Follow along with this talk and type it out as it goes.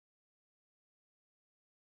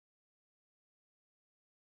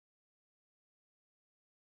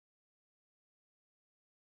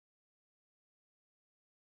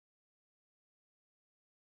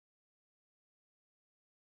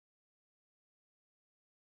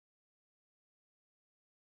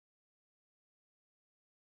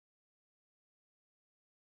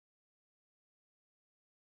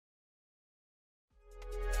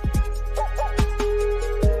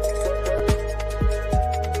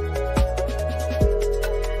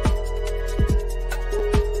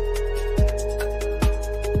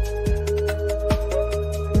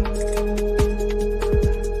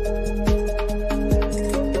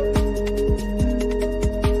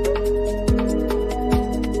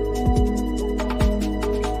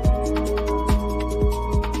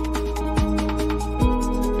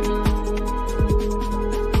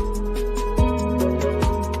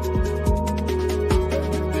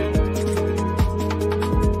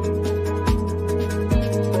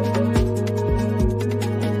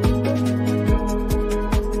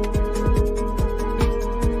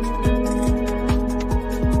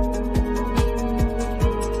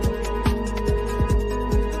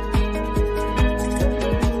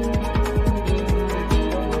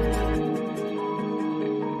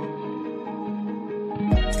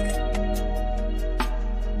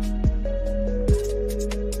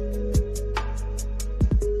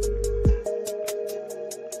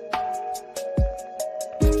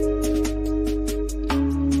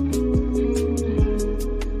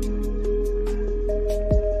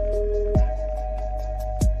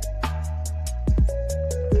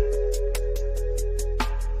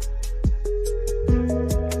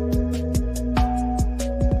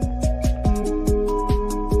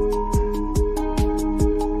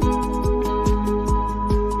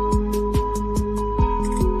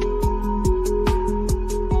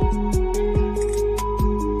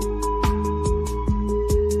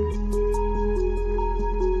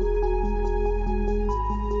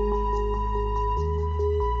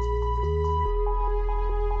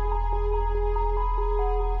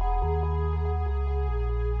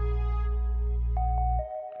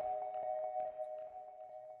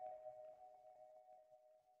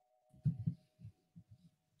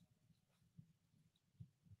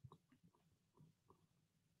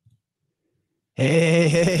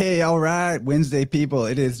Hey, all right. Wednesday, people.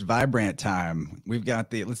 It is Vibrant time. We've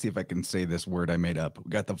got let's see if I can say this word I made up. We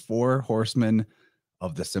got the 4 horsemen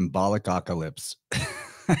of the Symbolicacalypse.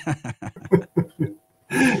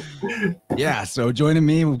 Yeah, so joining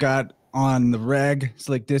me, we've got on the reg,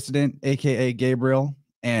 Slick Dissident, aka Gabriel,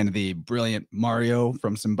 and the brilliant Mario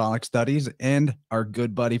from Symbolic Studies, and our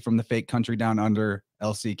good buddy from the fake country down under,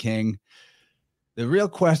 LC King. The real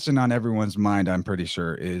question on everyone's mind, I'm pretty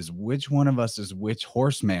sure, is which one of us is which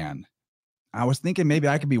horseman? I was thinking maybe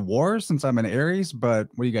I could be War since I'm an Aries, but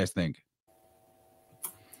what do you guys think?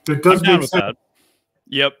 It does I'm down make with sense. that.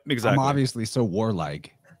 Yep, exactly. I'm obviously so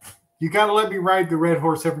warlike. You got to let me ride the red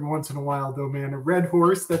horse every once in a while, though, man. A red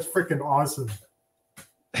horse, that's freaking awesome.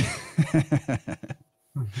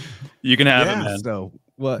 You can have it, man. So,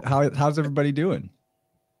 how's everybody doing?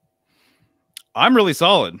 I'm really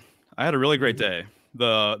solid. I had a really great day.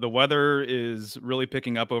 The weather is really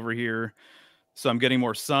picking up over here, so I'm getting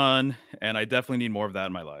more sun, and I definitely need more of that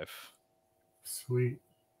in my life. Sweet.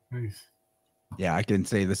 Nice. Yeah, I can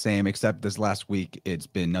say the same, except this last week, it's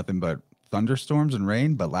been nothing but thunderstorms and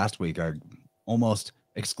rain. But last week, I almost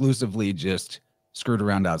exclusively just screwed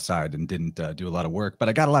around outside and didn't do a lot of work. But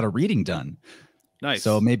I got a lot of reading done. Nice.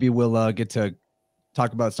 So maybe we'll get to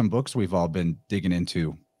talk about some books we've all been digging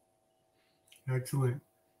into. Excellent.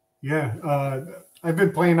 Yeah, I've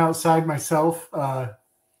been playing outside myself,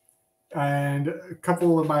 and a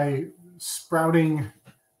couple of my sprouting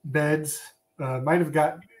beds might have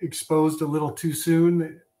got exposed a little too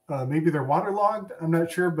soon. Maybe they're waterlogged. I'm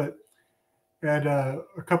not sure, but I had a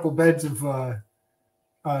couple beds of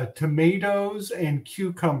tomatoes and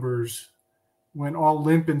cucumbers went all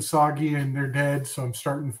limp and soggy, and they're dead. So I'm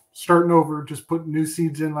starting over. Just putting new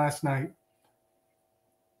seeds in last night.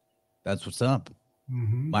 That's what's up.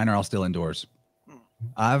 Mm-hmm. Mine are all still indoors.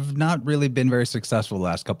 I've not really been very successful the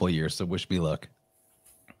last couple of years, so wish me luck.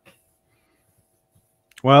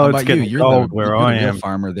 Well, it's getting cold where I am.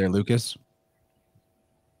 Farmer there, Lucas.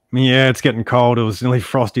 Yeah, it's getting cold. It was nearly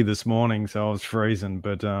frosty this morning, so I was freezing.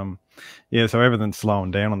 But yeah, so everything's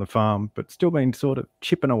slowing down on the farm, but still been sort of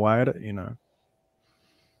chipping away at it, you know.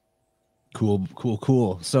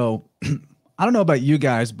 Cool. So I don't know about you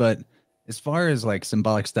guys, but as far as like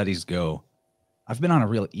symbolic studies go, I've been on a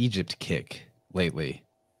real Egypt kick lately.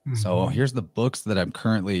 Mm-hmm. So here's the books that I'm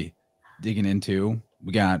currently digging into.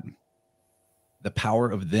 We got The Power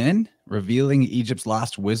of Then, Revealing Egypt's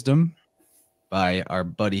Lost Wisdom by our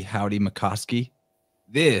buddy Howdy McCoskey.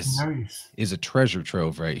 This is a treasure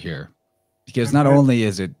trove right here, because not only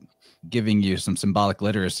is it giving you some symbolic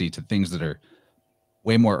literacy to things that are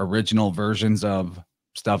way more original versions of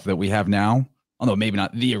stuff that we have now, although maybe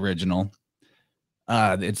not the original.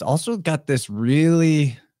 It's also got this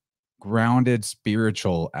really grounded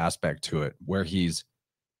spiritual aspect to it, where he's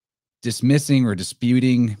dismissing or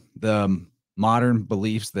disputing the modern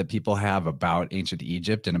beliefs that people have about ancient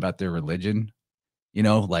Egypt and about their religion. You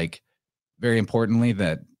know, like very importantly,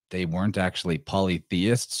 that they weren't actually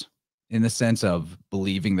polytheists in the sense of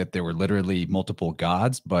believing that there were literally multiple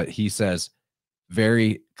gods. But he says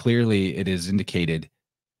very clearly it is indicated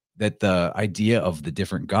that the idea of the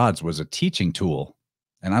different gods was a teaching tool.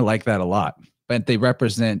 And I like that a lot. But they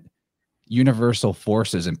represent universal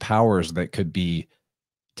forces and powers that could be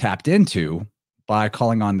tapped into by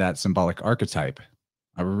calling on that symbolic archetype.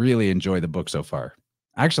 I really enjoy the book so far.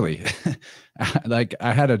 Actually, like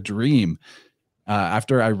I had a dream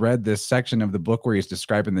after I read this section of the book where he's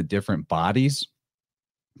describing the different bodies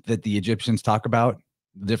that the Egyptians talk about,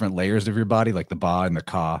 the different layers of your body, like the Ba and the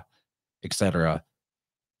Ka, etc.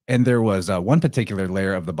 And there was one particular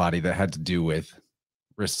layer of the body that had to do with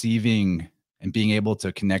receiving and being able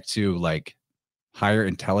to connect to like higher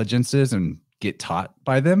intelligences and get taught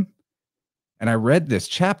by them. And I read this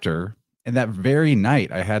chapter, and that very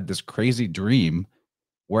night I had this crazy dream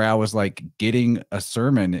where I was like getting a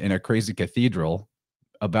sermon in a crazy cathedral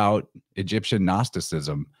about Egyptian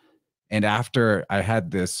Gnosticism. And after I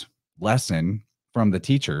had this lesson from the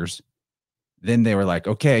teachers, then they were like,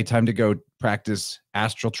 okay, time to go practice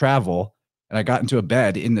astral travel. And I got into a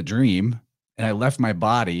bed in the dream, and I left my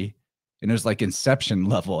body, and it was like Inception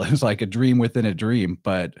level. It was like a dream within a dream,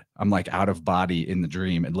 but I'm like out of body in the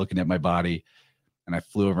dream and looking at my body. And I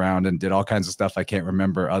flew around and did all kinds of stuff I can't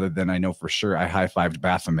remember, other than I know for sure I high-fived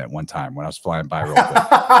Baphomet one time when I was flying by real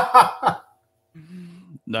quick.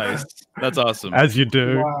 Nice. That's awesome. As you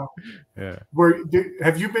do. Wow. Yeah.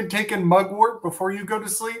 Have you been taking mugwort before you go to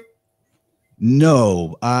sleep?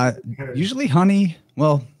 No. Usually honey.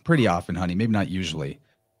 Well, pretty often honey. Maybe not usually.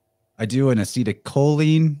 I do an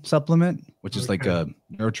acetylcholine supplement, which is like a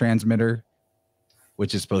neurotransmitter,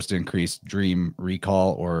 which is supposed to increase dream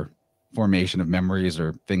recall or formation of memories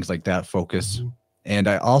or things like that focus. And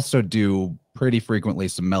I also do pretty frequently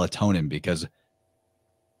some melatonin, because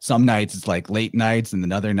some nights it's like late nights and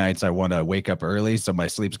then other nights I want to wake up early. So my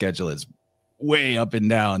sleep schedule is way up and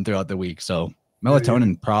down throughout the week. So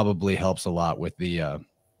melatonin probably helps a lot with the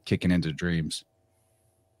kicking into dreams.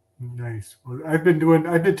 Nice. Well, I've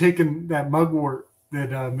been taking that mugwort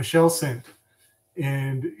that Michelle sent,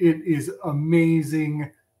 and it is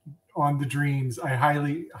amazing on the dreams. I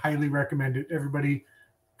highly recommend it. Everybody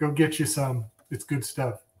go get you some. It's good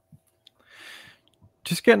stuff.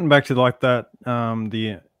 Just getting back to like that,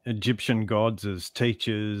 the Egyptian gods as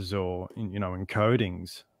teachers or, you know,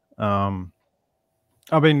 encodings.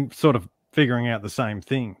 I've been sort of figuring out the same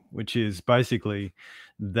thing, which is basically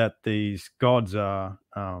that these gods are,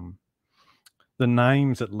 the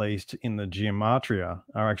names, at least in the gematria,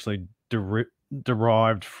 are actually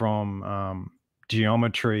derived from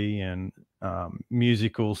geometry and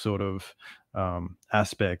musical sort of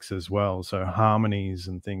aspects as well, so harmonies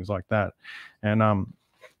and things like that. And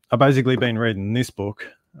I've basically been reading this book,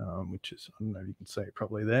 which is, I don't know if you can see it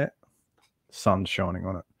probably there, sun's shining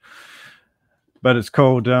on it, but it's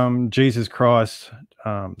called Jesus Christ,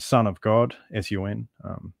 Son of God, S-U-N,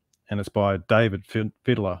 and it's by David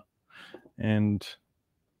Fiddler. And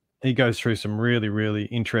he goes through some really, really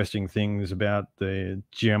interesting things about the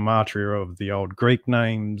gematria of the old Greek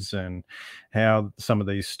names and how some of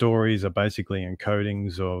these stories are basically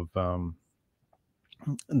encodings of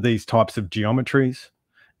these types of geometries,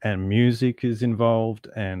 and music is involved.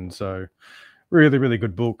 And so really, really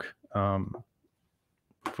good book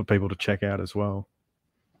for people to check out as well.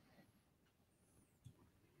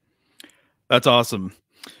 That's awesome.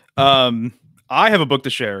 I have a book to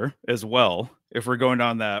share as well, if we're going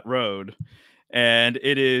down that road. And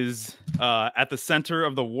it is At the Center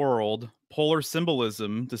of the World, Polar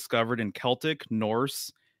Symbolism Discovered in Celtic,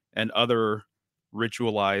 Norse, and Other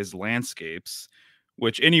Ritualized Landscapes,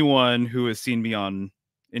 which anyone who has seen me on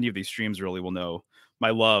any of these streams really will know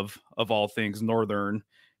my love of all things Northern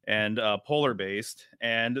and polar based.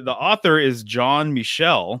 And the author is John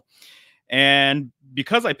Michel. And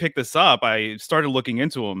because I picked this up, I started looking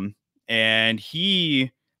into him. And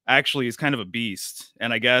he actually is kind of a beast.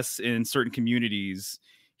 And I guess in certain communities,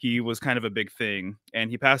 he was kind of a big thing. And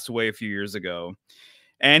he passed away a few years ago.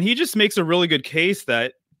 And he just makes a really good case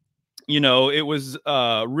that, you know, it was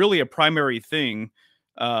really a primary thing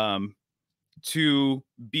to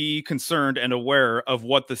be concerned and aware of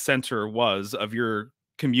what the center was of your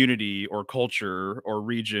community or culture or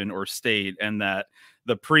region or state. And that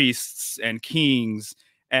the priests and kings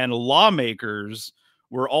and lawmakers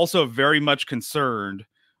were also very much concerned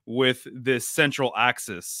with this central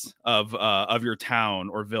axis of your town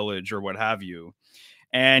or village or what have you.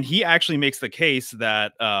 And he actually makes the case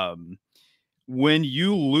that when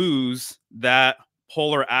you lose that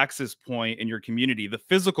polar axis point in your community, the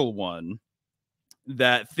physical one,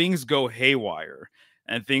 that things go haywire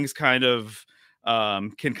and things kind of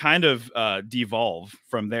can kind of devolve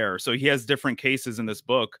from there. So he has different cases in this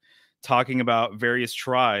book talking about various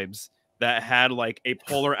tribes that had like a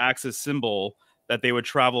polar axis symbol that they would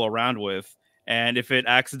travel around with. And if it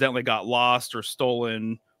accidentally got lost or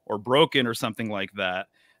stolen or broken or something like that,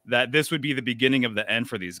 that this would be the beginning of the end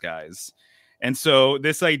for these guys. And so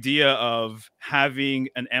this idea of having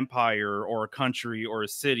an empire or a country or a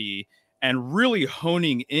city and really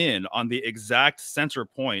honing in on the exact center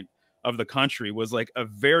point of the country was like a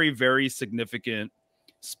very, very significant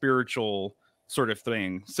spiritual sort of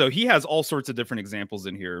thing. So he has all sorts of different examples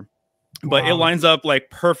in here. But it lines up like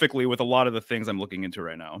perfectly with a lot of the things I'm looking into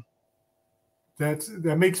right now.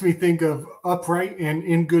 That makes me think of upright and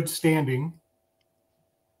in good standing.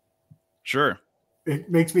 Sure.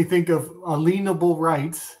 It makes me think of alienable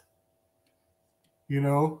rights. You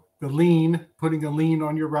know, the lean, putting a lean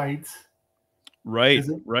on your rights. Right,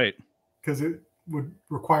 right. Because it would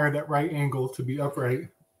require that right angle to be upright.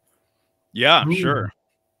 Yeah, sure.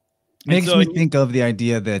 Makes me think of the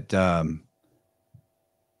idea that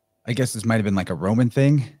I guess this might have been like a Roman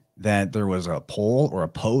thing, that there was a pole or a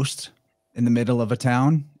post in the middle of a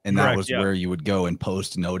town, and that was where you would go and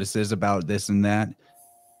post notices about this and that.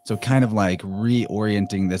 So kind of like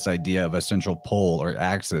reorienting this idea of a central pole or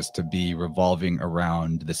axis to be revolving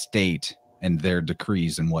around the state and their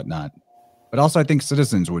decrees and whatnot. But also I think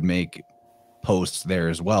citizens would make posts there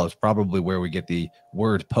as well. It's probably where we get the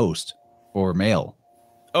word post for mail.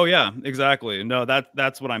 Oh yeah, exactly. No,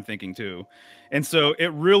 that's what I'm thinking too. And so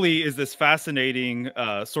it really is this fascinating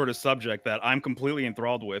sort of subject that I'm completely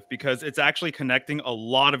enthralled with, because it's actually connecting a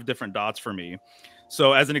lot of different dots for me.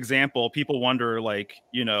 So as an example, people wonder, like,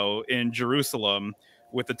 you know, in Jerusalem,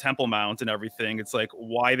 with the Temple Mount and everything. It's like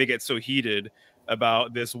why they get so heated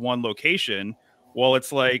about this one location. Well,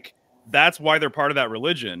 it's like that's why they're part of that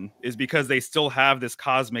religion, is because they still have this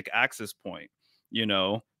cosmic access point, you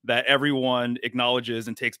know, that everyone acknowledges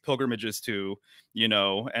and takes pilgrimages to, you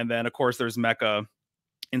know. And then of course there's Mecca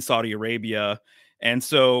in Saudi Arabia. And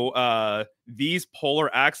so these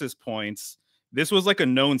polar axis points, this was like a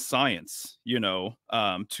known science, you know,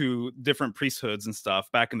 to different priesthoods and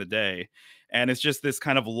stuff back in the day. And it's just this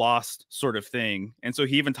kind of lost sort of thing. And so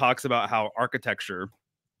he even talks about how architecture,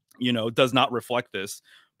 you know, does not reflect this.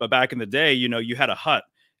 But back in the day, you know, you had a hut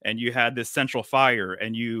and you had this central fire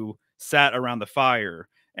and you sat around the fire,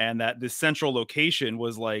 and that this central location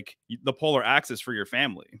was like the polar axis for your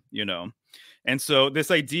family, you know. And so this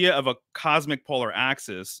idea of a cosmic polar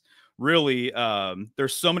axis, really,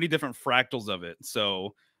 there's so many different fractals of it.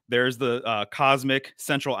 So there's the cosmic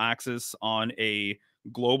central axis on a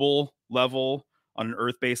global level, on an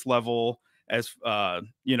Earth-based level. As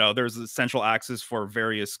you know, there's a central axis for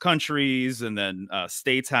various countries, and then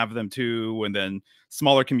states have them too, and then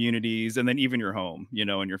smaller communities, and then even your home, you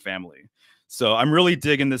know, and your family. So I'm really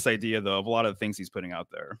digging this idea, though, of a lot of the things he's putting out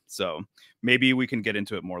there. So maybe we can get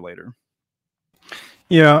into it more later.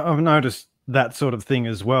 Yeah, I've noticed that sort of thing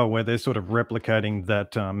as well, where they're sort of replicating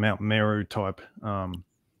that Mount Meru type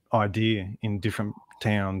idea in different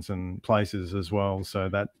towns and places as well. So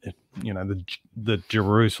that, you know, the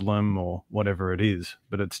Jerusalem or whatever it is,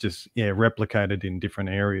 but it's just, yeah, replicated in different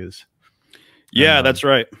areas. Yeah, that's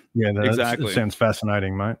right. Yeah, exactly. It sounds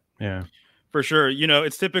fascinating, mate. Yeah. For sure. You know,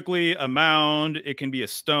 it's typically a mound. It can be a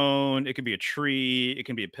stone. It can be a tree. It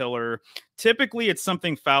can be a pillar. Typically, it's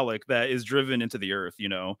something phallic that is driven into the earth, you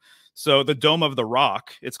know. So the Dome of the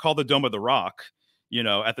Rock, it's called the Dome of the Rock, you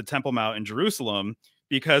know, at the Temple Mount in Jerusalem,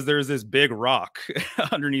 because there's this big rock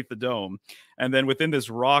underneath the dome. And then within this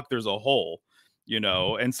rock, there's a hole, you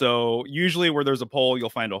know. And so usually where there's a pole, you'll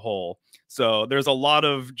find a hole. So there's a lot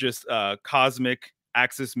of just cosmic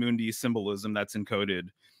axis mundi symbolism that's encoded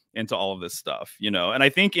into all of this stuff, you know. And I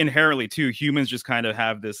think inherently too, humans just kind of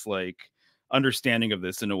have this like understanding of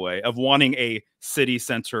this in a way of wanting a city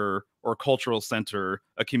center or cultural center,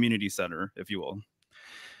 a community center, if you will.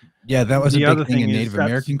 Yeah, that was a big thing in Native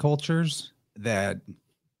American cultures, that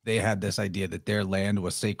they had this idea that their land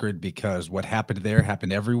was sacred because what happened there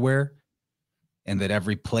happened everywhere, and that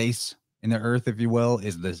every place in the earth, if you will,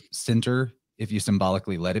 is the center if you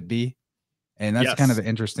symbolically let it be. And that's kind of the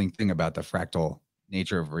interesting thing about the fractal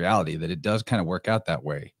nature of reality, that it does kind of work out that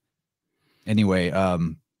way. Anyway,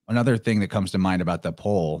 another thing that comes to mind about the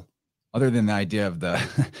pole, other than the idea of the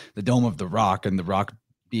the Dome of the Rock and the rock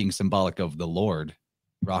being symbolic of the Lord,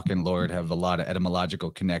 rock and Lord have a lot of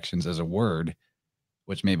etymological connections as a word,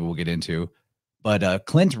 which maybe we'll get into. But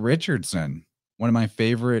Clint Richardson, one of my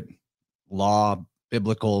favorite law,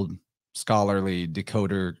 biblical, scholarly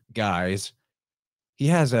decoder guys, he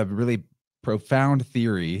has a really profound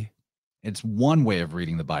theory. It's one way of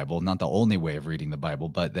reading the Bible, not the only way of reading the Bible,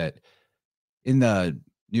 but that in the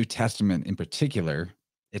New Testament in particular,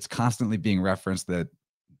 it's constantly being referenced that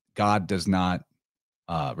God does not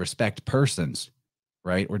respect persons,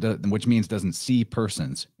 right? Which means doesn't see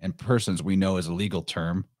persons. And persons we know is a legal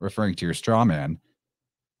term referring to your straw man.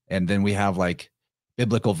 And then we have like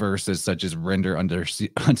biblical verses such as render unto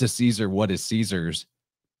Caesar what is Caesar's.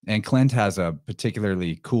 And Clint has a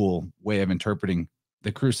particularly cool way of interpreting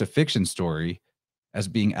the crucifixion story as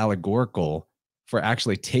being allegorical for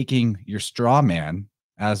actually taking your straw man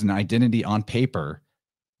as an identity on paper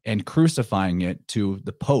and crucifying it to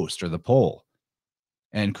the post or the pole.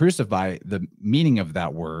 And crucify, the meaning of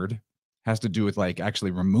that word has to do with like actually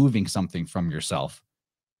removing something from yourself.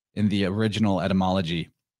 In the original etymology,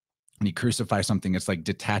 when you crucify something, it's like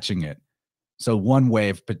detaching it. So one way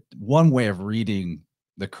of reading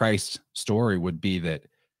the Christ story would be that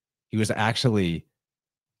he was actually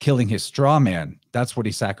killing his straw man. That's what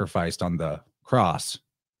he sacrificed on the cross.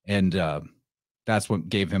 And that's what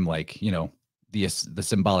gave him, like, you know, the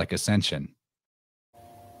symbolic ascension.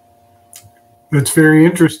 That's very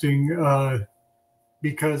interesting,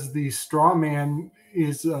 because the straw man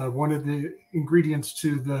is one of the ingredients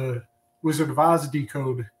to the Wizard of Oz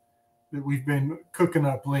decode that we've been cooking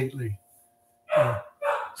up lately.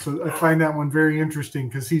 So I find that one very interesting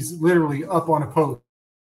because he's literally up on a post.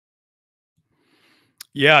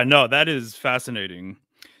 Yeah, no, that is fascinating.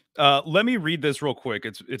 Let me read this real quick.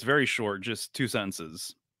 It's very short, just 2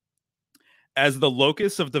 sentences. As the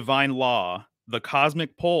locus of divine law, the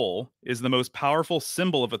cosmic pole is the most powerful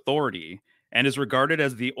symbol of authority and is regarded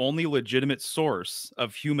as the only legitimate source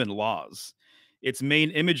of human laws. Its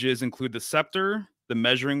main images include the scepter, the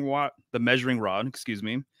measuring rod,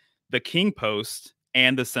 the king post,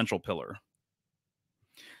 and the central pillar,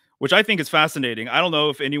 which I think is fascinating. I don't know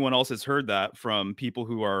if anyone else has heard that from people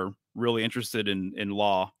who are really interested in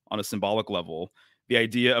law on a symbolic level, the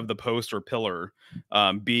idea of the post or pillar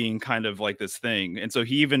being kind of like this thing. And so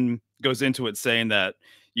he even goes into it saying that,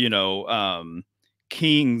 you know,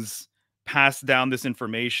 kings passed down this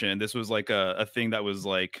information. This was like a thing that was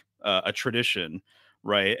like a tradition,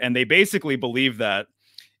 right? And they basically believe that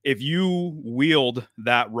if you wield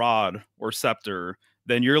that rod or scepter,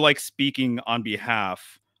 then you're like speaking on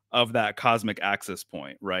behalf of that cosmic access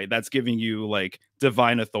point, right? That's giving you like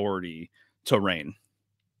divine authority to reign,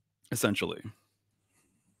 essentially.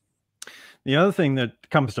 The other thing that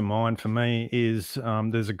comes to mind for me is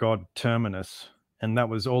there's a god Terminus, and that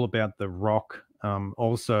was all about the rock.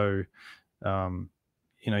 Also,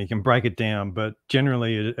 you know, you can break it down, but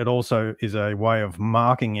generally it also is a way of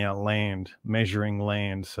marking out land, measuring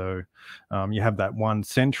land. So you have that one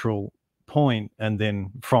central point, and then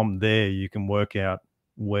from there you can work out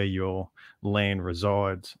where your land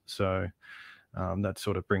resides. So that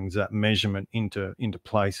sort of brings that measurement into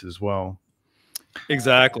place as well.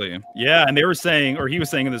 Exactly. Yeah, and they were saying, or he was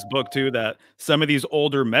saying in this book too, that some of these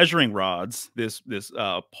older measuring rods, this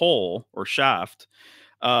pole or shaft,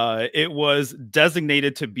 it was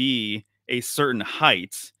designated to be a certain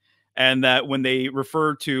height, and that when they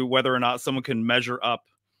refer to whether or not someone can measure up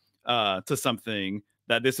to something,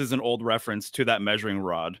 that this is an old reference to that measuring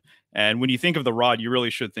rod. And when you think of the rod, you really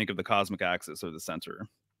should think of the cosmic axis or the center.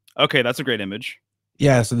 Okay, that's a great image.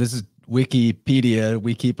 Yeah, so this is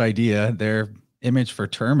Wikipedia, their image for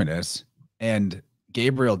Terminus. And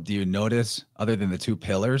Gabriel, do you notice, other than the two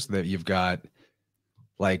pillars, that you've got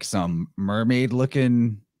like some mermaid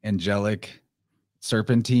looking angelic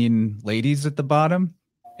serpentine ladies at the bottom?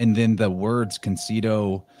 And then the words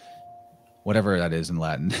concedo, whatever that is in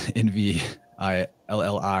Latin,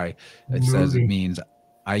 N-V-I-L-L-I, it says it means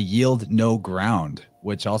I yield no ground,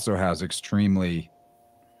 which also has extremely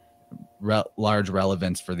large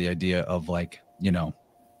relevance for the idea of, like, you know,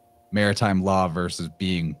 maritime law versus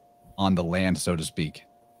being on the land, so to speak.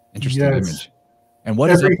 Interesting image. And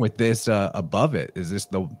what is up with this above it? Is this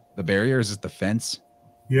the barrier? Is this the fence?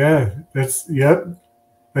 Yeah, that's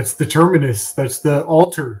the terminus. That's the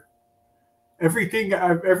altar. Everything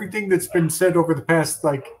that's been said over the past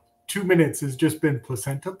like 2 minutes has just been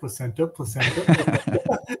placenta, placenta, placenta,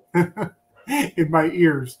 placenta in my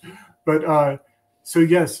ears. But so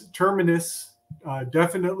yes, terminus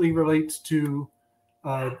definitely relates to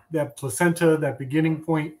that placenta, that beginning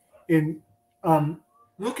point. In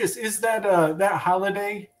Lucas, is that that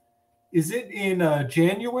holiday? Is it in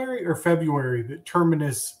January or February that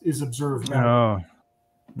terminus is observed now? Oh,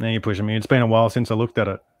 now you're pushing me. It's been a while since I looked at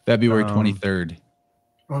it. February 23rd.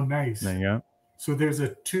 Oh, nice. There you go. So there's a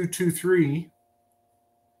 223.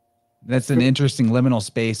 That's an interesting liminal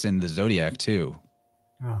space in the zodiac too.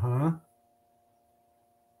 Uh-huh.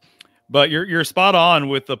 But you're spot on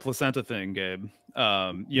with the placenta thing, Gabe.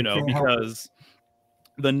 You know, because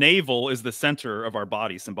the navel is the center of our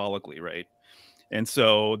body symbolically, right? And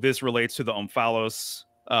so this relates to the omphalos,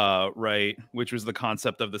 right, which was the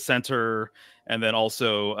concept of the center. And then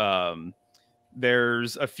also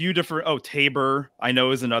there's a few different, Tabor, I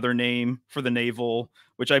know, is another name for the navel,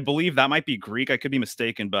 which I believe that might be Greek. I could be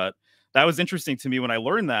mistaken, but that was interesting to me when I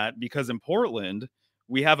learned that, because in Portland,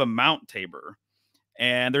 we have a Mount Tabor.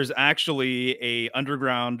 And there's actually a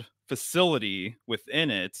underground facility within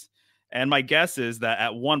it. And my guess is that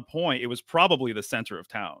at one point, it was probably the center of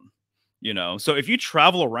town. You know, so if you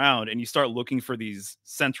travel around and you start looking for these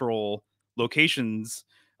central locations,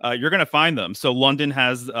 you're going to find them. So London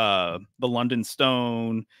has the London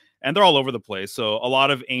Stone, and they're all over the place. So a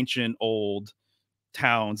lot of ancient old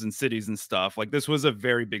towns and cities and stuff. Like, this was a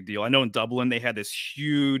very big deal. I know in Dublin, they had this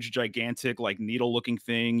huge, gigantic, like needle looking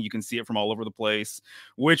thing. You can see it from all over the place,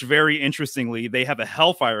 which very interestingly, they have a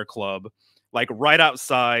Hellfire Club like right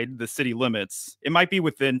outside the city limits. It might be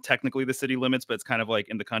within technically the city limits, but it's kind of like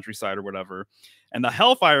in the countryside or whatever. And the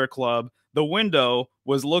Hellfire Club, the window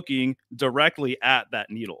was looking directly at that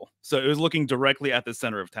needle. So it was looking directly at the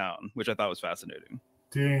center of town, which I thought was fascinating.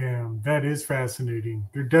 Damn, that is fascinating.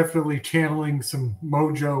 They're definitely channeling some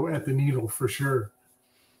mojo at the needle for sure.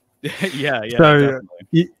 yeah. So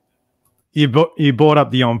you brought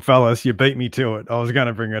up the omphalos. You beat me to it. I was going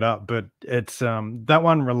to bring it up, but it's that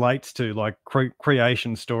one relates to like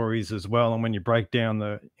creation stories as well. And when you break down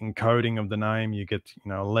the encoding of the name, you get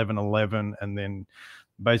 1111, and then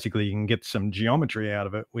basically you can get some geometry out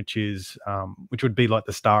of it, which would be like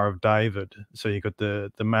the Star of David. So you got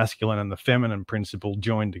the masculine and the feminine principle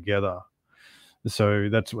joined together. So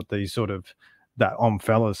that's what these sort of that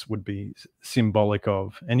omphalos would be symbolic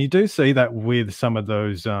of. And you do see that with some of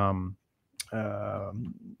those, you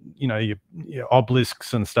know, your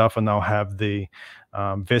obelisks and stuff, and they'll have the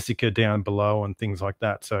vesica down below and things like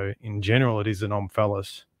that. So in general, it is an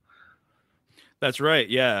omphalos. That's right.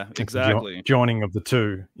 Yeah, exactly. Joining of the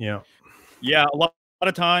two. Yeah. Yeah. A lot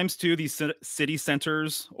of times too, these city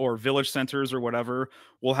centers or village centers or whatever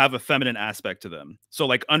will have a feminine aspect to them. So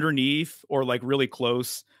like underneath or like really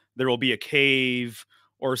close, there will be a cave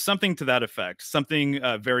or something to that effect. Something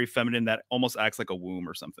very feminine that almost acts like a womb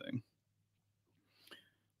or something.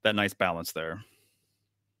 That nice balance there.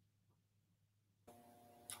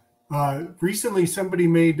 Recently, somebody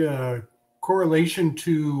made a correlation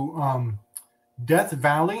to Death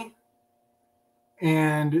Valley,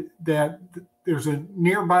 and that there's a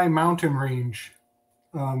nearby mountain range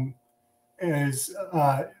as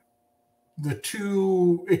the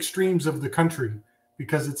two extremes of the country,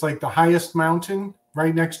 because it's like the highest mountain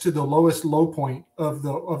right next to the lowest low point of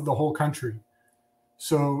the whole country.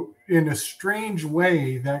 So in a strange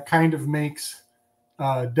way, that kind of makes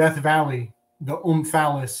Death Valley the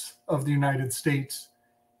omphalos of the United States,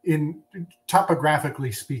 in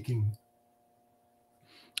topographically speaking.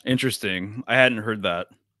 Interesting. I hadn't heard that.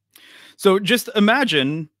 So just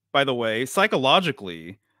imagine, by the way,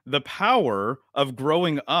 psychologically, the power of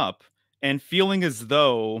growing up and feeling as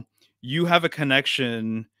though you have a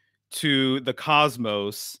connection to the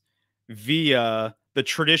cosmos via the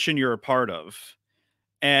tradition you're a part of.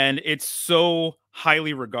 And it's so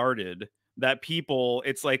highly regarded that people,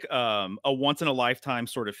 it's like a once in a lifetime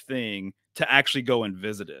sort of thing to actually go and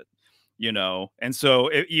visit it, you know? And so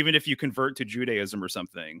even if you convert to Judaism or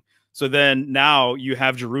something, so then now you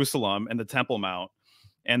have Jerusalem and the Temple Mount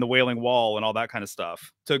and the Wailing Wall and all that kind of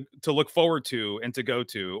stuff to look forward to and to go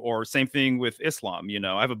to. Or same thing with Islam. You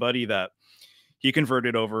know, I have a buddy that he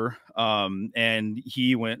converted over and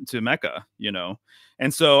he went to Mecca, you know?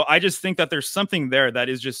 And so I just think that there's something there that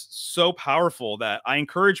is just so powerful that I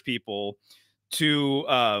encourage people to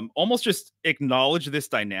almost just acknowledge this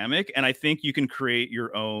dynamic. And I think you can create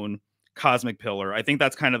your own cosmic pillar. I think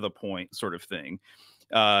that's kind of the point, sort of thing.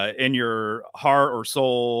 In your heart or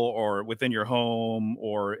soul or within your home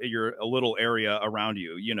or a little area around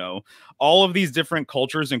you, you know, all of these different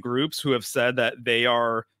cultures and groups who have said that they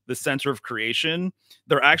are the center of creation,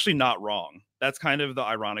 they're actually not wrong. That's kind of the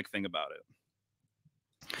ironic thing about it.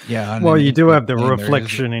 Yeah. Well, you do have the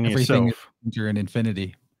reflection in yourself. You're in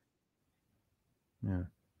infinity. Yeah.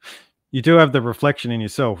 You do have the reflection in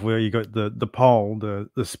yourself, where you got the pole,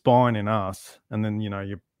 the spine in us, and then, you know,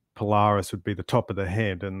 your Polaris would be the top of the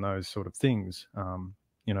head and those sort of things.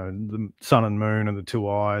 You know, the sun and moon are the two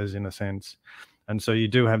eyes in a sense. And so you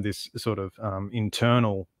do have this sort of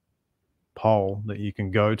internal pole that you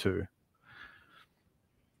can go to.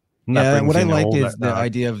 And yeah, what I like is the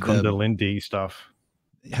idea of Kundalini stuff.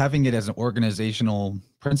 Having it as an organizational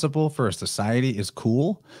principle for a society is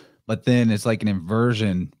cool, but then it's like an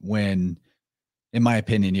inversion when, in my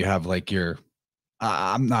opinion, you have like your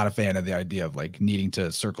I'm not a fan of the idea of like needing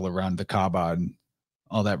to circle around the Kaaba and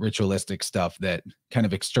all that ritualistic stuff that kind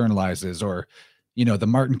of externalizes, or, you know, the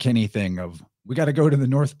Martin Kinney thing of we got to go to the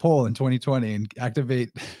North Pole in 2020 and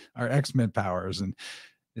activate our X-Men powers. And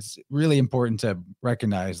it's really important to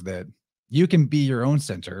recognize that you can be your own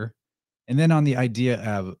center. And then on the idea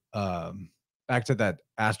of back to that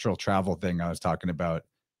astral travel thing I was talking about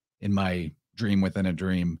in my dream within a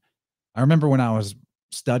dream. I remember when I was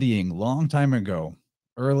studying long time ago,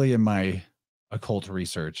 early in my occult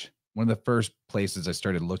research, one of the first places I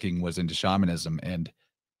started looking was into shamanism. And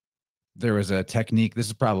there was a technique, this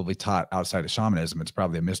is probably taught outside of shamanism, it's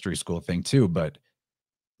probably a mystery school thing too, but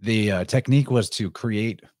the technique was to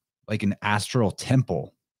create like an astral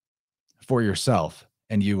temple for yourself.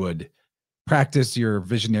 And you would practice your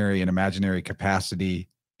visionary and imaginary capacity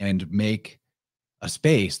and make a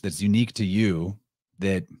space that's unique to you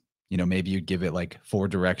that, you know, maybe you'd give it like 4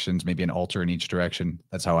 directions, maybe an altar in each direction.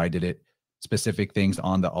 That's how I did it. Specific things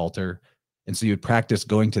on the altar. And so you'd practice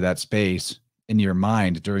going to that space in your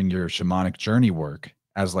mind during your shamanic journey work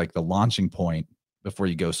as like the launching point before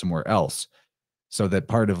you go somewhere else. So that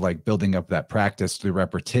part of like building up that practice through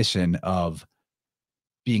repetition of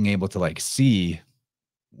being able to like see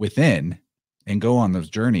within and go on those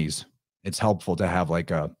journeys, it's helpful to have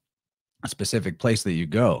like a specific place that you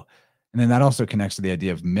go. And then that also connects to the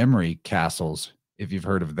idea of memory castles, if you've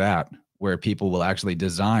heard of that, where people will actually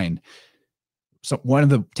design. So one of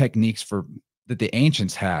the techniques that the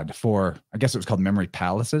ancients had for, I guess it was called memory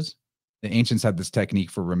palaces. The ancients had this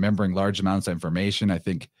technique for remembering large amounts of information. I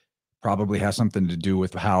think probably has something to do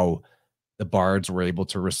with how the bards were able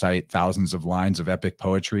to recite thousands of lines of epic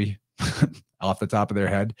poetry off the top of their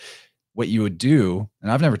head. What you would do,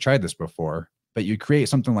 and I've never tried this before, but you create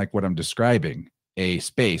something like what I'm describing, a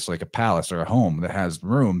space like a palace or a home that has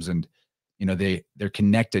rooms, and they're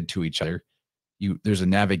connected to each other. There's a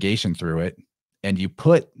navigation through it, and you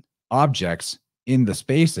put objects in the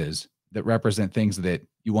spaces that represent things that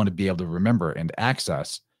you want to be able to remember and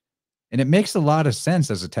access. And it makes a lot of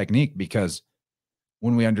sense as a technique, because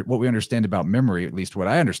when what we understand about memory, at least what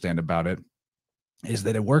I understand about it, is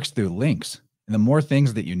that it works through links. And the more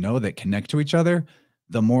things that you know that connect to each other,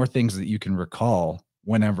 the more things that you can recall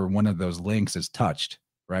whenever one of those links is touched,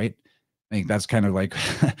 right? I think that's kind of like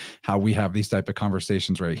how we have these type of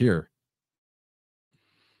conversations right here.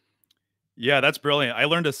 Yeah, that's brilliant. I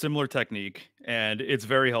learned a similar technique, and it's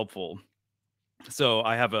very helpful. So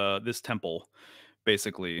I have this temple,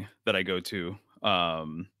 basically, that I go to.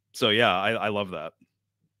 So yeah, I love that.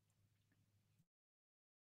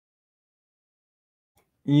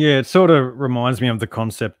 Yeah, it sort of reminds me of the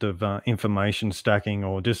concept of information stacking,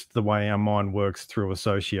 or just the way our mind works through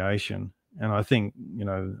association. And I think,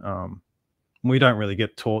 we don't really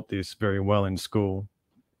get taught this very well in school,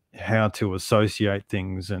 how to associate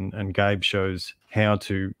things. And Gabe shows how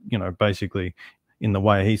to, basically, in the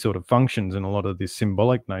way he sort of functions, and a lot of this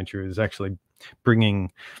symbolic nature is actually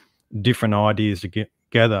bringing different ideas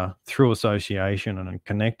together through association and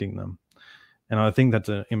connecting them. And I think that's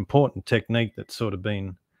an important technique that's sort of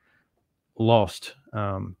been lost.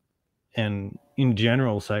 And in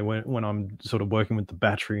general, say when I'm sort of working with the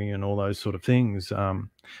battery and all those sort of things, I'm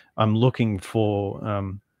looking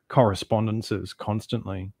for correspondences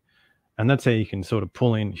constantly. And that's how you can sort of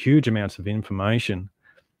pull in huge amounts of information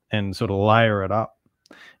and sort of layer it up.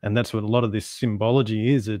 And that's what a lot of this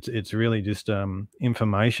symbology is. It's really just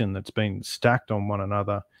information that's been stacked on one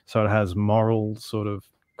another. So it has moral sort of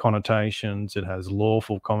connotations, it has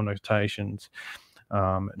lawful connotations,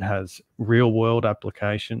 it has real world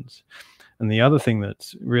applications. And the other thing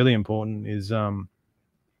that's really important is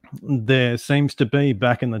there seems to be,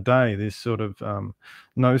 back in the day, this sort of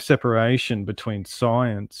no separation between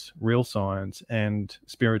science, real science, and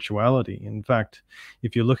spirituality. In fact,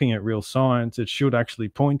 if you're looking at real science, it should actually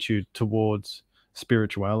point you towards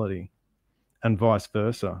spirituality, and vice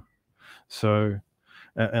versa. So,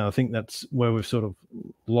 and I think that's where we've sort of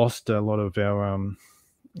lost a lot of our,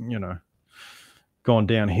 gone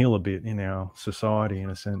downhill a bit in our society, in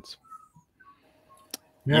a sense.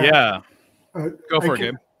 Yeah. Go for it,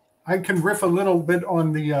 Gabe. I can riff a little bit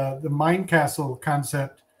on the mind castle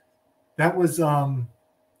concept. That was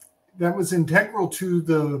integral to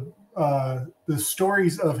the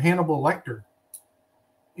stories of Hannibal Lecter.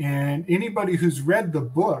 And anybody who's read the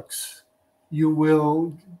books, you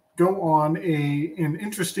will go on an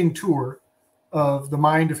interesting tour of the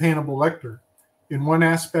mind of Hannibal Lecter. And one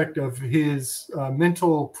aspect of his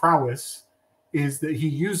mental prowess is that he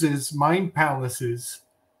uses mind palaces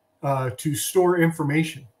to store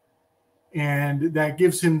information. And that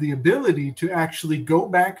gives him the ability to actually go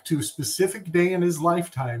back to a specific day in his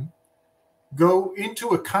lifetime, go into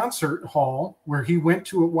a concert hall where he went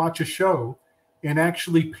to watch a show, and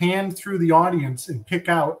actually pan through the audience and pick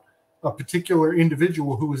out a particular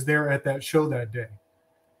individual who was there at that show that day.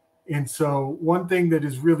 And so one thing that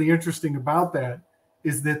is really interesting about that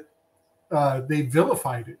is that they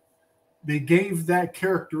vilified it. They gave that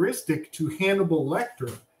characteristic to Hannibal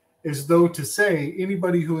Lecter, as though to say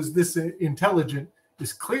anybody who is this intelligent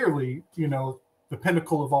is clearly, the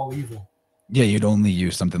pinnacle of all evil. Yeah, you'd only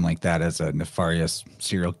use something like that as a nefarious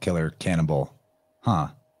serial killer cannibal. Huh.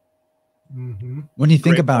 Mm-hmm. When you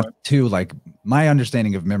think about too, like, my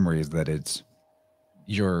understanding of memory is that it's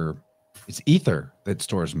ether that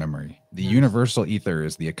stores memory. The universal ether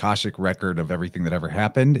is the Akashic record of everything that ever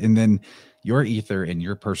happened. And then your ether in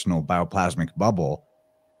your personal bioplasmic bubble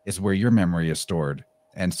is where your memory is stored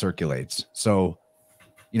and circulates. So,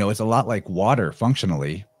 it's a lot like water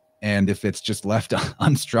functionally. And if it's just left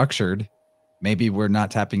unstructured, maybe we're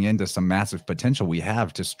not tapping into some massive potential we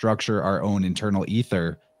have to structure our own internal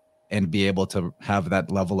ether and be able to have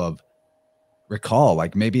that level of recall.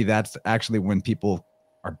 Like, maybe that's actually when people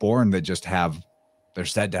are born that they're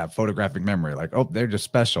said to have photographic memory. Like, oh, they're just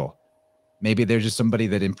special. Maybe they're just somebody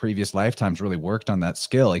that in previous lifetimes really worked on that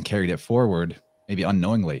skill and carried it forward, maybe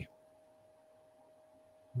unknowingly.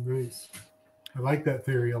 Nice. I like that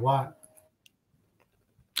theory a lot.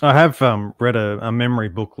 I have read a memory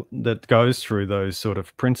book that goes through those sort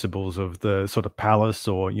of principles of the sort of palace,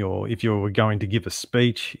 or if you were going to give a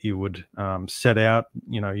speech, you would set out,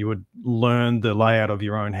 you would learn the layout of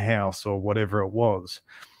your own house or whatever it was.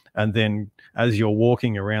 And then as you're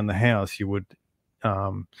walking around the house, you would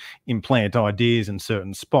implant ideas in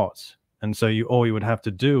certain spots. And so all you would have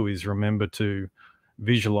to do is remember to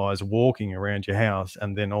visualize walking around your house,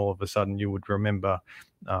 and then all of a sudden you would remember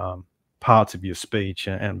parts of your speech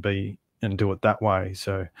and do it that way.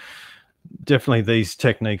 So definitely these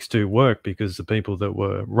techniques do work, because the people that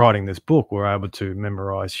were writing this book were able to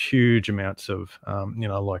memorize huge amounts of, you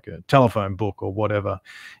know, like a telephone book or whatever,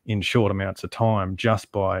 in short amounts of time,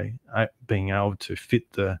 just by being able to fit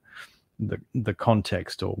the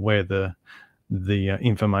context or where the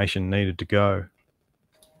information needed to go.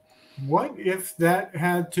 What if that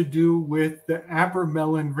had to do with the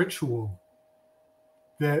Abermelin ritual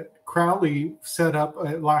that Crowley set up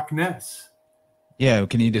at Loch Ness? Yeah,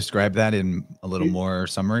 can you describe that in a little more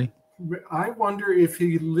summary? I wonder if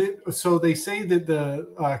he lit. So they say that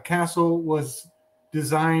the castle was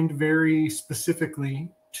designed very specifically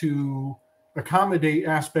to accommodate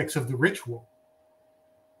aspects of the ritual,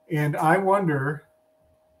 and I wonder.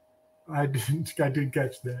 I did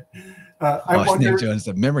catch that. I wonder. Jones,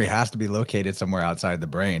 the memory has to be located somewhere outside the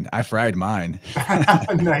brain. I fried mine.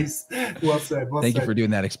 Nice, well said. Well Thank said. you for doing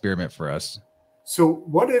that experiment for us. So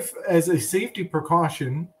what if, as a safety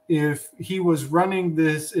precaution, if he was running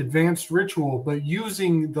this advanced ritual, but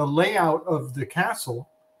using the layout of the castle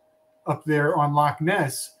up there on Loch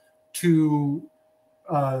Ness to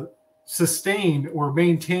sustain or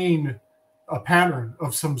maintain a pattern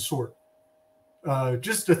of some sort?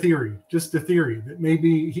 Just a theory that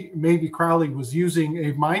maybe Crowley was using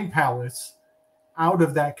a mind palace out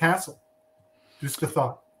of that castle. Just a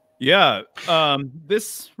thought. Yeah,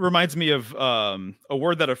 this reminds me of a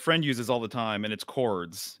word that a friend uses all the time, and it's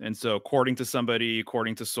chords. And so chording to somebody,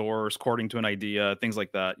 chording to source, chording to an idea, things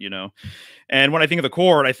like that, you know. And when I think of the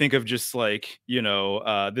chord, I think of just like, you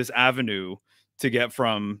know, this avenue to get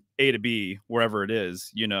from A to B, wherever it is,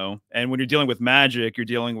 you know. And when you're dealing with magic, you're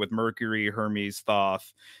dealing with Mercury, Hermes,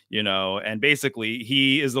 Thoth, you know, and basically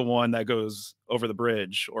he is the one that goes over the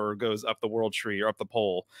bridge or goes up the world tree or up the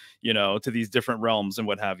pole, you know, to these different realms and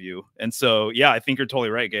what have you. And so, yeah, I think you're totally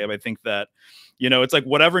right, Gabe. I think that, you know, it's like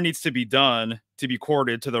whatever needs to be done to be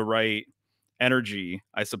corded to the right energy,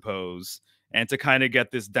 I suppose, and to kind of get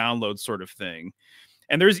this download sort of thing.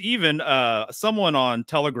 And there's even someone on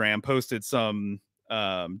Telegram posted some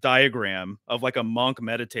diagram of like a monk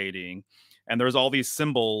meditating, and there's all these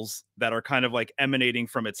symbols that are kind of like emanating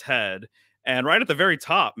from its head. And right at the very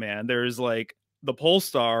top, man, there's like the pole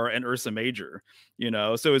star and Ursa Major, you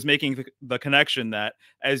know. So it's making the connection that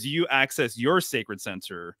as you access your sacred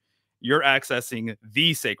center, you're accessing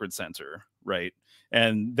the sacred center, right?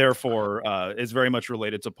 And therefore is very much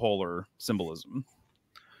related to polar symbolism.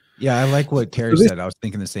 Yeah, I like what Carrie said. I was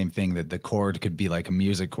thinking the same thing, that the chord could be like a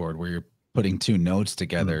music chord where you're putting two notes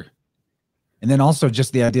together. And then also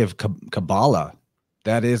just the idea of Kabbalah.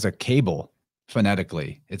 That is a cable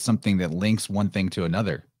phonetically. It's something that links one thing to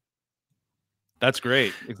another. That's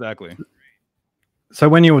great. Exactly. So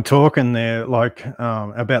when you were talking there, like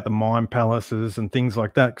about the mind palaces and things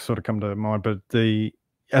like that sort of come to mind, but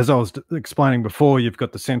as I was explaining before, you've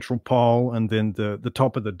got the central pole, and then the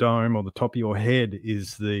top of the dome or the top of your head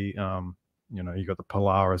is the, you know, you got the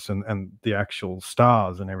Polaris and the actual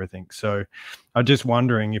stars and everything. So I'm just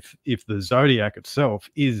wondering if the zodiac itself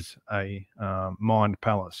is a mind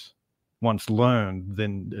palace. Once learned,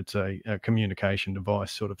 then it's a communication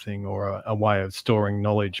device sort of thing, or a way of storing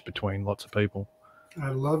knowledge between lots of people.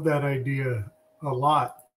 I love that idea a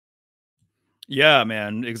lot. Yeah,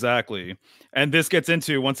 man, exactly. And this gets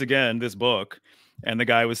into, once again, this book. And the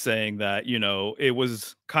guy was saying that, you know, it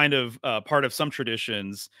was kind of part of some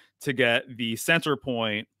traditions to get the center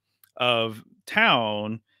point of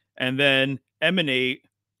town and then emanate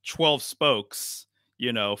 12 spokes,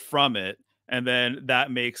 you know, from it. And then that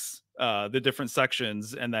makes the different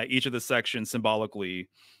sections, and that each of the sections symbolically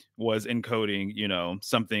was encoding, you know,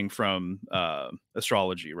 something from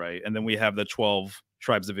astrology, right? And then we have the 12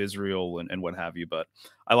 tribes of Israel and what have you. But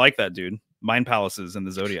I like that, dude. Mind palaces and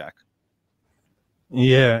the zodiac.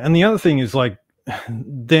 Yeah, and the other thing is, like,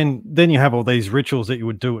 then you have all these rituals that you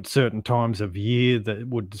would do at certain times of year that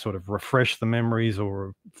would sort of refresh the memories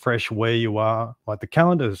or refresh where you are. Like the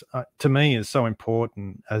calendars, to me, is so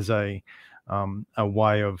important as a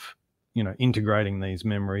way of, you know, integrating these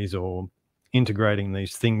memories or integrating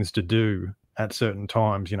these things to do at certain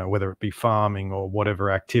times, you know, whether it be farming or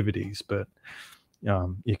whatever activities. But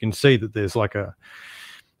you can see that there's like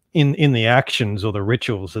in the actions or the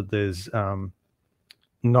rituals that there's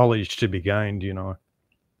knowledge to be gained, you know.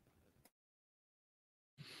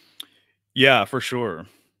 Yeah, for sure.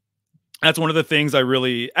 That's one of the things I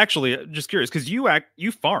really, actually, just curious, because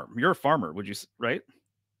you farm. You're a farmer, would you, right,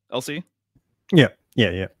 LC? Yeah.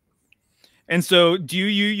 And so do you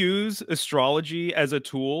use astrology as a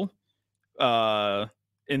tool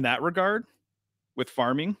in that regard with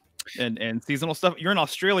farming and seasonal stuff? You're in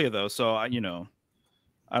Australia though, so I don't know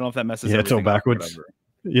if that messes it's all everything up or backwards. whatever.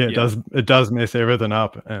 Yeah, it does mess everything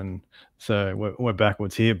up, and so we're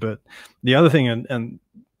backwards here. But the other thing, and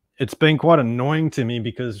it's been quite annoying to me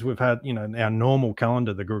because we've had, our normal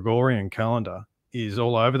calendar, the Gregorian calendar, is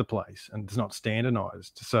all over the place and it's not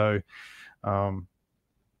standardized. So, and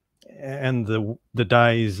the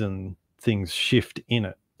days and things shift in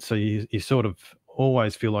it. So you sort of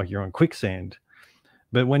always feel like you're on quicksand.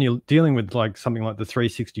 But when you're dealing with like something like the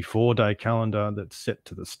 364-day calendar that's set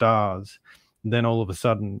to the stars, then all of a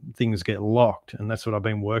sudden things get locked. And that's what I've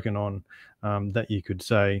been working on, that you could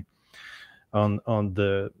say on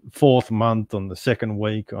the 4th month, on the 2nd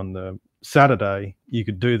week, on the Saturday, you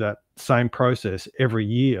could do that same process every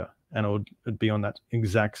year, and it'd be on that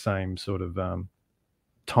exact same sort of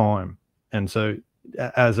time. And so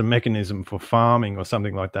as a mechanism for farming or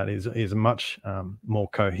something like that is much more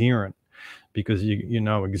coherent, because you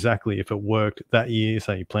know exactly if it worked that year.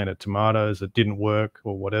 Say you planted tomatoes, it didn't work,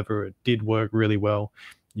 or whatever, it did work really well,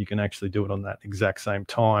 you can actually do it on that exact same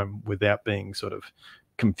time without being sort of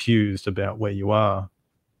confused about where you are.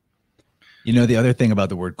 The other thing about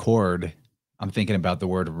the word chord, I'm thinking about the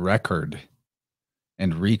word record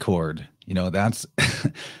and record. That's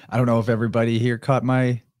I don't know if everybody here caught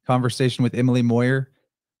my conversation with Emily Moyer,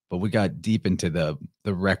 but we got deep into the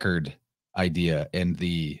record idea and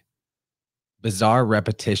the bizarre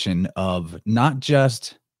repetition of not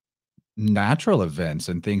just natural events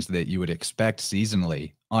and things that you would expect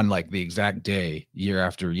seasonally on like the exact day year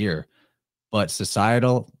after year, but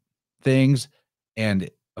societal things and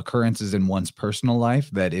occurrences in one's personal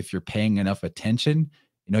life that if you're paying enough attention,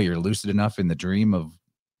 you're lucid enough in the dream of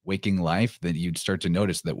waking life, that you'd start to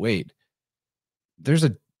notice that, wait, there's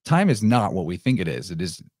a time is not what we think it is. It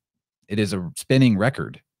is a spinning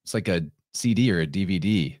record. It's like a CD or a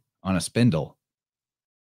DVD on a spindle.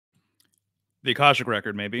 The Akashic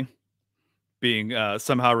record, maybe, being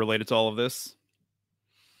somehow related to all of this.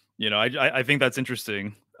 I think that's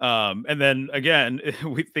interesting. And then again,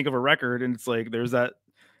 we think of a record and it's like there's that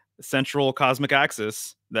central cosmic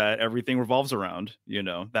axis that everything revolves around,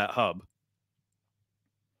 that hub.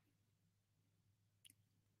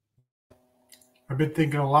 I've been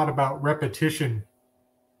thinking a lot about repetition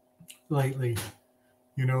lately.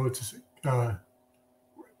 It's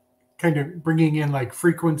kind of bringing in like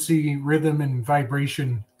frequency, rhythm, and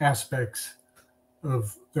vibration aspects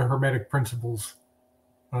of the Hermetic principles.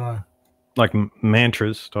 Like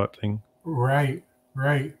mantras type thing. Right.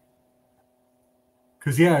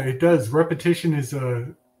 Because, yeah, it does. Repetition is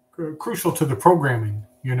crucial to the programming,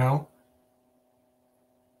 100%.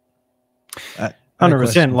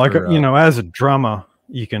 Like, as a drummer,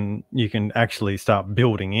 you can actually start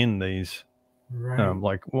building in these. Right.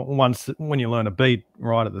 Like when you learn a beat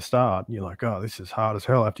right at the start, you're like, oh, this is hard as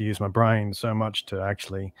hell. I have to use my brain so much to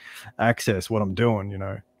actually access what I'm doing,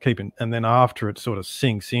 and then after it sort of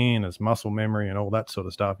sinks in as muscle memory and all that sort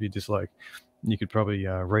of stuff, you just like, you could probably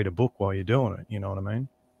read a book while you're doing it. You know what I mean?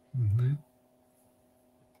 Mm-hmm.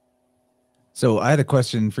 So I had a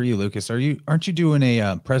question for you, Lucas. Aren't you doing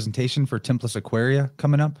a presentation for Templis Aquaria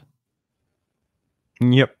coming up?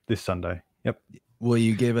 Yep. This Sunday. Yep. Will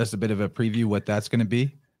you give us a bit of a preview what that's going to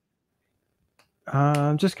be?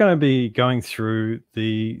 I'm just going to be going through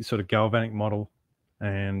the sort of galvanic model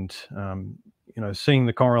and, seeing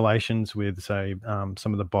the correlations with, say,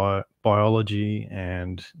 some of the biology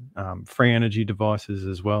and free energy devices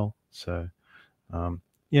as well. So,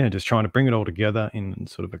 just trying to bring it all together in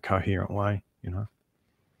sort of a coherent way,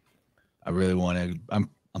 I really want to,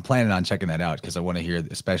 I'm planning on checking that out because I want to hear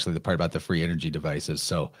especially the part about the free energy devices.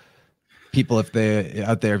 So, people, if they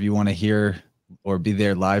out there, if you want to hear or be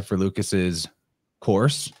there live for Lucas's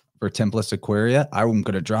course for Templis Aquaria, I'm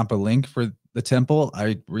going to drop a link for the temple.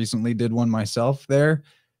 I recently did one myself there.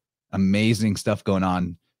 Amazing stuff going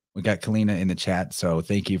on. We got Kalina in the chat, so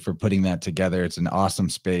thank you for putting that together. It's an awesome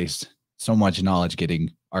space. So much knowledge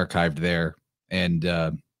getting archived there, and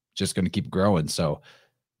just going to keep growing. So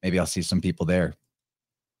maybe I'll see some people there.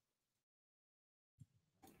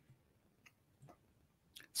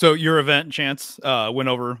 So your event, Chance, went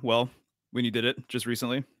over well when you did it just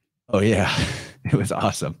recently? Oh, yeah. It was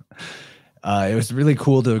awesome. It was really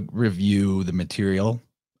cool to review the material.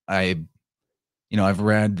 I've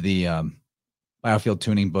read the biofield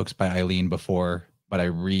tuning books by Eileen before, but I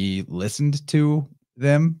re-listened to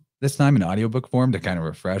them this time in audiobook form to kind of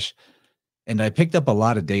refresh. And I picked up a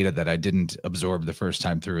lot of data that I didn't absorb the first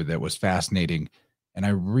time through that was fascinating. And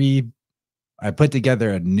I put together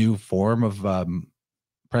a new form of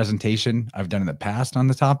presentation I've done in the past on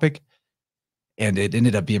the topic. and it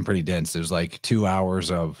ended up being pretty dense. It was like 2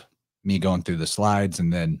 hours of me going through the slides,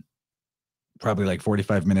 and then probably like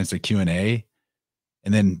 45 minutes of Q&A,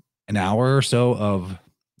 and then an hour or so of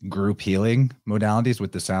group healing modalities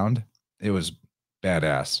with the sound. It was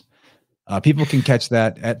badass. People can catch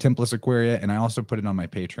that at Templus Aquaria, and I also put it on my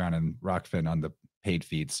Patreon and Rockfin on the paid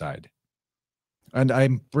feed side. And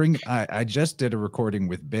I just did a recording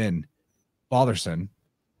with Ben Balderson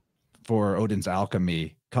for Odin's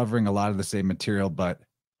Alchemy, covering a lot of the same material, but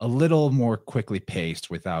a little more quickly paced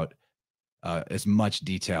without as much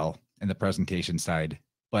detail in the presentation side,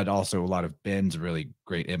 but also a lot of Ben's really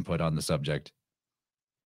great input on the subject.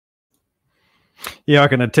 Yeah, I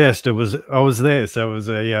can attest. I was there, so it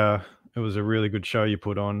was a really good show you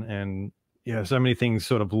put on, and yeah, so many things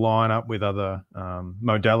sort of line up with other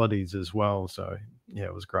modalities as well. So yeah,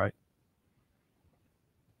 it was great.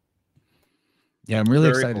 Yeah, I'm really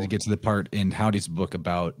excited to get to the part in Howdy's book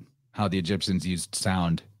about how the Egyptians used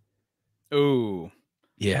sound. Oh,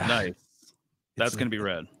 yeah, nice. That's going to be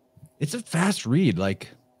read. It's a fast read, like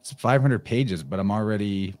it's 500 pages, but I'm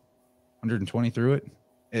already 120 through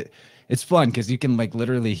it. It's fun because you can like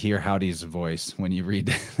literally hear Howdy's voice when you read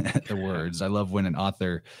the words. I love when an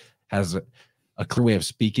author has a clear way of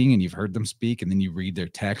speaking and you've heard them speak, and then you read their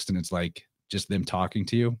text and it's like just them talking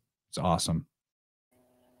to you. It's awesome.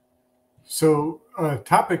 So a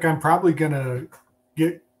topic I'm probably going to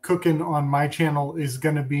get cooking on my channel is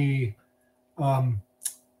going to be the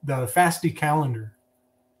Fasty calendar.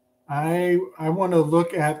 I want to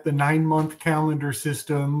look at the 9-month calendar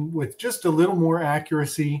system with just a little more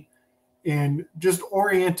accuracy and just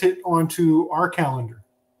orient it onto our calendar,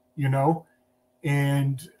 you know,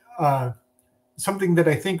 and something that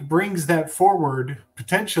I think brings that forward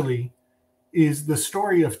potentially is the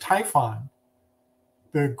story of Typhon,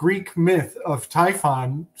 the Greek myth of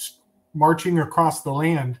Typhon marching across the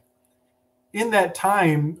land. In that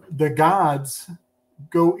time, the gods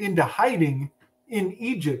go into hiding in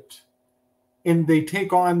Egypt, and they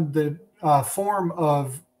take on the form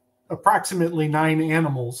of approximately 9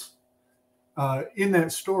 animals in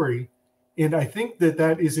that story. And I think that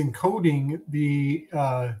that is encoding the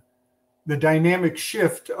dynamic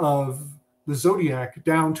shift of the zodiac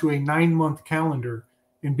down to a 9-month calendar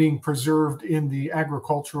and being preserved in the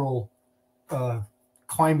agricultural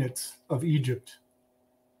climates of Egypt.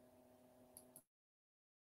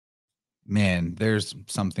 Man, there's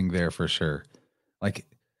something there for sure. Like,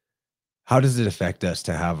 how does it affect us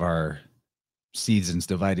to have our seasons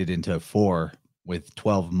divided into 4 with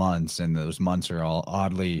 12 months, and those months are all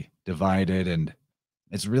oddly divided? And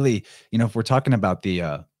it's really, you know, if we're talking about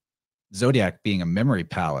the zodiac being a memory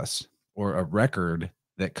palace or a record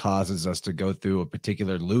that causes us to go through a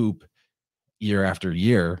particular loop year after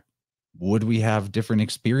year, would we have different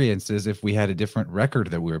experiences if we had a different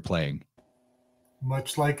record that we were playing?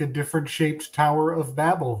 Much like a different shaped Tower of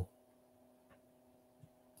Babel.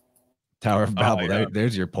 Tower of Babel. Yeah.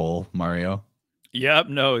 There's your poll, Mario. Yep.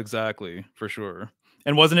 No, exactly. For sure.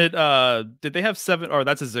 And wasn't it, did they have 7, or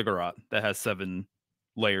that's a ziggurat that has 7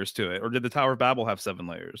 layers to it? Or did the Tower of Babel have 7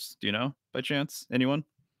 layers? Do you know by chance? Anyone?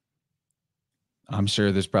 I'm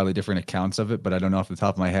sure there's probably different accounts of it, but I don't know off the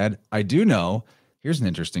top of my head. I do know, here's an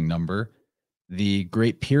interesting number. The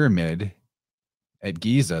Great Pyramid at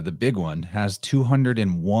Giza, the big one, has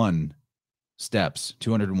 201 steps,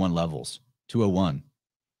 201 levels, 201.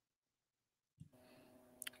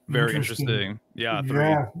 Very interesting. Yeah. 3.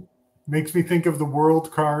 Yeah. Makes me think of the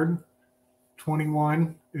world card,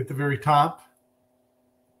 21 at the very top.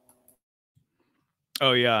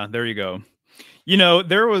 Oh, yeah. There you go. You know,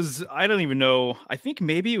 there was, I don't even know, I think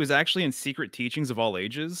maybe it was actually in Secret Teachings of All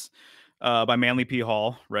Ages by Manly P.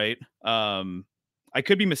 Hall, right? I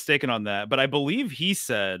could be mistaken on that, but I believe he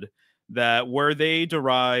said that where they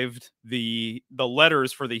derived the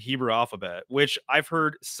letters for the Hebrew alphabet, which I've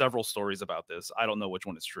heard several stories about this. I don't know which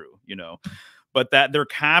one is true, you know, but that their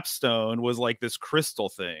capstone was like this crystal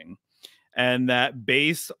thing. And that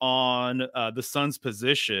based on the sun's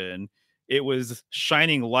position, it was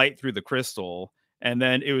shining light through the crystal, and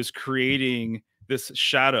then it was creating this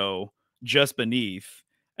shadow just beneath,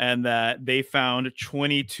 and that they found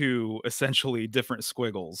 22 essentially different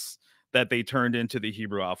squiggles that they turned into the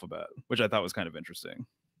Hebrew alphabet, which I thought was kind of interesting.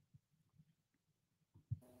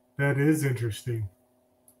 That is interesting.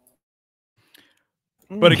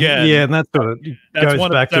 But again, yeah, and that sort of goes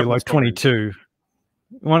back to like 22.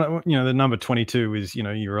 One, you know, the number 22 is, you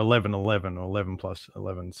know, you're 11, 11 or 11 plus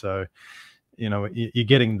 11. So, you know, you're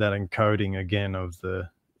getting that encoding again of the,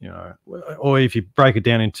 you know, or if you break it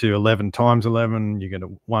down into 11 times 11, you get a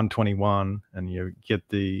 121, and you get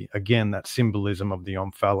the, again, that symbolism of the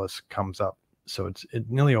omphalos comes up So it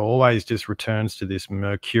nearly always just returns to this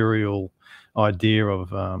mercurial idea of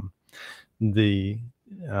the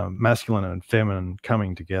masculine and feminine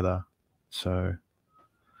coming together. So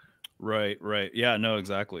right. Yeah, no,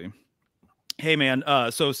 exactly. Hey man,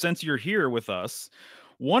 so since you're here with us,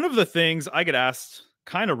 one of the things I get asked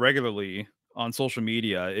kind of regularly on social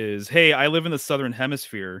media is, hey, I live in the southern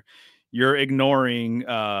hemisphere, you're ignoring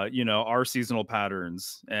our seasonal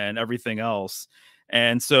patterns and everything else,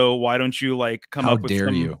 and so why don't you like come How up with dare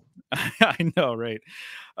some you? I know, right?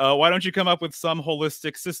 Why don't you come up with some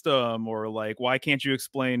holistic system, or like, why can't you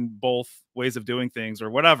explain both ways of doing things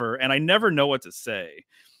or whatever? And I never know what to say.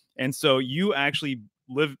 And so you actually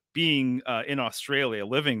being in Australia,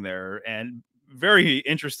 living there, and very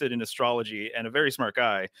interested in astrology and a very smart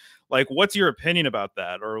guy. Like, what's your opinion about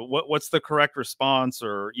that? Or what's the correct response?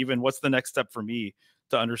 Or even what's the next step for me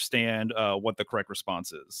to understand what the correct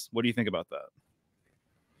response is? What do you think about that?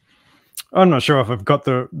 I'm not sure if I've got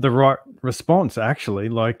the right response, actually.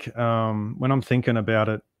 Like, when I'm thinking about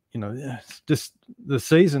it, it's just the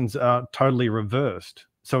seasons are totally reversed.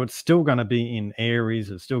 So it's still going to be in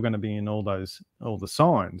Aries, it's still going to be in all the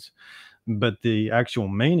signs, but the actual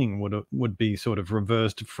meaning would be sort of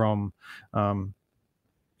reversed from,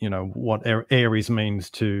 what Aries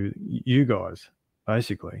means to you guys,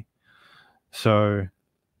 basically. So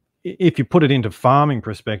if you put it into farming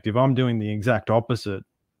perspective, I'm doing the exact opposite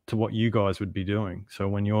to what you guys would be doing. So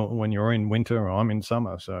when you're in winter, I'm in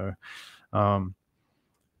summer. So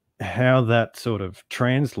how that sort of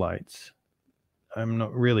translates, I'm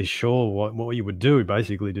not really sure what you would do.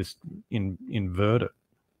 Basically, just invert it.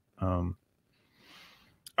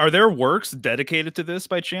 Are there works dedicated to this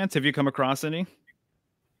by chance? Have you come across any?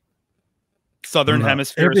 Southern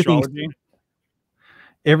Hemisphere astrology?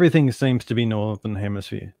 Everything seems to be Northern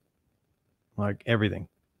Hemisphere. Like everything.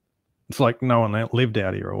 It's like no one lived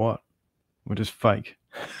out here or what? We're just fake.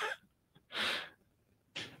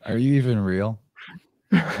 Are you even real?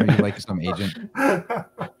 Are you like some agent?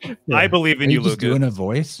 Yeah. I believe in you, Lucas. Doing a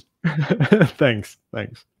voice? Thanks.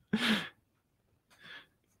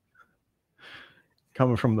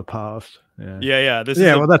 Coming from the past. Yeah.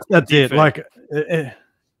 Well, that's it. Like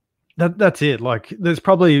that's it. Like, there's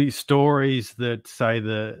probably stories that say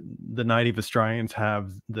the native Australians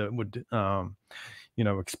have that would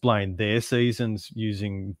explain their seasons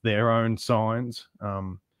using their own signs.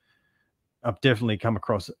 I've definitely come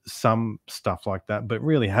across some stuff like that, but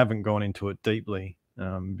really haven't gone into it deeply,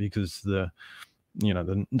 because the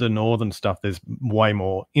northern stuff, there's way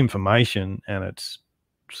more information, and it's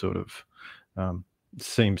sort of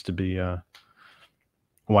seems to be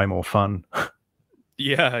way more fun.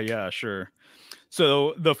 Yeah, sure.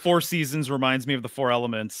 So the 4 seasons reminds me of the 4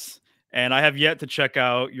 elements, and I have yet to check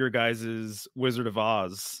out your guys's Wizard of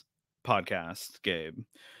Oz podcast, Gabe.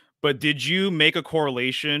 But did you make a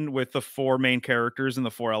correlation with the 4 main characters in the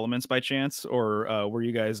 4 elements by chance, or were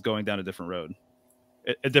you guys going down a different road,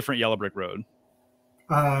 a different yellow brick road?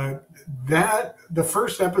 That the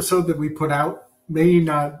first episode that we put out may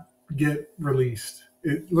not get released.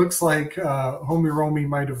 It looks like Homie Romy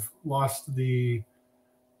might have lost the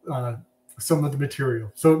some of the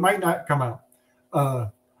material, so it might not come out.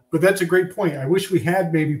 But that's a great point. I wish we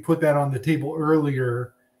had maybe put that on the table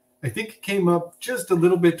earlier. I think it came up just a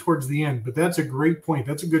little bit towards the end, but that's a great point.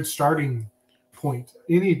 That's a good starting point.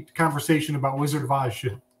 Any conversation about Wizard of Oz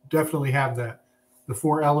should definitely have that. The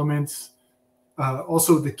 4 elements,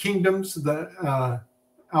 also the kingdoms, the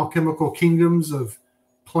alchemical kingdoms of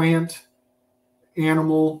plant,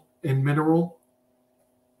 animal, and mineral.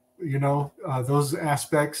 Those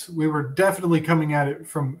aspects. We were definitely coming at it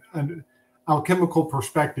from an alchemical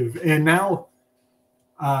perspective. And now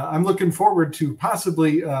I'm looking forward to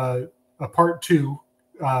possibly a part 2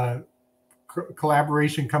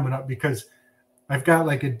 collaboration coming up, because I've got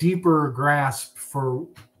like a deeper grasp for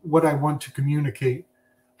what I want to communicate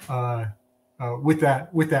with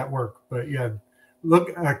that work. But yeah,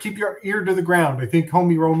 look, keep your ear to the ground. I think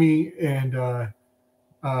Homie Romy and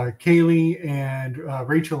Kaylee and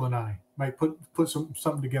Rachel and I might put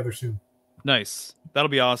something together soon. Nice. That'll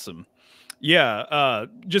be awesome. Yeah.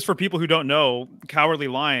 Just for people who don't know, Cowardly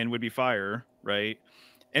Lion would be fire, right?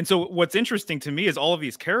 And so what's interesting to me is all of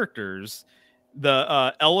these characters,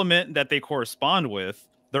 the element that they correspond with,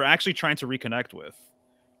 they're actually trying to reconnect with,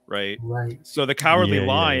 right? Right. So the Cowardly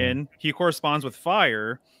Lion, he corresponds with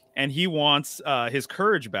fire, and he wants his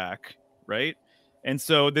courage back, right? And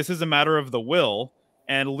so this is a matter of the will,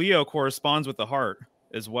 and Leo corresponds with the heart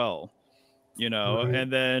as well, Right.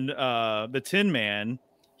 And then the Tin Man,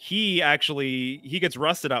 he gets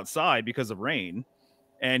rusted outside because of rain,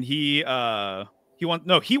 and he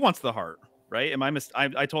wants the heart, right? I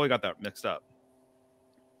totally got that mixed up.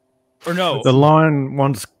 Or no. The lion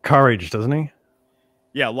wants courage, doesn't he?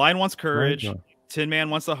 Yeah, lion wants courage. Right. Tin Man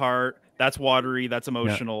wants the heart. That's watery. That's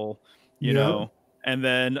emotional. You know. And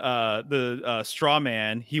then the straw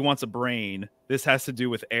man, he wants a brain. This has to do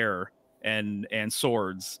with air and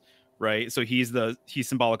swords, right? So he's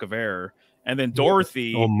symbolic of air. And then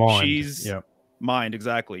Dorothy, or mind. She's mind,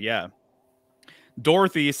 exactly. Yeah.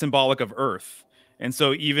 Dorothy is symbolic of earth. And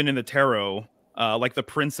so even in the tarot, like the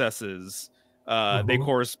princesses, they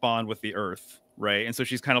correspond with the earth, right? And so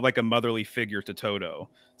she's kind of like a motherly figure to Toto.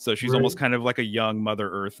 So she's almost kind of like a young Mother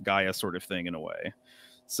Earth Gaia sort of thing in a way.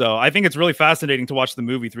 So I think it's really fascinating to watch the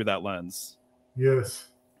movie through that lens. Yes.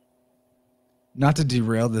 Not to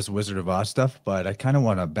derail this Wizard of Oz stuff, but I kind of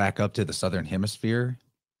want to back up to the Southern Hemisphere.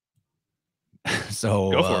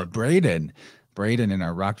 So Go for it. Braden in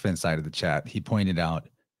our Rockfin side of the chat, he pointed out,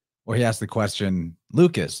 or he asked the question,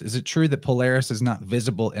 Lucas, is it true that Polaris is not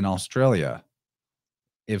visible in Australia?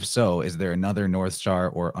 If so, is there another North Star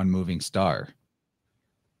or unmoving star?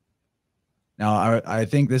 Now, I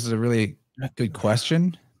think this is a really good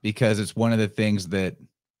question because it's one of the things that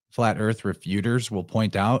flat earth refuters will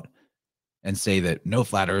point out and say that no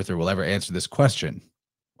flat earther will ever answer this question.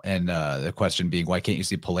 And the question being, why can't you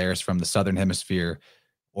see Polaris from the Southern Hemisphere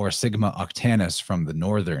or Sigma Octantis from the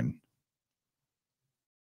Northern?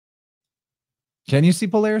 Can you see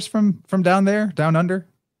Polaris from down there, down under?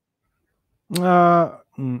 Well,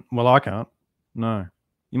 I can't. No.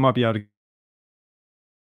 You might be able to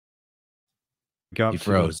go up, He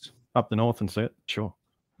froze. Up the north and see it. Sure.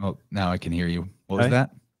 Oh, now I can hear you. What was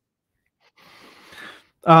that?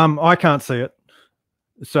 I can't see it.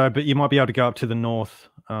 So, but you might be able to go up to the north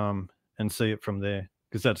and see it from there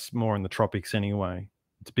because that's more in the tropics anyway.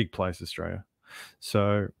 It's a big place, Australia.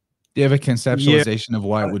 So, do you have a conceptualization of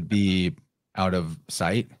why it would be out of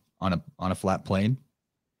sight on a flat plane?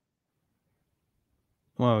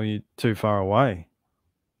 Well, you're too far away.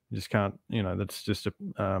 You just can't. You know, that's just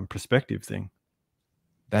a perspective thing.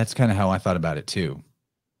 That's kind of how I thought about it too.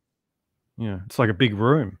 Yeah, it's like a big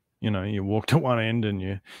room. You know, you walk to one end and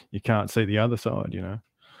you can't see the other side. You know.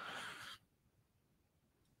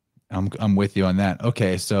 I'm with you on that.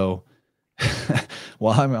 Okay, so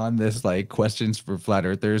while I'm on this, like questions for flat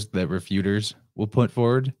earthers that refuters will put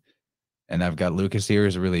forward, and I've got Lucas here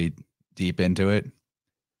who's really deep into it.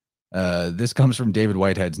 This comes from David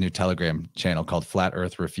Whitehead's new Telegram channel called Flat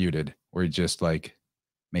Earth Refuted, where he just like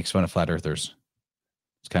makes fun of flat earthers.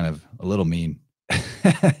 It's kind of a little mean.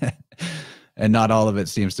 And not all of it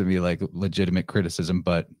seems to be like legitimate criticism,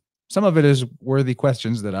 but some of it is worthy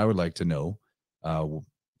questions that I would like to know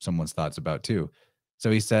someone's thoughts about too.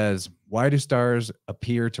 So he says, why do stars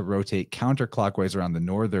appear to rotate counterclockwise around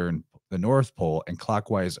the North Pole and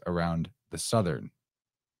clockwise around the southern?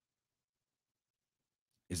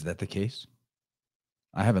 Is that the case?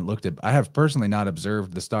 I have personally not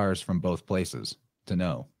observed the stars from both places to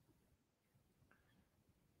know.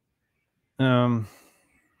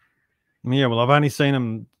 Yeah, well, I've only seen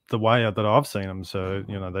them the way that I've seen them. So,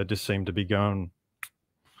 you know, they just seem to be going,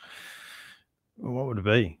 what would it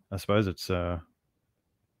be? I suppose it's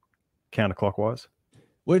counterclockwise.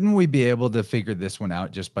 Wouldn't we be able to figure this one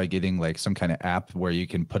out just by getting like some kind of app where you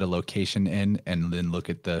can put a location in and then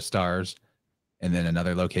look at the stars and then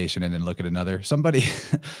another location and then look at another? Somebody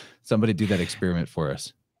do that experiment for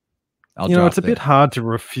us. You know, it's a bit hard to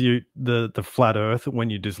refute the flat earth when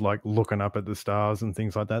you're just like looking up at the stars and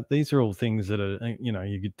things like that. These are all things that are, you know,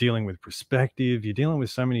 you're dealing with perspective. You're dealing with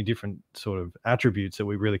so many different sort of attributes that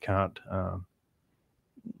we really can't,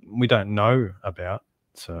 we don't know about.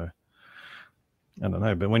 So I don't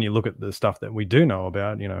know. But when you look at the stuff that we do know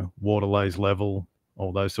about, you know, water lays level,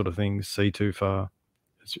 all those sort of things, see too far,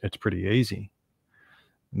 it's pretty easy.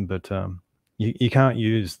 But you can't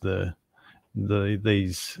use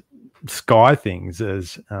these sky things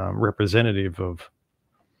as representative of,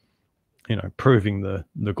 you know, proving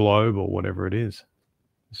the globe or whatever it is.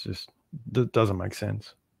 It's just, it doesn't make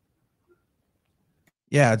sense.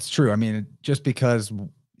 Yeah, it's true. I mean, just because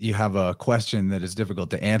you have a question that is difficult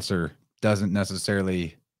to answer doesn't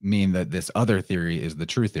necessarily mean that this other theory is the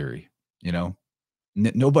true theory. You know,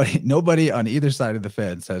 nobody on either side of the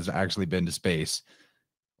fence has actually been to space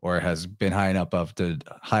or has been high up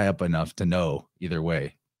enough to know either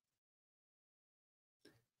way.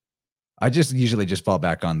 I just usually just fall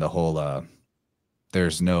back on the whole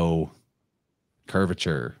there's no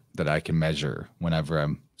curvature that I can measure whenever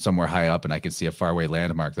I'm somewhere high up and I can see a faraway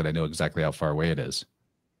landmark that I know exactly how far away it is.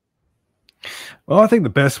 Well, I think the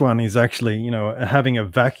best one is actually, you know, having a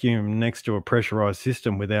vacuum next to a pressurized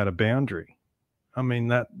system without a boundary. I mean,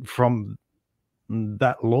 that from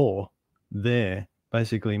that law there,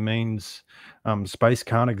 basically means space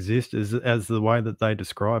can't exist as the way that they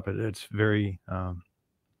describe it. It's very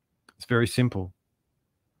simple.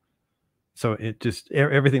 So it just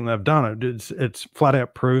everything they've done, it's flat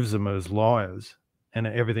out proves them as liars, and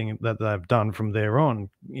everything that they've done from there on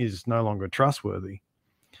is no longer trustworthy.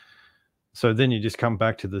 So then you just come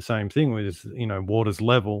back to the same thing, with, you know, water's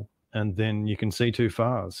level, and then you can see too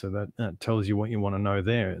far. So that tells you what you want to know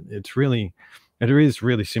there. It is really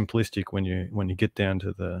simplistic when you get down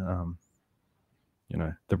to the you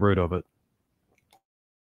know, the root of it.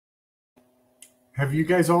 Have you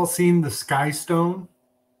guys all seen the Sky Stone?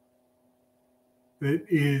 It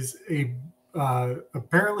is a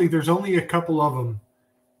apparently there's only a couple of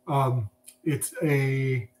them. It's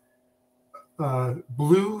a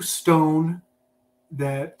blue stone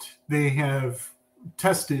that they have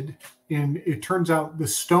tested, and it turns out the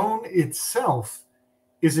stone itself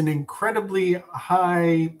is an incredibly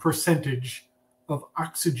high percentage of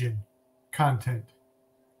oxygen content.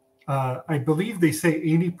 I believe they say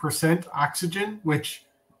 80% oxygen, which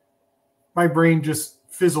my brain just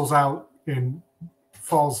fizzles out and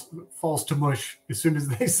falls to mush as soon as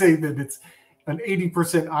they say that it's an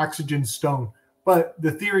 80% oxygen stone. But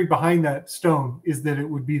the theory behind that stone is that it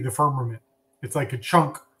would be the firmament. It's like a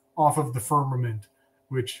chunk off of the firmament,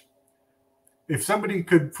 which, if somebody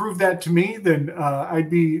could prove that to me, then I'd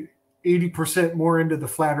be 80% more into the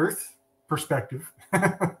flat earth perspective.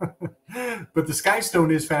 But the Sky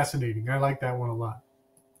Stone is fascinating. I like that one a lot.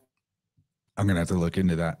 I'm going to have to look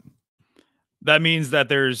into that. That means that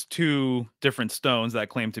there's two different stones that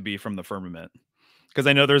claim to be from the firmament. Because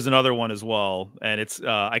I know there's another one as well, and it's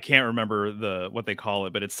I can't remember what they call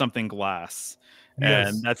it, but it's something glass,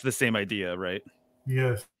 Yes. and that's the same idea, right?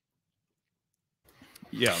 Yes.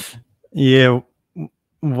 Yeah. Yeah.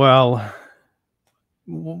 Well,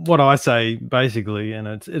 what I say basically, and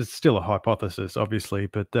it's still a hypothesis, obviously,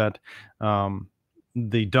 but that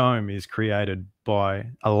the dome is created by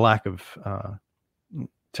a lack of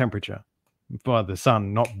temperature, by the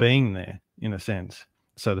sun not being there, in a sense.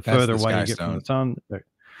 So the further away you get from the sun,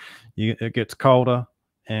 it gets colder,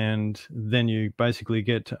 and then you basically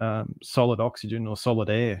get solid oxygen or solid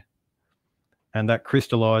air, and that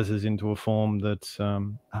crystallizes into a form that's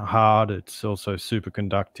hard. It's also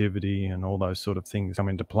superconductivity, and all those sort of things come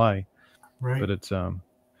into play. Right. But it's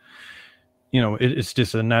you know, it's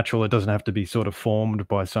just a natural. It doesn't have to be sort of formed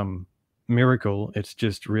by some miracle. It's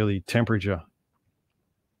just really temperature.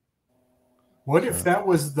 What if that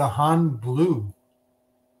was the Han blue?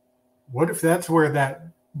 What if that's where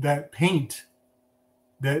that paint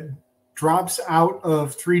that drops out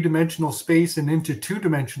of three-dimensional space and into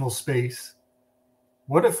two-dimensional space,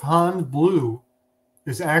 what if Han blue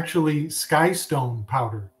is actually Sky Stone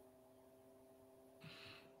powder?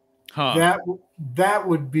 Huh. That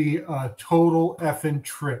would be a total effing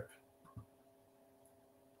trip.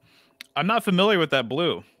 I'm not familiar with that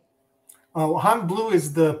blue. Oh, Han blue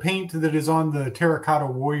is the paint that is on the Terracotta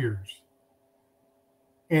Warriors.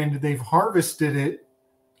 And they've harvested it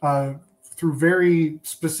through very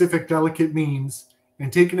specific, delicate means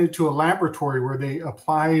and taken it to a laboratory where they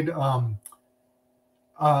applied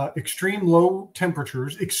extreme low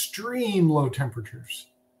temperatures,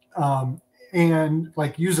 and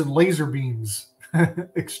like using laser beams,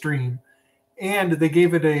 extreme. And they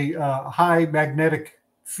gave it a high magnetic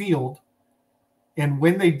field. And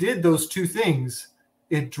when they did those two things,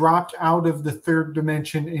 it dropped out of the third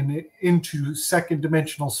dimension and into second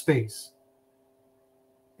dimensional space.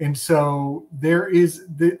 And so there is,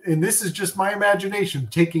 and this is just my imagination,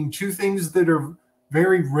 taking two things that are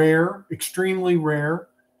very rare, extremely rare,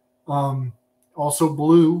 also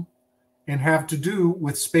blue, and have to do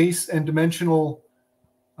with space and dimensional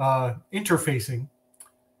interfacing.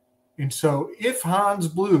 And so if Han's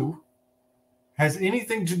blue has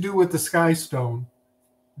anything to do with the Sky Stone,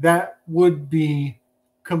 that would be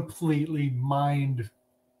completely mind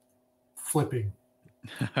flipping.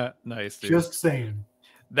 Nice, dude. Just saying.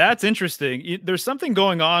 That's interesting. There's something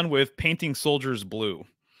going on with painting soldiers blue.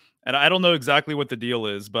 And I don't know exactly what the deal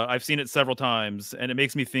is, but I've seen it several times, and it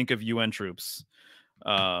makes me think of UN troops.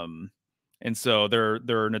 And so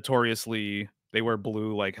they're notoriously, they wear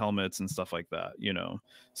blue like helmets and stuff like that, you know.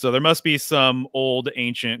 So there must be some old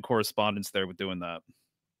ancient correspondence there with doing that.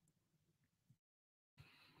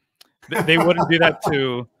 They wouldn't do that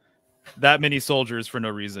to that many soldiers for no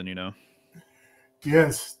reason, you know.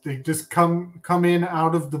 Yes, they just come in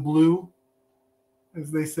out of the blue,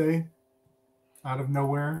 as they say, out of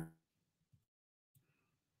nowhere.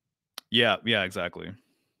 Yeah, exactly.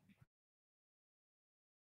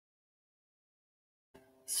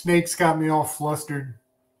 Snake's got me all flustered.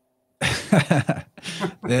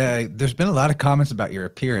 Yeah, there's been a lot of comments about your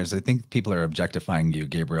appearance. I think people are objectifying you,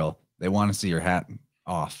 Gabriel. They want to see your hat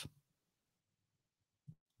off.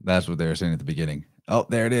 That's what they were saying at the beginning. Oh,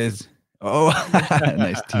 there it is. Oh,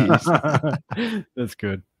 nice tease. That's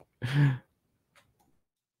good.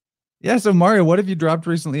 Yeah, so Mario, what have you dropped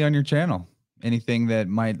recently on your channel? Anything that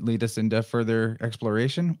might lead us into further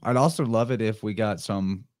exploration? I'd also love it if we got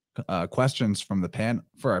some questions from the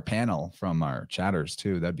for our panel from our chatters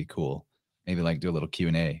too. That'd be cool. Maybe like do a little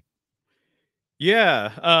Q&A.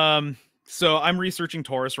 Yeah. So I'm researching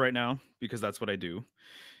Taurus right now because that's what I do.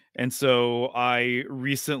 And so I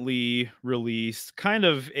recently released kind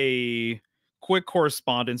of a quick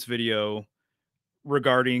correspondence video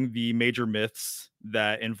regarding the major myths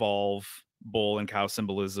that involve bull and cow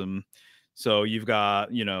symbolism. So you've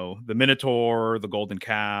got, you know, the Minotaur, the golden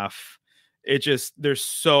calf. It just, there's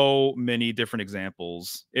so many different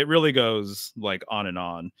examples. It really goes like on and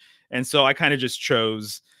on. And so I kind of just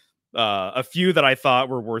chose a few that I thought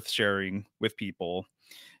were worth sharing with people.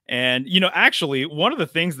 And, you know, actually, one of the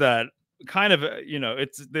things that kind of, you know,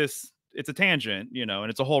 it's a tangent, you know, and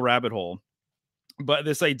it's a whole rabbit hole. But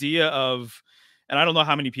this idea of, and I don't know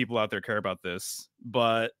how many people out there care about this,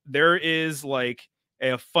 but there is like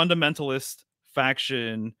a fundamentalist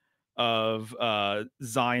faction of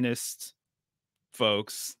Zionist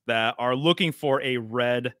folks that are looking for a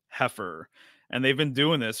red heifer. And they've been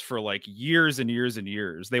doing this for like years and years and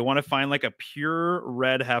years. They want to find like a pure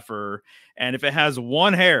red heifer. And if it has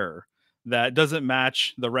one hair that doesn't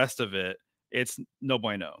match the rest of it, it's no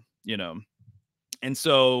bueno, you know? And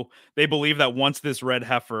so they believe that once this red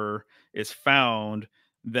heifer is found,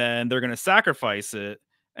 then they're going to sacrifice it.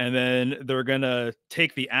 And then they're going to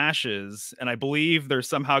take the ashes. And I believe they're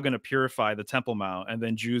somehow going to purify the Temple Mount. And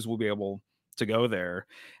then Jews will be able to go there.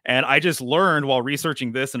 And I just learned while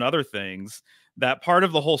researching this and other things that part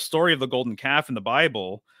of the whole story of the golden calf in the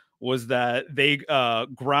Bible was that they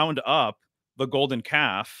ground up the golden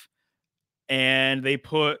calf and they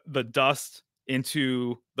put the dust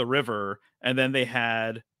into the river, and then they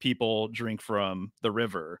had people drink from the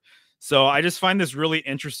river. So I just find this really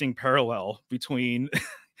interesting parallel between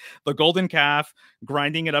the golden calf,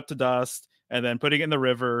 grinding it up to dust, and then putting it in the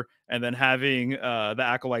river, and then having the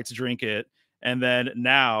acolytes drink it. And then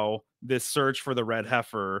now this search for the red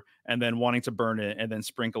heifer, and then wanting to burn it and then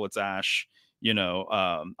sprinkle its ash, you know,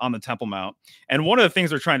 on the Temple Mount. And one of the things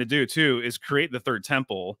they're trying to do too is create the third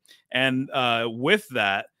temple. And with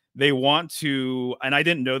that, they want to, and I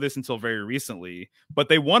didn't know this until very recently, but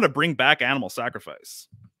they want to bring back animal sacrifice.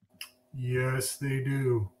 Yes, they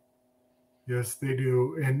do. Yes, they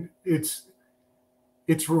do. And it's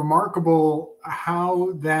remarkable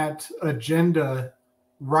how that agenda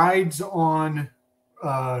rides on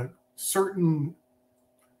certain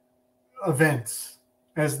events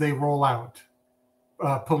as they roll out,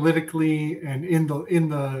 politically and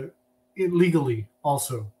legally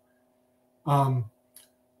also.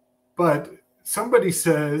 But somebody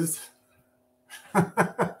says,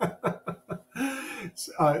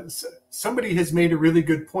 somebody has made a really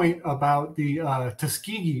good point about the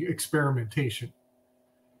Tuskegee experimentation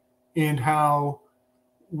and how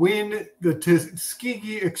when the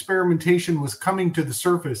Tuskegee experimentation was coming to the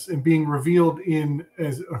surface and being revealed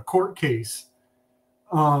as a court case,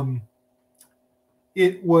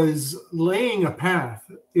 it was laying a path.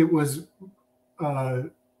 It was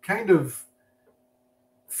kind of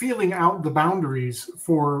feeling out the boundaries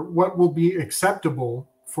for what will be acceptable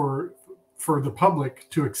for the public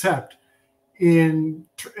to accept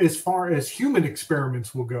as far as human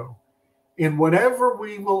experiments will go. And whatever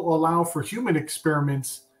we will allow for human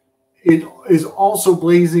experiments, it is also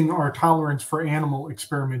blazing our tolerance for animal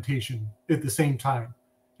experimentation at the same time.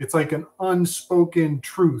 It's like an unspoken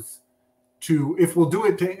truth to, if we'll do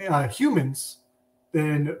it to humans,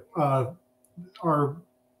 then our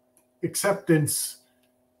acceptance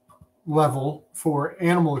level for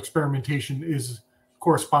animal experimentation is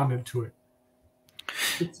correspondent to it.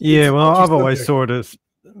 Well, I've always saw it as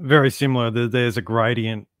very similar. There's a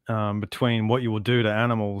gradient between what you will do to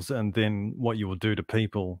animals and then what you will do to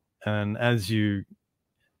people. And as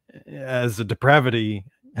the depravity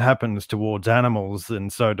happens towards animals, then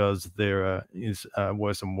so does is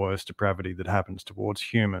worse and worse depravity that happens towards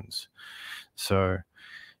humans. So,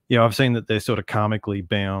 yeah, I've seen that they're sort of karmically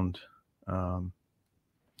bound.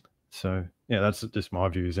 So, yeah, that's just my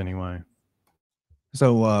views anyway.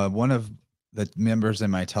 So one of the members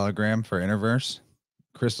in my Telegram for InnerVerse,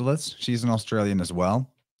 Chrysalis, she's an Australian as well.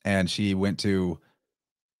 And she went to,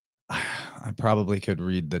 I probably could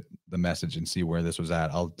read the message and see where this was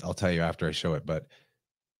at. I'll tell you after I show it. But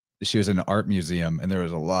she was in an art museum, and there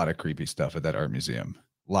was a lot of creepy stuff at that art museum.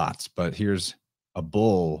 lots, but here's a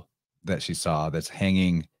bull that she saw that's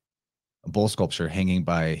hanging, a bull sculpture hanging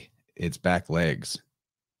by its back legs.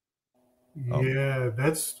 Yeah,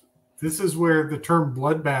 this is where the term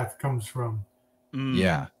bloodbath comes from.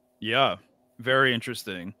 Yeah. Yeah. Very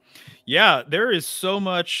interesting. Yeah, there is so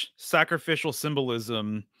much sacrificial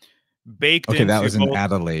symbolism baked into that was in both.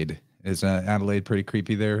 Adelaide. Is Adelaide pretty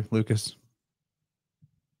creepy there, Lucas?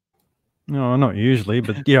 No, not usually,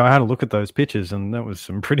 but yeah, I had a look at those pictures, and that was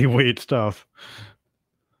some pretty weird stuff.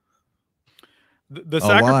 The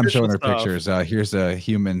while I'm showing her stuff, pictures, here's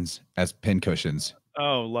humans as pincushions.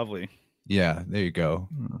 Oh, lovely. Yeah, there you go.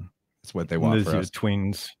 That's what they want There's for your us.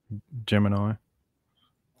 twins, Gemini.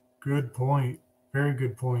 Good point. Very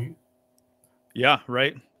good point. Yeah,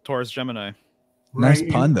 right. Taurus, Gemini. Nice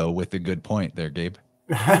pun though, with a good point there, Gabe.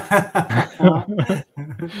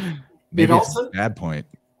 Maybe it's a bad point.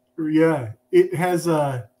 Yeah, it has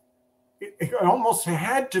it almost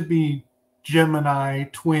had to be Gemini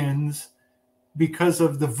twins because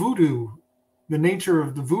of the voodoo. The nature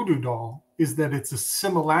of the voodoo doll is that it's a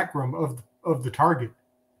simulacrum of the target.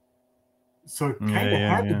 So it kind of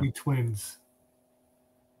had to be twins.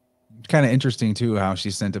 Kind of interesting too how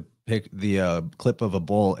she sent a the clip of a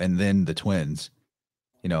bull and then the twins,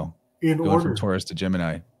 you know, in going order from Taurus to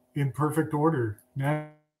Gemini in perfect order.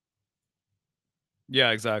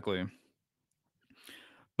 Yeah, exactly.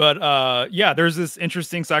 But yeah, there's this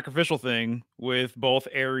interesting sacrificial thing with both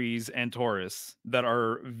Aries and Taurus that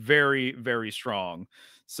are very, very strong.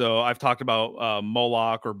 So I've talked about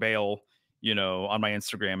Moloch or Baal, you know, on my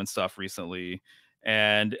Instagram and stuff recently.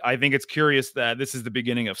 And I think it's curious that this is the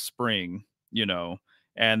beginning of spring, you know,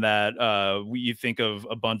 and that you think of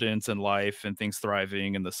abundance and life and things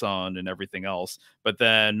thriving and the sun and everything else. But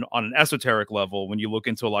then on an esoteric level, when you look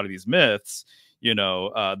into a lot of these myths, you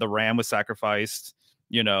know, the ram was sacrificed,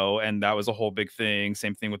 you know, and that was a whole big thing.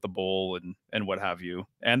 Same thing with the bull and what have you.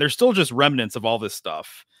 And there's still just remnants of all this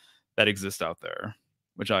stuff that exists out there,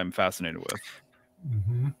 which I'm fascinated with.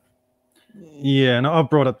 Mm-hmm. Yeah, and I've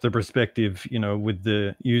brought up the perspective, you know, with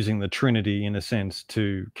the using the Trinity in a sense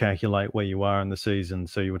to calculate where you are in the season.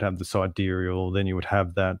 So you would have the sidereal, then you would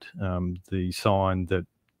have that the sign that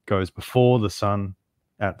goes before the sun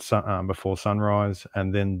before sunrise,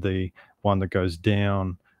 and then the one that goes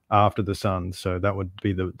down after the sun. So that would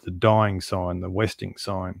be the dying sign, the westing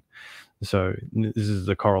sign. So this is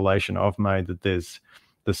the correlation I've made, that there's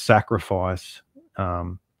the sacrifice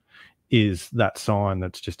is that sign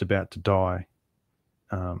that's just about to die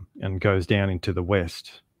and goes down into the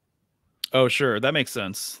west. Oh, sure. That makes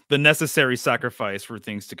sense. The necessary sacrifice for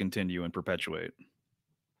things to continue and perpetuate.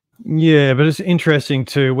 Yeah, but it's interesting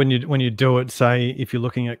too when you do it, say if you're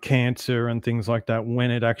looking at Cancer and things like that,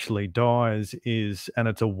 when it actually dies and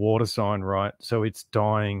it's a water sign, right? So it's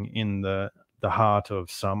dying in the heart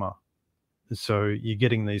of summer. So you're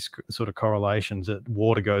getting these sort of correlations that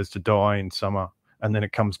water goes to die in summer, and then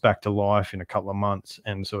it comes back to life in a couple of months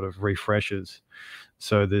and sort of refreshes.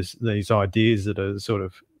 So there's these ideas that are sort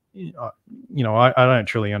of, you know, I don't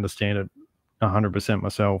truly understand it 100%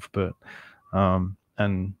 myself, but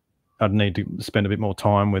and I'd need to spend a bit more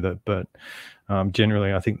time with it. But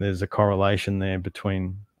generally, I think there's a correlation there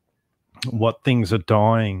between what things are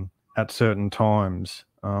dying at certain times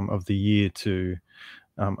of the year to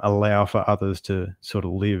allow for others to sort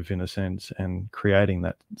of live in a sense, and creating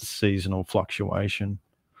that seasonal fluctuation.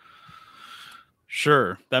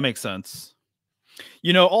 Sure, that makes sense.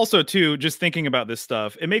 You know, also too, just thinking about this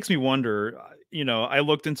stuff, it makes me wonder, you know, I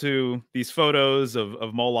looked into these photos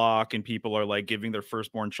of Moloch, and people are like giving their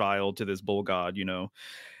firstborn child to this bull god, you know,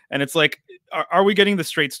 and it's like, are we getting the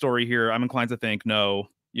straight story here? I'm inclined to think no.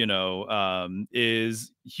 You know,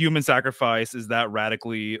 is human sacrifice, is that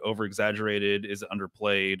radically over exaggerated? Is it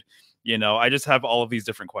underplayed? You know, I just have all of these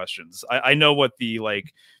different questions. I know what the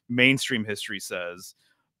like mainstream history says,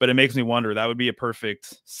 but it makes me wonder, that would be a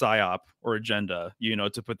perfect psyop or agenda, you know,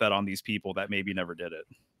 to put that on these people that maybe never did it.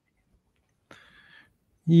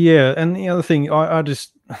 Yeah, and the other thing, I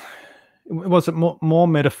just was it more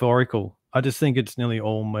metaphorical. I just think it's nearly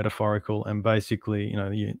all metaphorical, and basically, you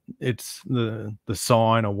know, it's the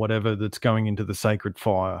sign or whatever that's going into the sacred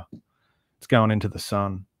fire. It's going into the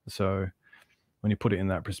sun. So when you put it in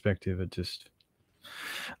that perspective, it just,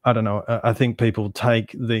 I don't know. I think people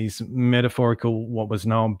take these metaphorical, what was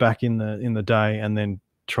known back in the day, and then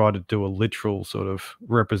try to do a literal sort of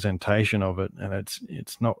representation of it, and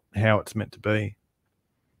it's not how it's meant to be.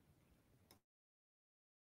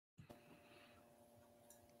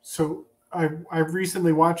 So I've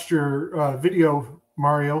recently watched your video,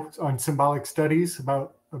 Mario, on symbolic studies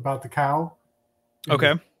about the cow.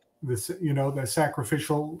 Okay. This, you know, the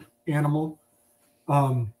sacrificial animal.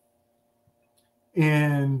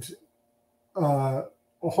 And a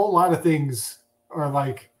whole lot of things are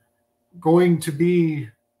like going to be,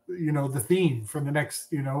 the theme for the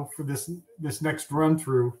next, for this next run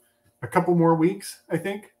through. A couple more weeks, I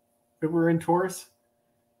think, that we're in Taurus.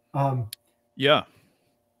 Yeah.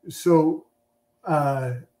 So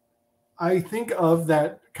I think of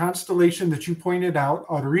that constellation that you pointed out,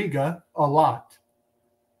 Auriga, a lot.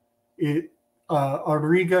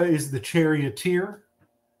 Auriga is the charioteer.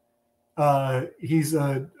 He's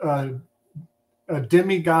a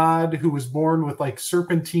demigod who was born with like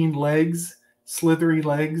serpentine legs, slithery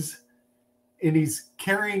legs, and he's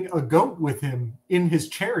carrying a goat with him in his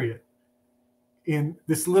chariot. And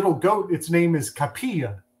this little goat, its name is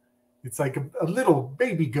Capilla. It's like a little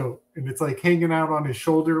baby goat, and it's like hanging out on his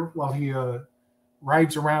shoulder while he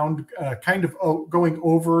rides around, kind of going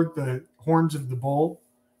over the horns of the bull.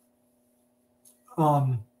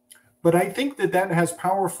 But I think that has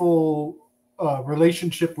powerful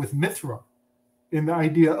relationship with Mithra, in the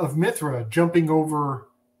idea of Mithra jumping over,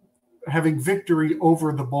 having victory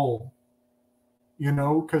over the bull.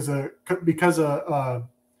 Because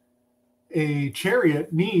a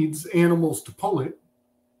chariot needs animals to pull it,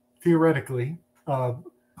 theoretically.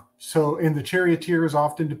 And the charioteer is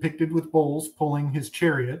often depicted with bulls pulling his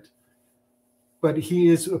chariot. But he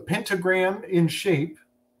is a pentagram in shape.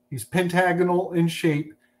 He's pentagonal in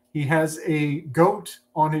shape. He has a goat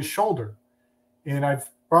on his shoulder. And I've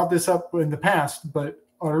brought this up in the past, but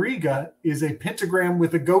Auriga is a pentagram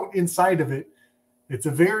with a goat inside of it. It's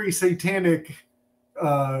a very satanic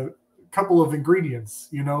couple of ingredients.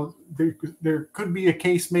 There could be a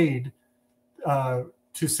case made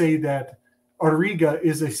to say that Auriga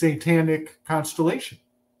is a satanic constellation.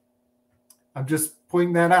 I'm just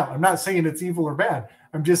pointing that out. I'm not saying it's evil or bad.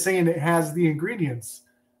 I'm just saying it has the ingredients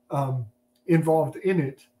involved in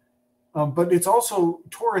it. But it's also,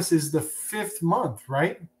 Taurus is the 5th month,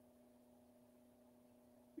 right?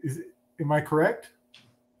 Am I correct?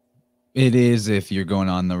 It is if you're going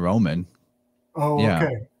on the Roman. Oh, yeah.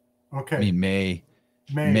 Okay. I mean,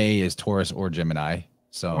 May is Taurus or Gemini.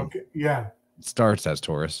 So okay. Yeah. It starts as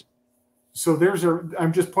Taurus. So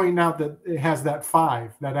I'm just pointing out that it has that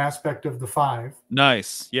 5, that aspect of the 5.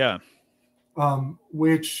 Nice. Yeah.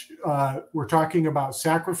 Which we're talking about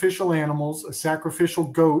sacrificial animals. A sacrificial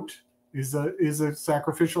goat is a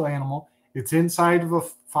sacrificial animal. It's inside of a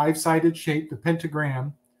 5-sided shape, the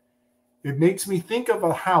pentagram. It makes me think of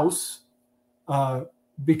a house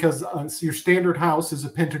because your standard house is a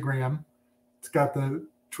pentagram. It's got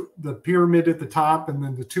the pyramid at the top, and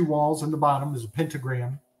then the 2 walls in the bottom is a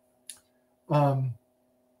pentagram. And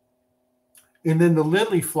then the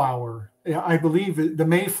lily flower, I believe the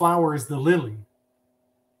May flower is the lily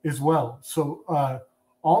as well. So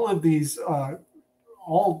all of these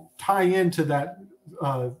all tie into that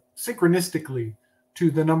synchronistically to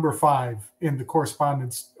the number 5 in the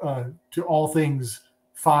correspondence to all things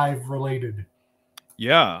 5 related.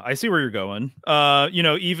 Yeah, I see where you're going.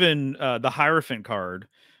 Even the Hierophant card,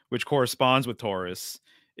 which corresponds with Taurus,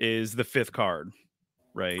 is the 5th card,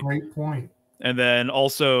 right? Great point. And then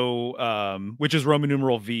also, which is Roman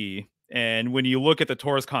numeral V. And when you look at the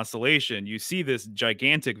Taurus constellation, you see this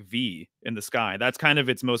gigantic V in the sky. That's kind of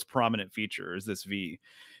its most prominent feature, is this V.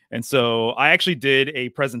 And so I actually did a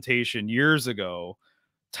presentation years ago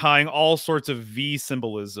tying all sorts of V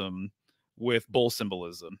symbolism with bull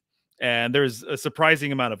symbolism. And there's a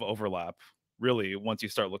surprising amount of overlap, really, once you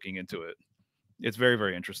start looking into it. It's very,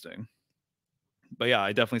 very interesting. But yeah,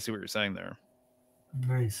 I definitely see what you're saying there.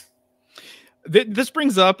 Nice. This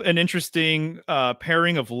brings up an interesting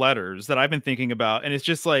pairing of letters that I've been thinking about. And it's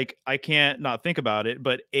just like, I can't not think about it,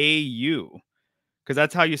 but AU. Because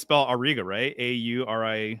that's how you spell Auriga, right?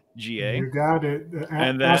 A-U-R-I-G-A. You got it. The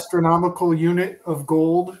astronomical unit of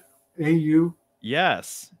gold, AU.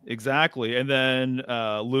 Yes, exactly. And then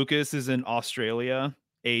Lucas is in Australia,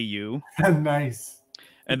 AU. Nice.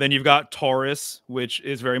 And then you've got Taurus, which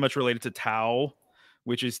is very much related to Tau,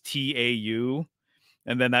 which is T-A-U.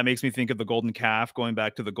 And then that makes me think of the golden calf, going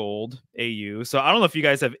back to the gold, AU. So I don't know if you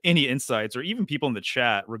guys have any insights or even people in the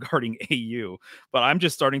chat regarding AU, but I'm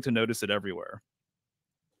just starting to notice it everywhere.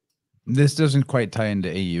 This doesn't quite tie into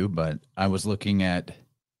AU, but I was looking at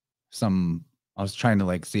I was trying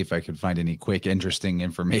to see if I could find any quick, interesting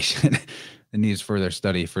information that needs further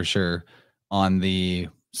study for sure on the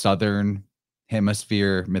Southern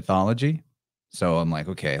Hemisphere mythology. So I'm like,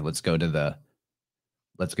 okay, let's go to the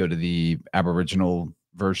Aboriginal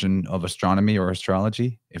version of astronomy or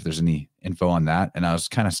astrology, if there's any info on that. And I was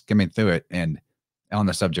kind of skimming through it, and on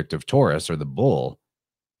the subject of Taurus or the bull,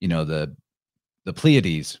 the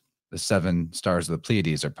Pleiades, the 7 stars of the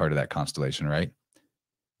Pleiades are part of that constellation, right?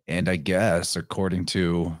 And I guess, according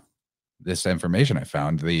to this information I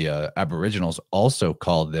found, the Aboriginals also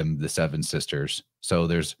called them the Seven Sisters. So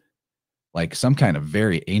there's like some kind of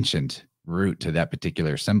very ancient root to that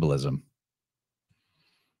particular symbolism.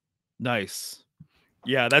 Nice.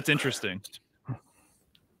 Yeah, that's interesting.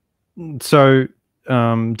 So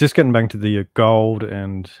just getting back to the gold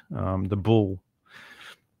and the bull,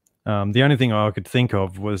 the only thing I could think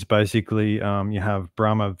of was basically you have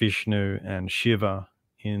Brahma, Vishnu, and Shiva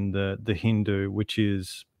in the Hindu, which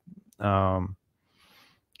is the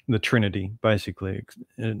Trinity, basically.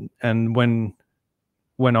 And when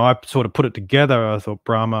I sort of put it together, I thought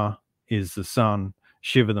Brahma is the sun,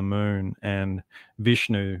 Shiva the moon, and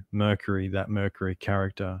Vishnu, Mercury, that Mercury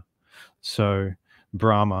character. So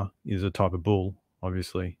Brahma is a type of bull,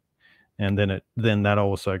 obviously, and then that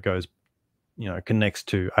also goes, connects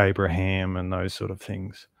to Abraham and those sort of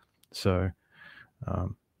things. So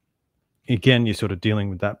again, you're sort of dealing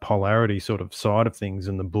with that polarity sort of side of things,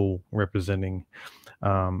 and the bull representing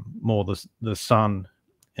more the sun.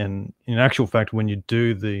 And in actual fact, when you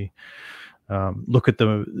do the look at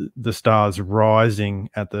the stars rising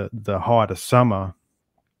at the height of summer,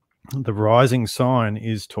 the rising sign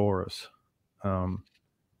is Taurus.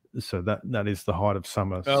 So that is the height of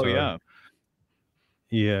summer. Oh, so, yeah.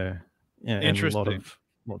 Yeah. And a lot of,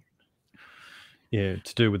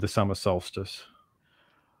 to do with the summer solstice.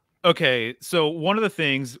 Okay, so one of the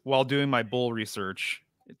things while doing my bull research,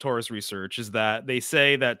 Taurus research, is that they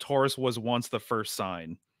say that Taurus was once the first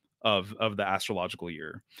sign of the astrological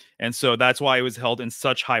year. And so that's why it was held in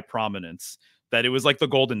such high prominence, that it was like the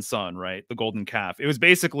golden sun, right? The golden calf. It was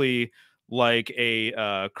basically like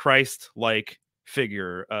a Christ-like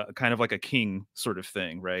figure, kind of like a king sort of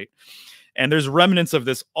thing, right? And there's remnants of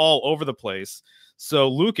this all over the place. So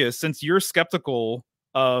Lucas, since you're skeptical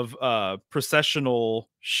of processional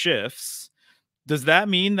shifts, does that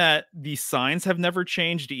mean that the signs have never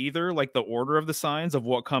changed either, like the order of the signs of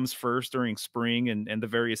what comes first during spring and the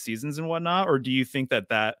various seasons and whatnot? Or do you think that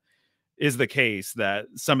that is the case, that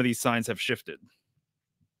some of these signs have shifted?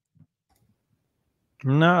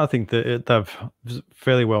 No, I think that they've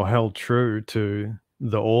fairly well held true to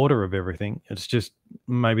the order of everything. It's just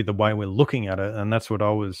maybe the way we're looking at it, and that's what I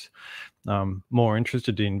was more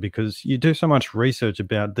interested in, because you do so much research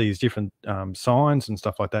about these different signs and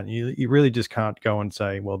stuff like that. And you really just can't go and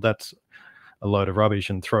say, well, that's a load of rubbish,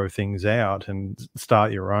 and throw things out and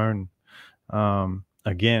start your own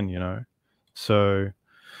again, So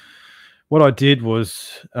what I did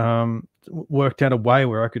was worked out a way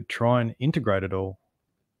where I could try and integrate it all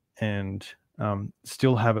and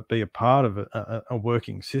still have it be a part of a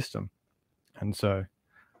working system. And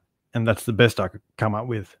that's the best I could come up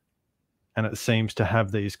with. And it seems to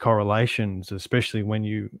have these correlations, especially when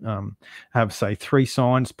you have, say, 3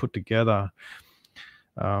 signs put together,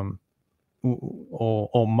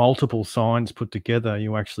 or multiple signs put together.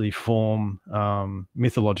 You actually form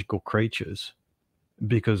mythological creatures,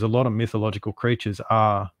 because a lot of mythological creatures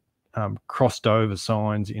are crossed over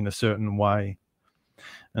signs in a certain way.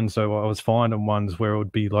 And so I was finding ones where it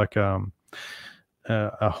would be like a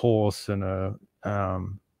horse and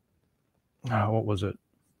what was it?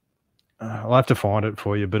 I'll have to find it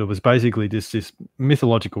for you, but it was basically just this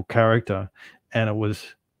mythological character, and it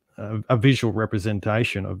was a visual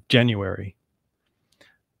representation of January,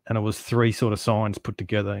 and it was 3 sort of signs put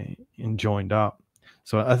together and joined up.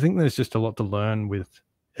 So I think there's just a lot to learn with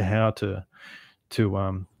how to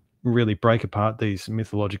really break apart these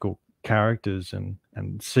mythological characters and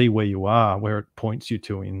see where you are, where it points you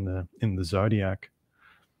to in the zodiac.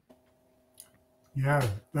 Yeah,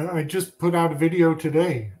 I just put out a video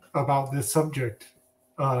today about this subject,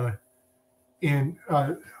 and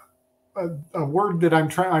a word that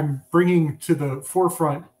I'm bringing to the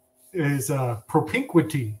forefront is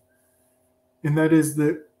propinquity, and that is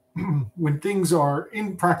that when things are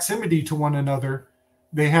in proximity to one another,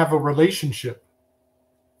 they have a relationship.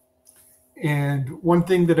 And one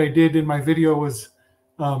thing that I did in my video was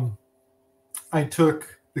I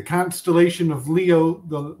took the constellation of Leo,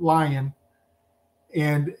 the lion,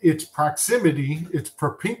 and its proximity, its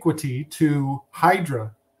propinquity to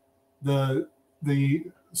Hydra, the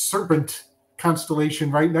serpent constellation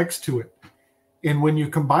right next to it. And when you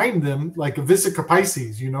combine them, like a Vesica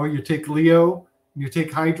Pisces, you take Leo, you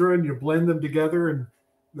take Hydra, and you blend them together, and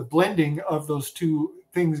the blending of those 2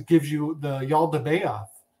 things gives you the Yaldabaoth,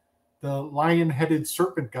 the lion-headed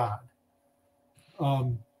serpent god.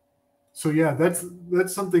 So yeah, that's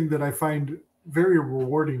something that I find very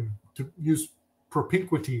rewarding, to use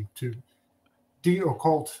propinquity to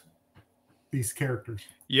de-occult these characters.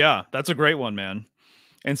 Yeah, that's a great one, man.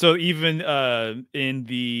 And so even in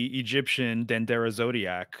the Egyptian Dendera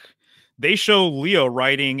zodiac, they show Leo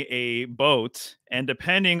riding a boat, and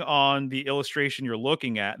depending on the illustration you're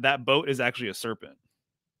looking at, that boat is actually a serpent.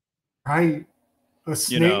 Right. A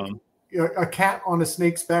snake, a cat on a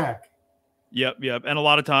snake's back. Yep. And a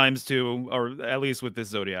lot of times too, or at least with this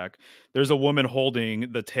zodiac, there's a woman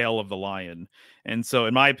holding the tail of the lion. And so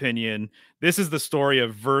in my opinion, this is the story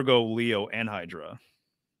of Virgo, Leo, and Hydra.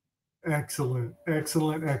 Excellent.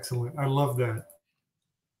 I love that.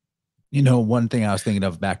 You know, one thing I was thinking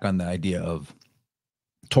of back on the idea of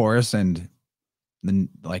Taurus and then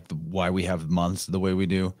why we have months the way we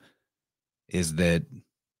do is that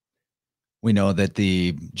we know that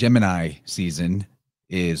the Gemini season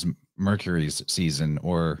is Mercury's season,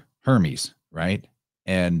 or Hermes, right?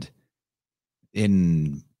 And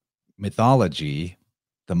in mythology,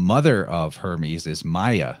 the mother of Hermes is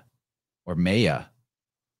Maya or Maya.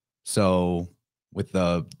 So with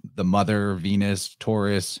the mother Venus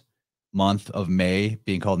Taurus month of May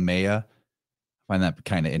being called Maya, I find that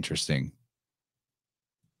kind of interesting.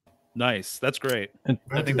 Nice. That's great.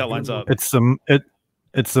 I think that lines up.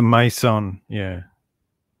 It's the Mason, yeah.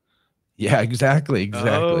 Yeah, exactly.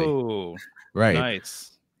 Oh, right.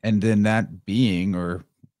 Nice. And then that being, or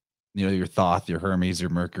your Thoth, your Hermes,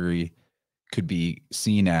 your Mercury, could be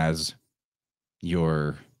seen as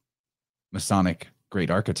your Masonic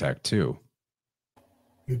great architect too.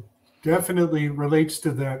 It definitely relates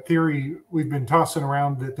to that theory we've been tossing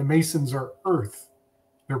around that the Masons are earth.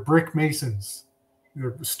 They're brick masons.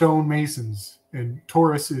 They're stone masons. And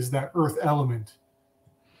Taurus is that earth element.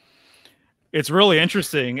 It's really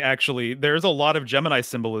interesting, actually. There's a lot of Gemini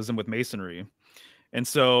symbolism with Masonry. And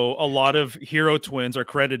so a lot of hero twins are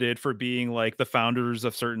credited for being like the founders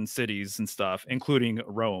of certain cities and stuff, including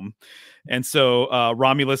Rome. And so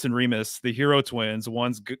Romulus and Remus, the hero twins,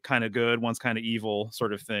 one's kind of good, one's kind of evil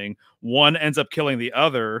sort of thing. One ends up killing the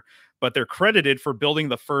other, but they're credited for building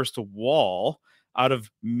the first wall out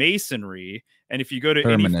of masonry. And if you go to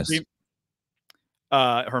Terminus.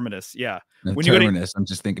 Hermanus, yeah. When Terminus, I'm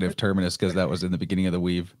just thinking of Terminus because that was in the beginning of the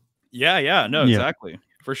weave. Yeah, no, exactly.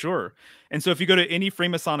 For sure. And so if you go to any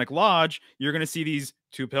Freemasonic lodge, you're going to see these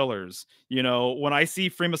two pillars. When I see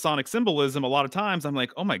Freemasonic symbolism, a lot of times I'm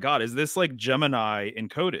like, oh my God, is this like Gemini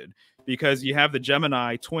encoded? Because you have the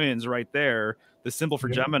Gemini twins right there, the symbol for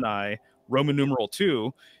Gemini, Roman numeral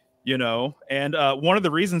 2, and one of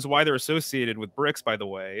the reasons why they're associated with bricks, by the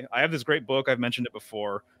way, I have this great book, I've mentioned it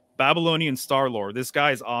before, Babylonian Star Lord. This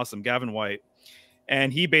guy is awesome, Gavin White.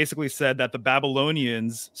 And he basically said that the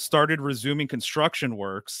Babylonians started resuming construction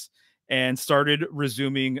works and started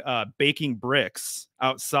resuming baking bricks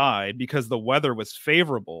outside because the weather was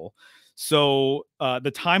favorable. So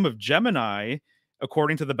the time of Gemini,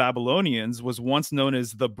 according to the Babylonians, was once known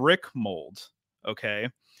as the brick mold. Okay.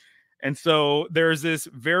 And so there's this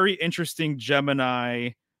very interesting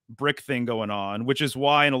Gemini brick thing going on, which is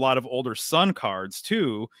why in a lot of older sun cards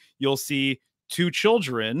too, you'll see two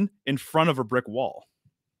children in front of a brick wall.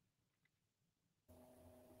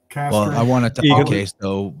 Well, I want to. Okay,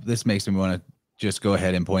 so this makes me want to just go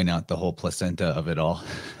ahead and point out the whole placenta of it all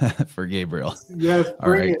for Gabriel. Yes. All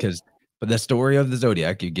right, but the story of the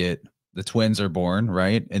zodiac, you get the twins are born,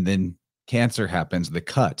 right, and then Cancer happens, the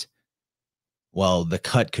cut. Well, the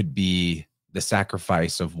cut could be the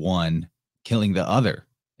sacrifice of one killing the other,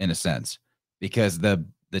 in a sense, because the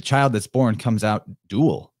child that's born comes out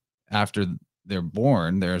dual after they're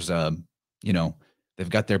born. There's they've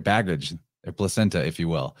got their baggage, their placenta, if you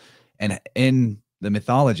will, and in the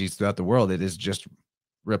mythologies throughout the world, it is just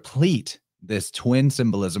replete this twin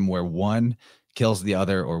symbolism where one kills the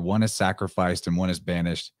other, or one is sacrificed and one is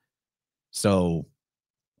banished. So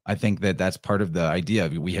I think that that's part of the idea.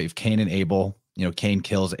 We have Cain and Abel. Cain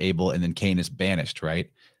kills Abel, and then Cain is banished, right?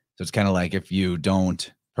 So it's kind of like if you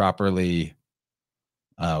don't properly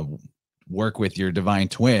work with your divine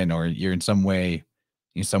twin, or you're in some way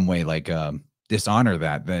like dishonor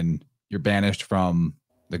that, then you're banished from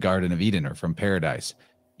the Garden of Eden or from paradise.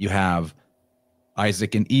 You have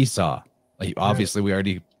Isaac and Esau. Like, obviously, we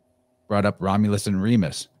already brought up Romulus and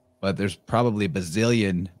Remus, but there's probably a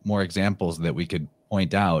bazillion more examples that we could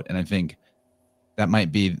point out, and I think that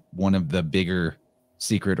might be one of the bigger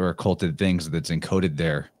secret or occulted things that's encoded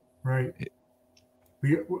there. Right.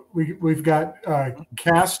 We've got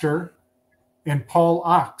Castor and Paul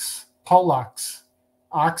Ox.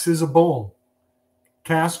 Ox is a bull.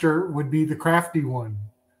 Castor would be the crafty one.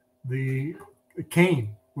 The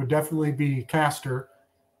Cain would definitely be Castor.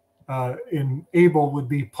 And Abel would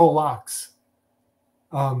be Pollux.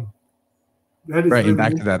 That is right. And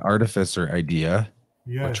back to that artificer idea,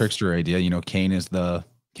 yes, or trickster idea. Cain was the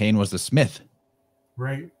smith.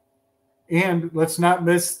 Right. And let's not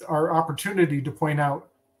miss our opportunity to point out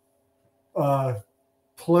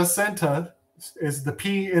placenta is the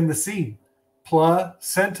P in the C.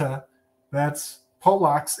 Placenta, that's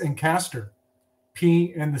Pollux and Castor.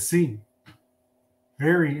 P and the C.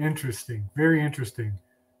 Very interesting. Very interesting.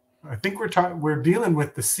 I think we're dealing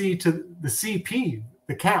with the C to the CP,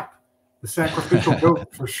 the cap, the sacrificial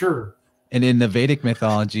goat for sure. And in the Vedic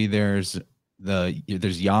mythology, there's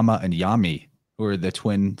Yama and Yami, who are the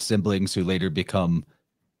twin siblings who later become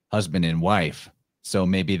husband and wife. So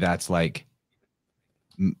maybe that's like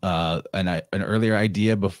an earlier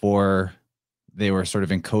idea before they were sort of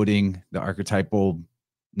encoding the archetypal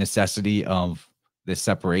necessity of this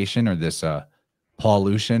separation or this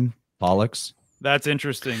Pollux. That's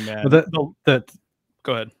interesting, man. Well,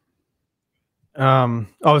 Go ahead. I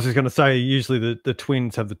was just going to say, usually the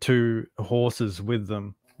twins have the two horses with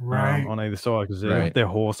them, right, on either side, because they're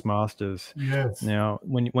horse masters. Yes. Now,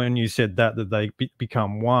 when you said that they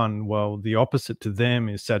become one, well, the opposite to them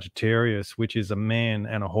is Sagittarius, which is a man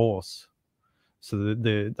and a horse. So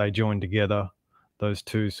they join together, those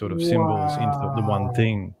two sort of symbols into the one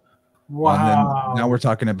thing. Wow. And then now we're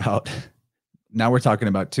talking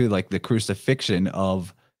about too, like the crucifixion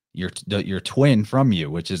of your twin from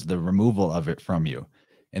you, which is the removal of it from you.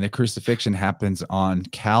 And the crucifixion happens on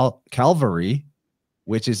Calvary,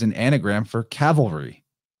 which is an anagram for cavalry,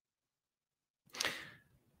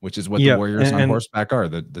 which is what the warriors on horseback are,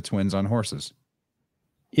 the twins on horses.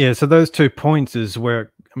 Yeah, so those 2 points is where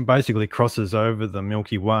it basically crosses over the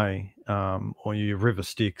Milky Way, or your river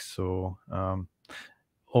Styx, or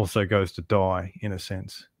also goes to die, in a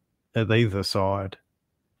sense, at either side.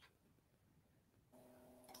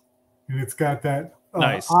 And it's got that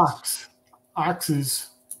nice oxes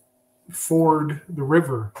ford the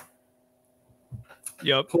river.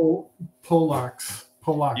 Yep. Pollux.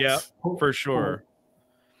 Yeah, for sure.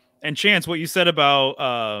 And Chance, what you said about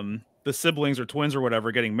the siblings or twins or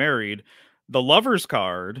whatever getting married, the Lover's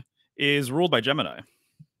card is ruled by Gemini.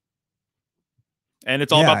 And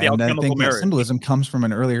it's all about the alchemical marriage. Symbolism comes from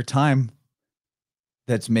an earlier time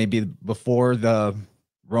that's maybe before the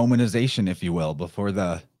Romanization, if you will, before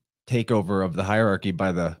the takeover of the hierarchy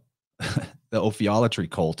by the Ophiolatry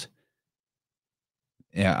cult.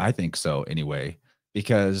 Yeah, I think so anyway,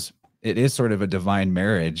 because it is sort of a divine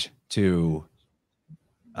marriage to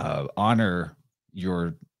honor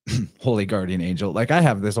your holy guardian angel. Like, I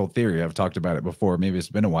have this whole theory, I've talked about it before, maybe it's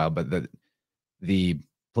been a while, but the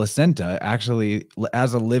placenta actually,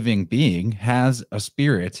 as a living being, has a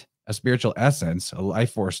spirit, a spiritual essence, a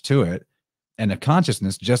life force to it, and a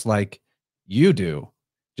consciousness, just like you do,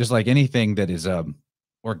 just like anything that is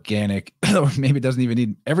organic, or maybe it doesn't even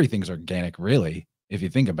need, everything's organic, really, if you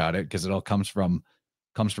think about it, because it all comes from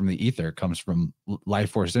the ether, comes from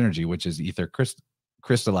life force energy, which is ether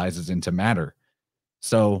crystallizes into matter.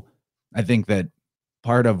 So I think that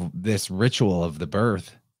part of this ritual of the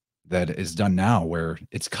birth that is done now, where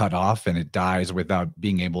it's cut off and it dies without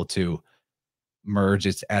being able to merge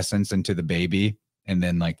its essence into the baby, and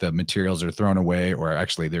then like the materials are thrown away, or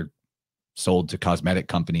actually they're sold to cosmetic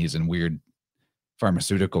companies and weird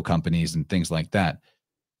pharmaceutical companies and things like that,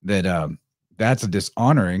 that's a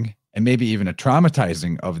dishonoring and maybe even a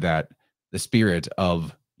traumatizing of the spirit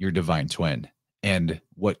of your divine twin. And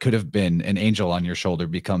what could have been an angel on your shoulder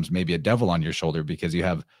becomes maybe a devil on your shoulder, because you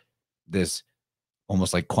have this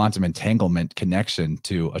almost like quantum entanglement connection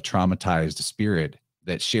to a traumatized spirit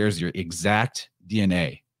that shares your exact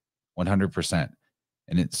DNA 100%.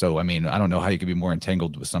 And so, I mean, I don't know how you could be more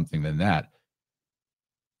entangled with something than that.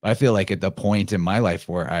 I feel like at the point in my life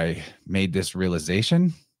where I made this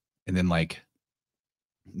realization and then like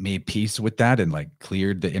made peace with that and like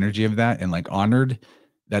cleared the energy of that and like honored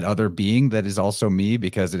that other being that is also me,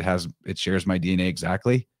 because it shares my DNA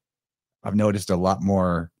exactly. I've noticed a lot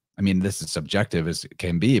more. I mean, this is subjective as it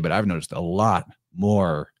can be, but I've noticed a lot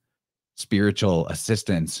more spiritual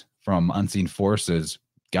assistance from unseen forces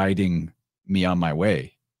guiding me on my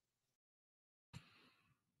way.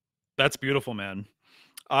 That's beautiful, man.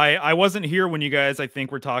 I wasn't here when you guys, I think,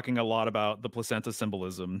 were talking a lot about the placenta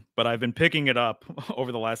symbolism, but I've been picking it up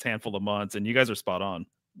over the last handful of months, and you guys are spot on.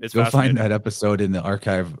 It's Go find that episode in the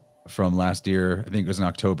archive from last year. I think it was in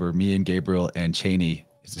October. Me and Gabriel and Cheney.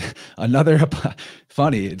 It's another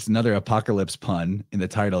funny. It's another apocalypse pun in the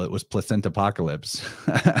title. It was Placenta Apocalypse.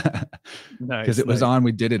 Nice, because it was on.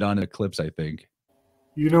 We did it on Eclipse, I think.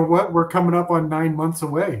 You know what? We're coming up on 9 months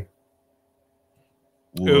away.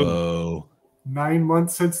 Whoa. 9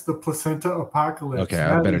 months since the placenta apocalypse. Okay,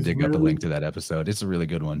 I better dig up a link to that episode. It's a really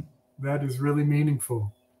good one. That is really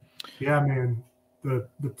meaningful. Yeah, man. the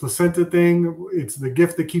placenta thing. It's the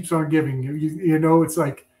gift that keeps on giving. You know, it's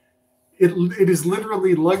like it is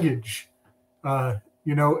literally luggage.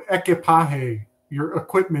 You know, equipaje, your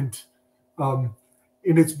equipment. And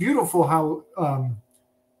it's beautiful how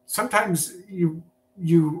sometimes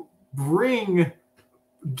you bring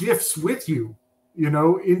gifts with you, you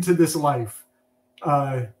know, into this life.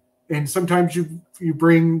 And sometimes you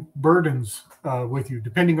bring burdens with you,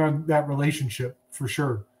 depending on that relationship, for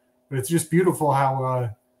sure. But it's just beautiful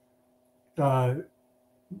how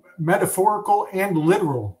metaphorical and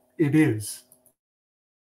literal it is.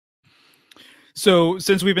 So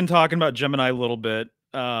since we've been talking about Gemini a little bit,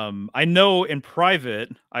 I know in private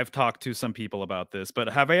I've talked to some people about this, but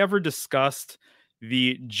have I ever discussed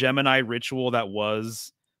the Gemini ritual that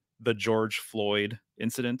was the George Floyd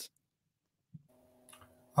incident?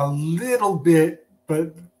 A little bit,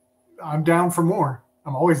 but I'm down for more.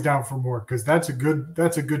 I'm always down for more because that's a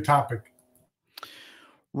good topic.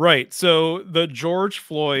 Right. So the George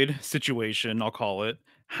Floyd situation, I'll call it,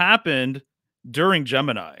 happened during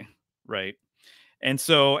Gemini, right? And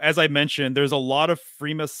so, as I mentioned, there's a lot of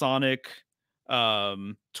Freemasonic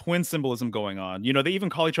twin symbolism going on. You know, they even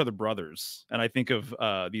call each other brothers. And I think of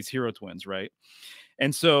these hero twins, right?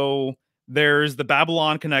 And so there's the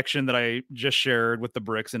Babylon connection that I just shared with the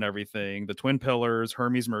bricks and everything, the twin pillars,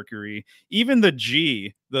 Hermes, Mercury, even the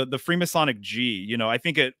G, the Freemasonic G. You know, I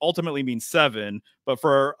think it ultimately means 7, but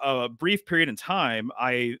for a brief period in time,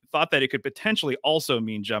 I thought that it could potentially also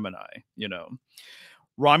mean Gemini, you know.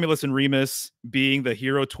 Romulus and Remus being the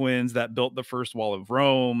hero twins that built the first wall of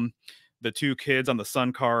Rome, the 2 kids on the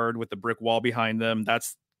sun card with the brick wall behind them.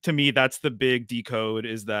 That's, to me, that's the big decode,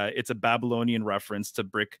 is that it's a Babylonian reference to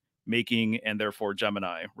brick making and therefore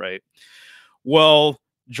Gemini, right? Well,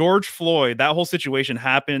 George Floyd, that whole situation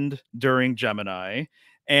happened during Gemini.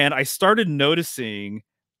 And I started noticing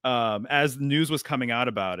as news was coming out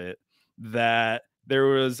about it, that there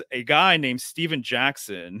was a guy named Steven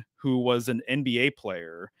Jackson who was an NBA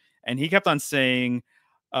player, and he kept on saying,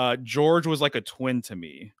 George was like a twin to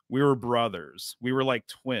me. We were brothers. We were like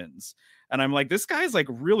twins. And I'm like, this guy's like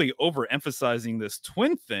really overemphasizing this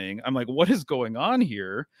twin thing. I'm like, what is going on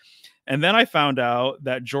here? And then I found out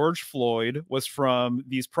that George Floyd was from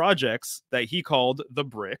these projects that he called the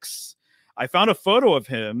Bricks. I found a photo of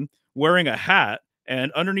him wearing a hat,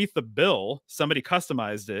 and underneath the bill, somebody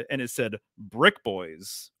customized it and it said Brick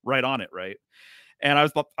Boys right on it, right? And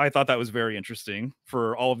I thought that was very interesting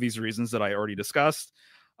for all of these reasons that I already discussed.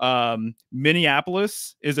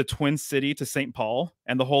 Minneapolis is a twin city to St. Paul,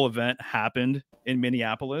 and the whole event happened in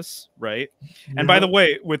Minneapolis, right? Yeah. And by the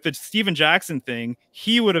way, with the Steven Jackson thing,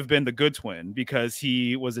 he would have been the good twin because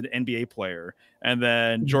he was an NBA player, and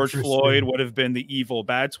then George Floyd would have been the evil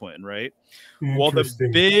bad twin, right? Well,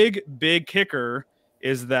 the big kicker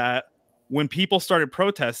is that when people started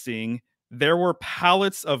protesting, there were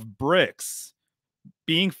pallets of bricks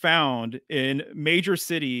being found in major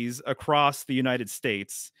cities across the United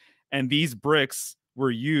States, and these bricks were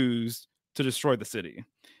used to destroy the city.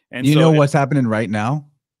 And you know what's happening right now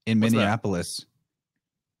in Minneapolis?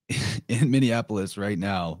 In Minneapolis right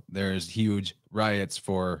now, there's huge riots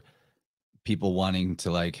for people wanting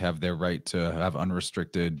to like have their right to have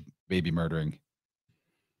unrestricted baby murdering.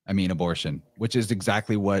 I mean, abortion, which is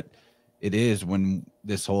exactly what it is when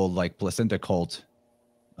this whole like placenta cult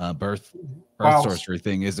birth sorcery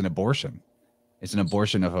thing is an abortion. It's an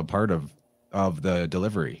abortion of a part of the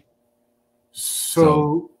delivery.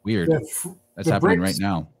 So weird. That's happening right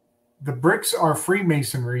now. The bricks are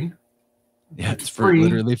Freemasonry. Yeah, it's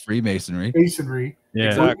literally Freemasonry. Masonry. Yeah,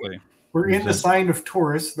 exactly. We're in the sign of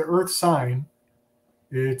Taurus, the Earth sign.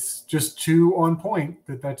 It's just too on point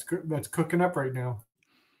that's cooking up right now.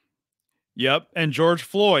 Yep. And George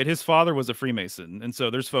Floyd, his father was a Freemason. And so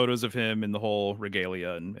there's photos of him in the whole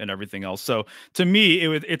regalia and everything else. So to me,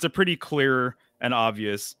 it's a pretty clear and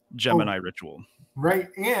obvious Gemini ritual. Right.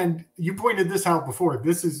 And you pointed this out before.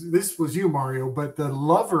 This was you, Mario, but the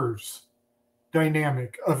lovers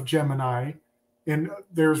dynamic of Gemini, and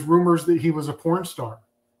there's rumors that he was a porn star.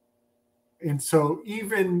 And so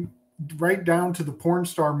even right down to the porn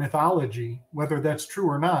star mythology, whether that's true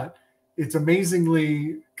or not, it's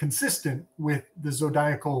amazingly consistent with the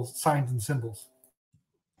zodiacal signs and symbols.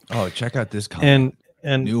 Oh, check out this comment.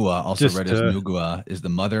 And Nua, also read as Nugua, is the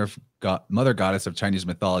mother goddess of Chinese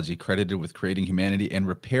mythology, credited with creating humanity and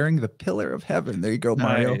repairing the pillar of heaven. There you go,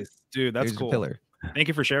 Mario. Nice. Dude, that's cool. Pillar. Thank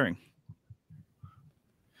you for sharing.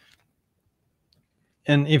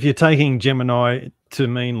 And if you're taking Gemini to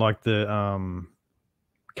mean like the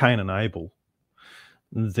Cain and Abel,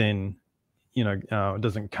 then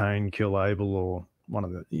doesn't Cain kill Abel or one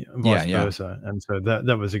of the vice versa? And so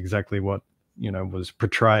that was exactly what was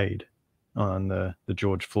portrayed on the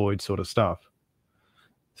George Floyd sort of stuff.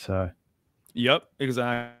 So, yep,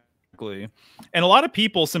 exactly. And a lot of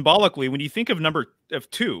people symbolically, when you think of number of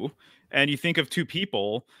 2 and you think of 2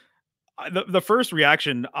 people, the first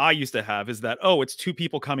reaction I used to have is that, oh, it's 2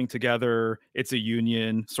 people coming together, it's a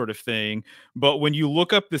union sort of thing. But when you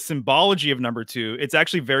look up the symbology of number 2, it's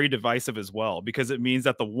actually very divisive as well, because it means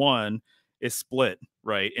that the 1 is split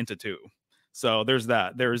right into 2. So there's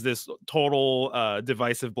that. There's this total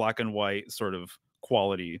divisive black and white sort of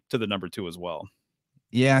quality to the number 2 as well.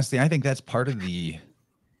 Yeah, see, I think that's part of the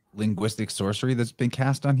linguistic sorcery that's been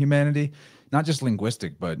cast on humanity. Not just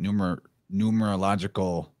linguistic, but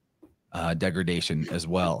numerological degradation as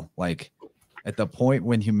well. Like at the point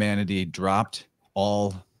when humanity dropped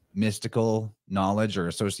all mystical knowledge or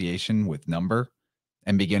association with number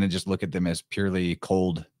and began to just look at them as purely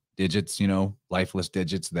cold digits, lifeless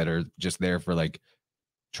digits that are just there for like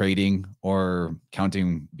trading or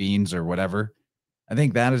counting beans or whatever. I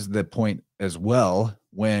think that is the point as well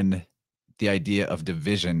when the idea of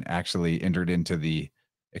division actually entered into the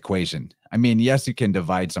equation. I mean, yes, you can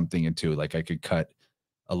divide something in 2, like I could cut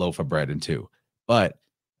a loaf of bread in 2, but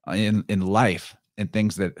in life and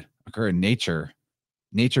things that occur in nature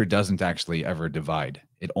doesn't actually ever divide.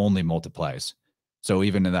 It only multiplies. So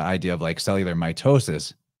even in the idea of like cellular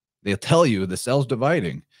mitosis, they'll tell you the cell's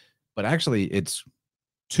dividing, but actually it's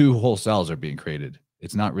 2 whole cells are being created.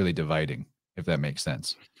 It's not really dividing, if that makes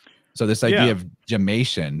sense. So this idea of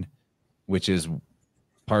gemation, which is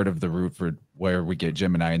part of the root for where we get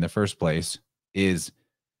Gemini in the first place, is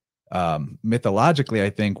mythologically, I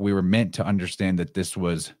think we were meant to understand that this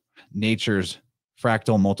was nature's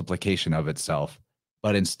fractal multiplication of itself.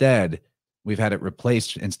 But instead, we've had it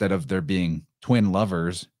replaced. Instead of there being twin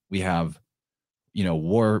lovers, we have,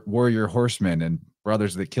 warrior horsemen and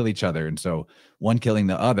brothers that kill each other. And so one killing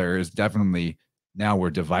the other is definitely, now we're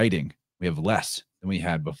dividing. We have less than we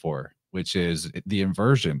had before, which is the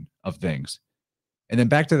inversion of things. And then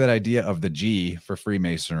back to that idea of the G for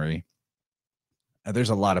Freemasonry.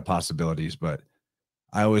 There's a lot of possibilities, but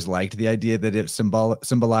I always liked the idea that it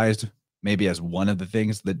symbolized maybe as one of the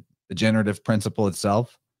things, the generative principle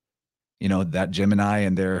itself, that Gemini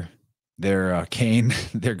and their Cain,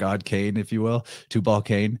 their god Cain, if you will, 2-ball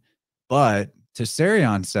Cain. But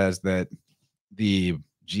Tessarion says that the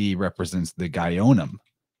G represents the Gaionium.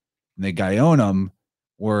 And the Gaionium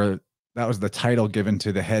that was the title given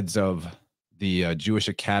to the heads of the Jewish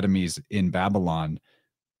academies in Babylon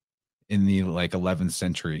in the 11th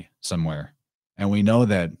century somewhere. And we know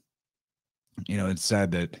that, it's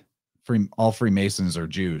said that all Freemasons are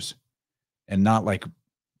Jews, and not like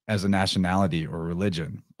as a nationality or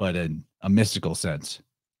religion, but in a mystical sense.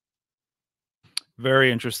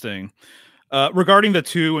 Very interesting. Regarding the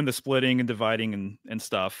 2 and the splitting and dividing and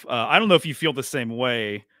stuff, I don't know if you feel the same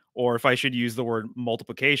way or if I should use the word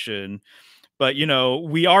multiplication, but,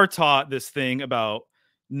 we are taught this thing about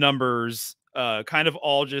numbers kind of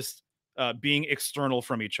all just being external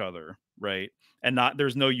from each other, right? And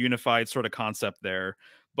there's no unified sort of concept there.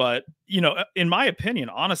 But, in my opinion,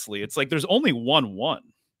 honestly, it's like there's only one 1.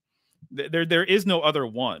 There is no other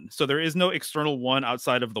 1. So there is no external 1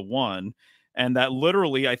 outside of the 1. And that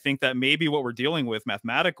literally, I think that maybe what we're dealing with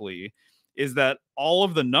mathematically is that all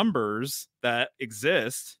of the numbers that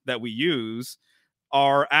exist that we use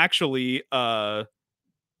are actually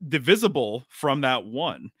divisible from that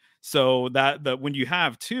 1. So that when you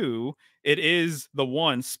have 2, it is the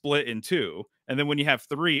 1 split in 2. And then when you have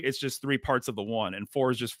 3, it's just 3 parts of the 1, and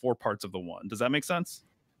 4 is just 4 parts of the 1. Does that make sense?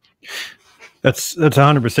 That's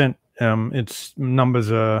 100%. It's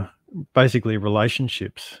numbers are basically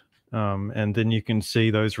relationships. And then you can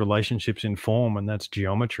see those relationships in form, and that's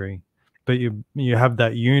geometry. But you have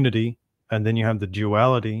that unity, and then you have the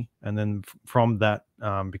duality, and then from that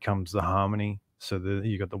becomes the harmony. So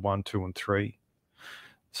you got the 1, 2, and 3.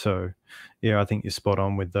 So, yeah, I think you're spot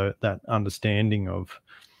on with that understanding of,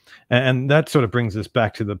 and that sort of brings us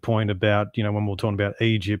back to the point about, when we're talking about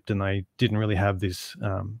Egypt, and they didn't really have this,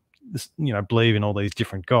 believe in all these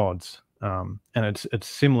different gods. And it's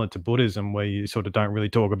similar to Buddhism, where you sort of don't really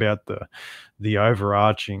talk about the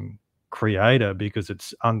overarching creator because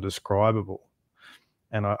it's undescribable.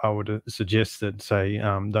 And I would suggest that, say,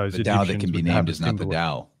 those the Tao that can be named is not the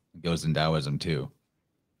Tao. It goes in Taoism too.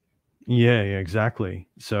 Yeah, exactly.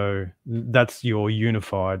 So that's your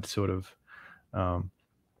unified sort of,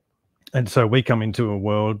 and so we come into a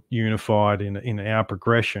world unified in our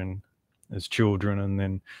progression as children, and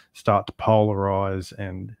then start to polarize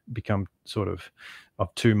and become sort of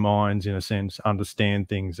 2 minds in a sense, understand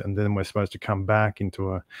things, and then we're supposed to come back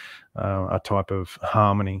into a type of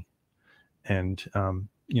harmony. And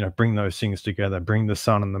bring those things together, bring the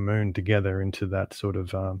sun and the moon together into that sort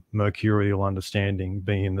of mercurial understanding,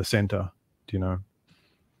 being in the center,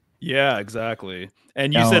 Yeah, exactly.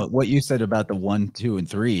 And you now, said, what you said about the 1, 2, and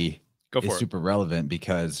 3 go is for it. super relevant,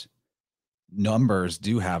 because numbers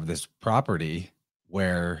do have this property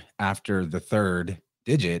where after the third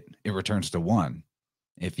digit, it returns to 1.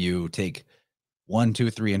 If you take 1, 2,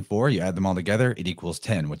 3, and 4, you add them all together, it equals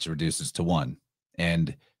 10, which reduces to 1.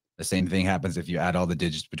 And the same thing happens if you add all the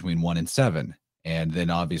digits between 1 and 7. And then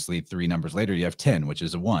obviously 3 numbers later, you have 10, which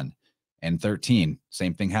is a 1. And 13,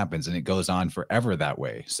 same thing happens. And it goes on forever that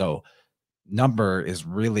way. So number is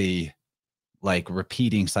really like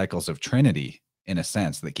repeating cycles of Trinity in a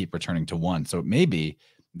sense that keep returning to 1. So it may be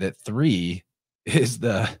that 3 is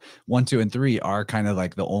the 1, 2, and 3 are kind of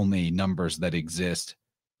like the only numbers that exist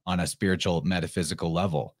on a spiritual metaphysical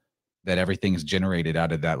level, that everything's generated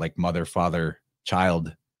out of that like mother, father,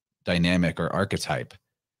 child dynamic or archetype,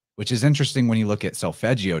 which is interesting when you look at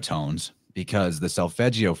solfeggio tones, because the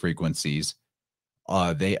solfeggio frequencies,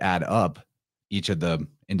 they add up each of the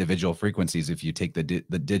individual frequencies. If you take the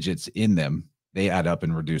digits in them, they add up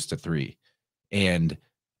and reduce to 3. And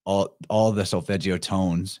all the solfeggio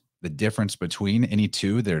tones, the difference between any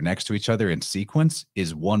two that are next to each other in sequence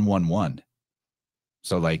is 1, 1, 1.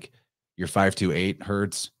 So like your 528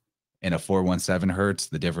 hertz and a 417 hertz,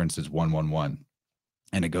 the difference is 1, 1, 1.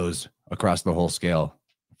 And it goes across the whole scale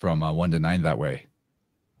from 1 to 9 that way.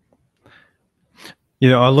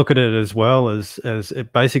 I look at it as well as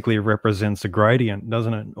it basically represents a gradient,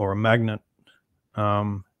 doesn't it? Or a magnet.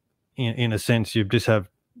 In a sense, you just have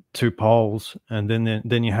 2 poles, and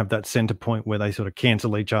then you have that center point where they sort of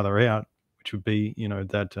cancel each other out, which would be,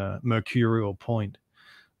 that mercurial point.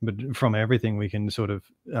 But from everything, we can sort of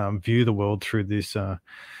view the world through this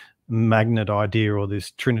magnet idea, or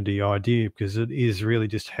this Trinity idea, because it is really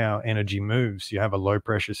just how energy moves. You have a low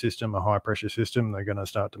pressure system, a high pressure system, they're going to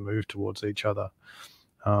start to move towards each other.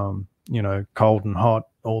 Cold and hot,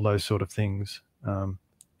 all those sort of things.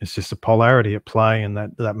 It's just a polarity at play, and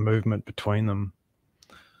that movement between them.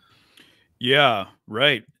 Yeah,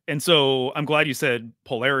 right. And so I'm glad you said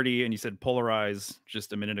polarity and you said polarize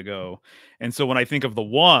just a minute ago. And so when I think of the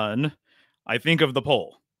 1, I think of the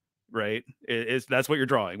pole, right? That's what you're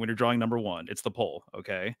drawing when you're drawing number 1. It's the pole,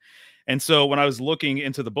 okay? And so when I was looking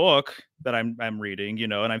into the book that I'm reading,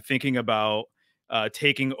 and I'm thinking about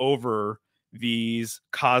taking over these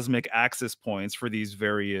cosmic axis points for these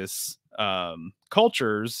various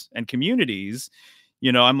cultures and communities,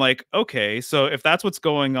 I'm like, okay, so if that's what's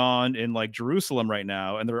going on in like Jerusalem right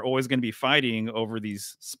now, and they're always going to be fighting over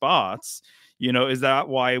these spots, is that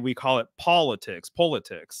why we call it politics?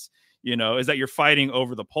 Is that you're fighting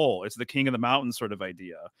over the pole? It's the king of the mountain sort of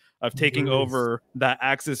idea of taking over that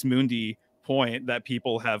axis mundi point that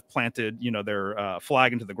people have planted, their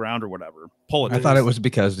flag into the ground or whatever. Politics. I thought it was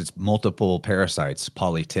because it's multiple parasites,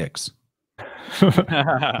 politics.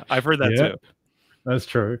 I've heard that too. That's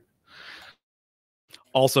true.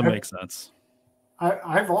 Also makes sense.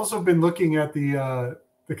 I've also been looking at the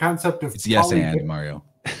concept of yes and Mario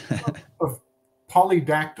of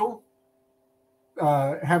polydactyl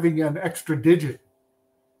having an extra digit,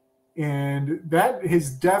 and that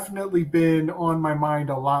has definitely been on my mind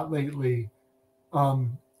a lot lately,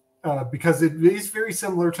 because it is very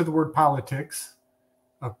similar to the word politics.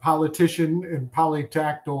 A politician and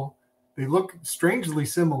polydactyl, they look strangely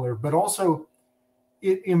similar, but also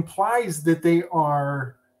it implies that they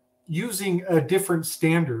are using a different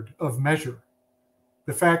standard of measure.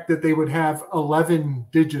 The fact that they would have 11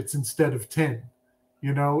 digits instead of 10,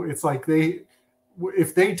 it's like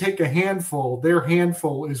if they take a handful, their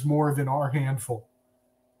handful is more than our handful.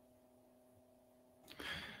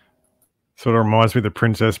 Sort of reminds me of the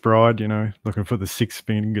Princess Bride, looking for the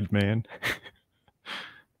 6-fingered man.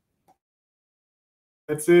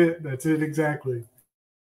 That's it exactly.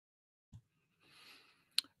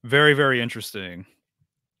 Very, very interesting.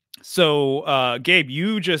 So, Gabe,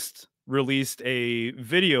 you just released a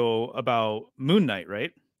video about Moon Knight,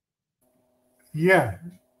 right? Yeah,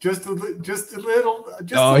 just a little.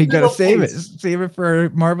 You gotta save it. Save it for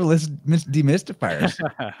marvelous demystifiers.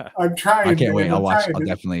 I'm trying. I can't wait. I'll watch. I'm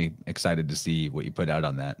definitely excited to see what you put out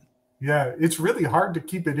on that. Yeah, it's really hard to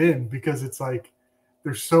keep it in because it's like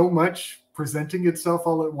there's so much presenting itself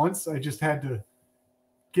all at once. I just had to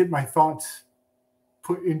get my thoughts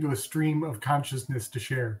put into a stream of consciousness to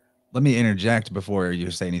share. Let me interject before you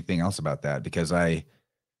say anything else about that, because I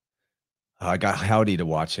got Howdy to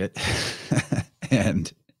watch it,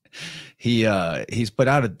 and he's put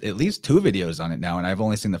out at least 2 videos on it now, and I've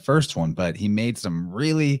only seen the first one, but he made some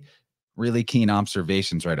really, really keen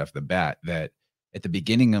observations right off the bat that at the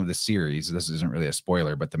beginning of the series, this isn't really a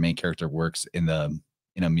spoiler, but the main character works in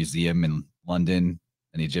a museum in London,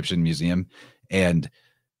 an Egyptian museum, and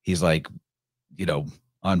he's like, you know,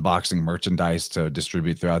 unboxing merchandise to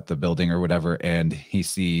distribute throughout the building or whatever, and he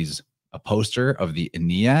sees a poster of the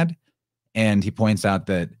Ennead, and he points out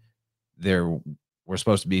that there were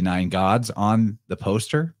supposed to be 9 gods on the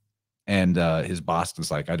poster, and his boss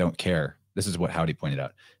was like, I don't care. This is what Howdy pointed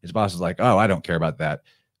out. His boss is like, oh, I don't care about that.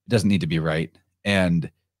 It doesn't need to be right. And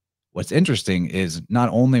what's interesting is not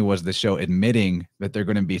only was the show admitting that they're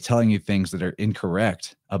going to be telling you things that are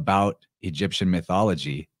incorrect about Egyptian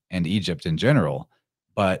mythology and Egypt in general,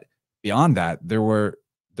 but beyond that, there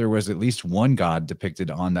was at least one god depicted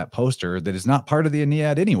on that poster that is not part of the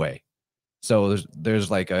Ennead anyway. So there's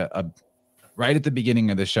like a right at the beginning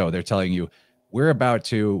of the show, they're telling you we're about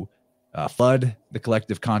to flood the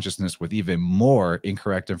collective consciousness with even more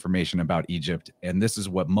incorrect information about Egypt, and this is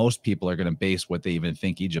what most people are going to base what they even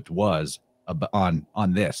think Egypt was on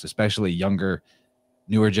this, especially younger,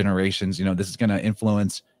 newer generations. You know, this is going to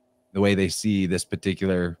influence the way they see this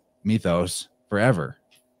particular mythos forever.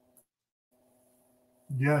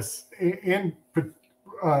 Yes, and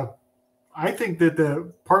I think that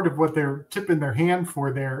the part of what they're tipping their hand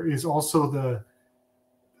for there is also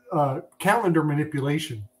the calendar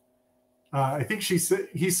manipulation. I think he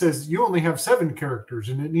says you only have 7 characters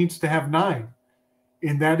and it needs to have 9.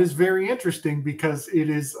 And that is very interesting because it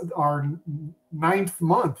is our 9th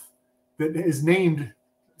month that is named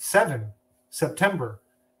 7, September.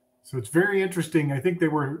 So it's very interesting. I think they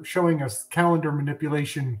were showing us calendar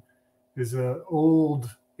manipulation is a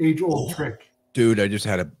age-old trick. Dude, I just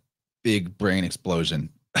had a big brain explosion.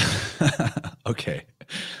 Okay.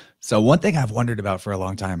 So one thing I've wondered about for a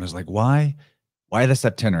long time is like, why the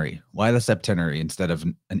septenary? Why the septenary instead of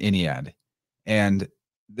an Ennead? And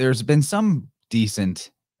there's been some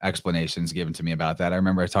decent explanations given to me about that. I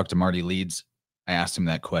remember I talked to Marty Leeds. I asked him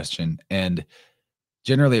that question. And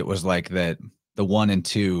generally it was like that the 1 and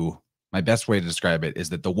 2, my best way to describe it is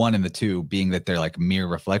that the 1 and the 2 being that they're like mere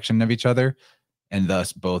reflection of each other, and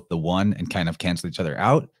thus both the 1 and kind of cancel each other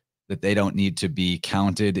out, that they don't need to be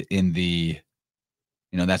counted in the,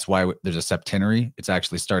 you know, that's why there's a septenary. It's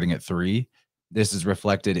actually starting at 3. This is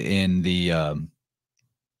reflected in the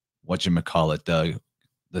whatchamacallit,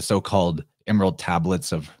 the so-called emerald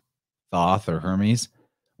tablets of Thoth or Hermes,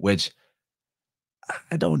 which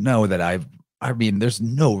I don't know that I mean, there's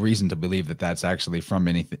no reason to believe that that's actually from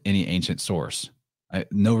any ancient source.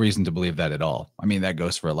 No reason to believe that at all. I mean, that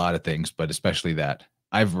goes for a lot of things, but especially that.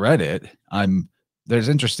 I've read it. There's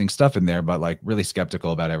interesting stuff in there, but like really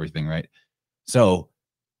skeptical about everything, right? So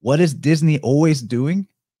what is Disney always doing?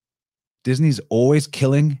 Disney's always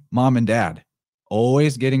killing mom and dad,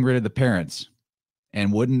 always getting rid of the parents.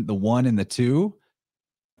 And wouldn't the 1 and the 2,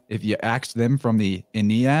 if you axed them from the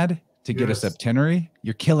Ennead to get a septenary,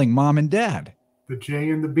 you're killing mom and dad. The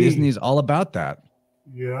J and the B. Disney's all about that.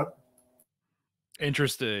 Yep.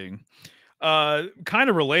 Interesting. Kind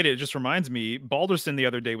of related, it just reminds me, Balderson the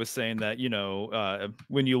other day was saying that, you know,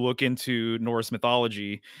 when you look into Norse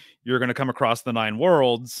mythology, you're going to come across the 9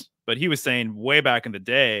 worlds, but he was saying way back in the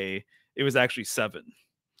day, it was actually 7.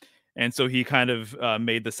 And so he kind of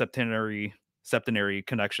made the septenary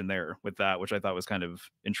connection there with that, which I thought was kind of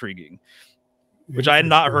intriguing, which I had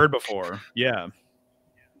not heard before. Yeah.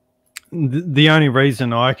 The only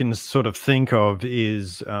reason I can sort of think of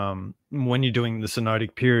is when you're doing the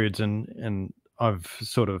synodic periods, and I've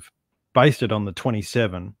sort of based it on the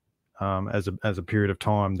 27 as a period of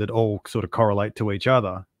time that all sort of correlate to each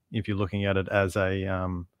other. If you're looking at it as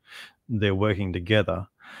they're working together,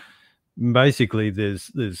 basically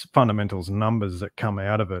there's fundamentals numbers that come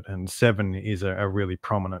out of it, and 7 is a really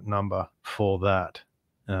prominent number for that.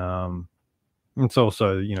 It's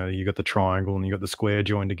also, you know, you got the triangle and you got the square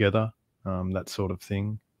joined together. That sort of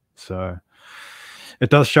thing. So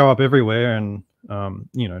it does show up everywhere, and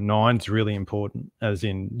you know, 9's really important, as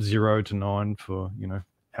in 0 to 9 for, you know,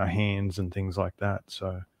 our hands and things like that.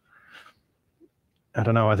 So I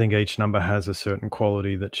don't know, I think each number has a certain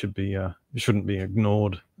quality that shouldn't be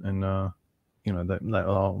ignored, and you know, that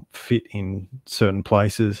will fit in certain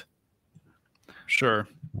places. Sure.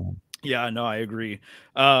 Yeah, no, I agree.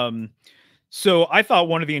 So I thought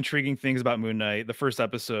one of the intriguing things about Moon Knight, the first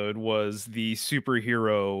episode, was the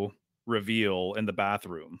superhero reveal in the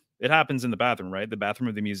bathroom. It happens in the bathroom, right? The bathroom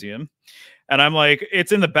of the museum. And I'm like,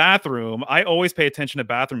 it's in the bathroom. I always pay attention to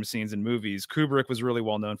bathroom scenes in movies. Kubrick was really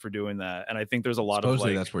well known for doing that. And I think there's a lot of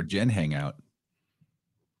like... that's where jinn hang out.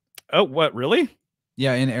 Oh, what? Really?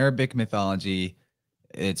 Yeah, in Arabic mythology,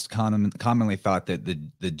 it's commonly thought that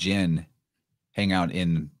the jinn hang out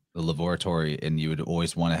in the laboratory, and you would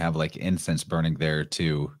always want to have like incense burning there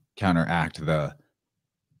to counteract the,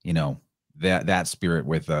 you know, that spirit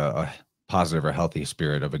with a positive or healthy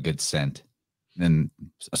spirit of a good scent. And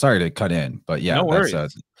sorry to cut in, but yeah, No worries.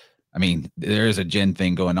 I mean, there is a Jin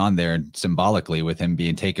thing going on there symbolically with him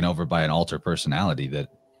being taken over by an alter personality that,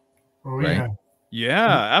 right? Yeah,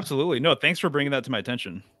 absolutely. No, thanks for bringing that to my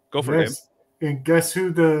attention. Go for it, Gabe. And guess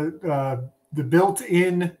who the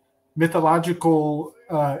built-in mythological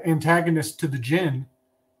antagonist to the Jinn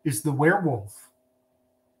is? The werewolf.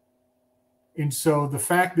 And so the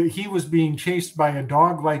fact that he was being chased by a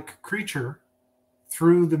dog-like creature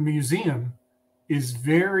through the museum is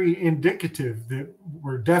very indicative that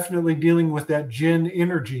we're definitely dealing with that Jinn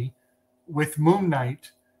energy with Moon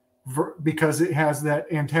Knight, because it has that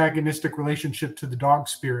antagonistic relationship to the dog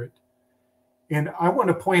spirit. And I want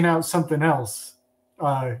to point out something else,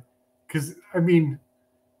 because, I mean,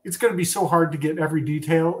 it's going to be so hard to get every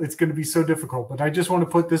detail. It's going to be so difficult. But I just want to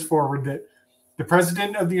put this forward, that the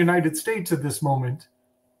President of the United States at this moment,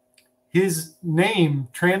 his name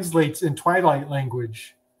translates in Twilight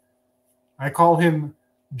language. I call him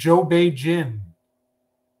Jobei Jin.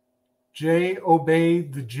 J obey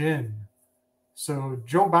the Jin. So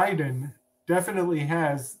Joe Biden definitely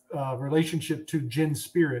has a relationship to Jin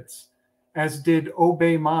spirits, as did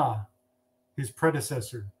Obey Ma, his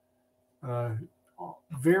predecessor.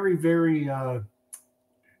 Very, very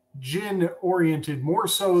Jin-oriented, more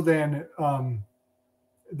so than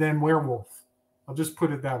werewolf. I'll just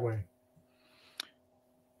put it that way.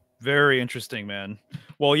 Very interesting, man.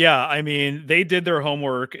 Well, yeah, I mean, they did their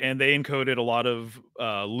homework and they encoded a lot of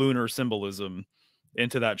lunar symbolism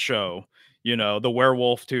into that show. You know, the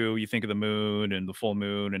werewolf too, you think of the moon and the full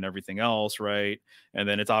moon and everything else, right? And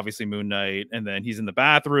then it's obviously Moon Knight, and then he's in the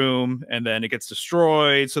bathroom and then it gets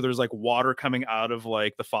destroyed. So there's like water coming out of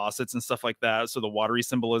like the faucets and stuff like that. So the watery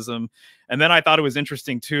symbolism. And then I thought it was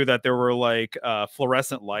interesting too that there were like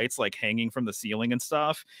fluorescent lights like hanging from the ceiling and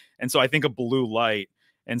stuff. And so I think a blue light.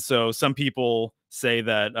 And so some people say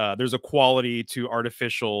that there's a quality to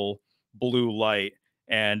artificial blue light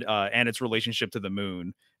and its relationship to the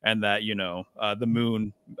moon, and that, you know, the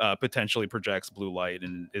moon potentially projects blue light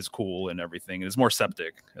and is cool and everything. And is more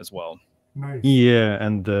septic as well. Nice. Yeah,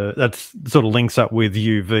 and that's sort of links up with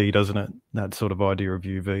UV, doesn't it? That sort of idea of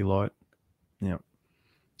UV light. Yeah.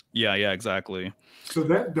 Yeah, exactly. So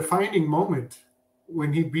that defining moment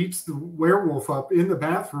when he beats the werewolf up in the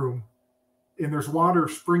bathroom, and there's water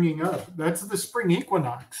springing up, that's the spring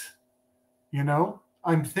equinox. You know,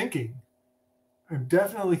 I'm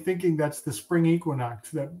definitely thinking that's the spring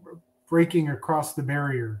equinox, that breaking across the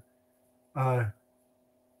barrier.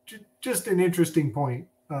 Just an interesting point.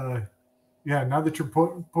 Yeah, now that you're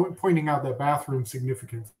pointing out that bathroom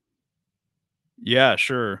significance. Yeah,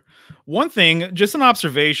 sure. One thing, just an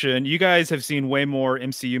observation, you guys have seen way more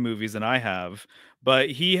MCU movies than I have,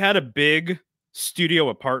 but he had a big studio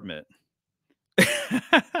apartment.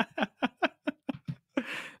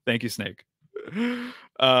 Thank you, Snake. And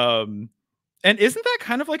isn't that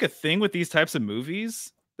kind of like a thing with these types of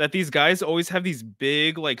movies, that these guys always have these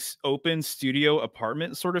big like open studio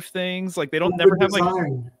apartment sort of things? Like they don't never have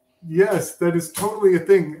like. Yes, that is totally a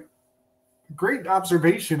thing. Great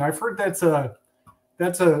observation. I've heard that's a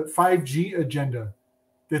 5G agenda,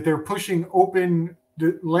 that they're pushing open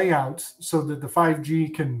layouts so that the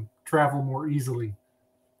 5G can travel more easily.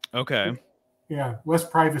 Okay. Yeah, less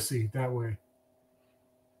privacy that way.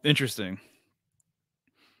 Interesting.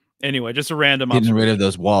 Anyway, just a random getting rid of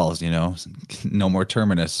those walls, you know, no more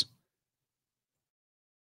terminus.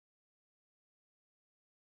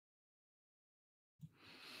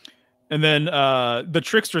 And then the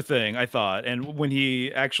trickster thing, I thought, and when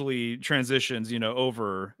he actually transitions, you know,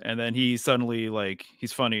 over, and then he suddenly like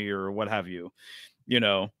he's funny or what have you, you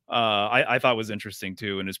know, I thought was interesting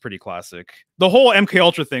too, and is pretty classic. The whole MK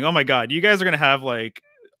Ultra thing. Oh my God, you guys are gonna have like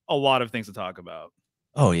a lot of things to talk about.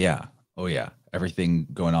 Oh yeah. Everything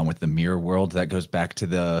going on with the mirror world, that goes back to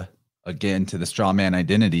the straw man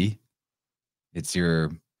identity. It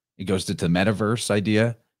goes to the metaverse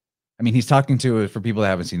idea. I mean, he's talking to, for people that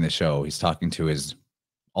haven't seen the show, he's talking to his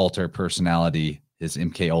alter personality, his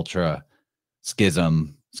MK Ultra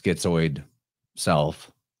schizoid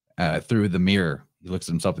self through the mirror. He looks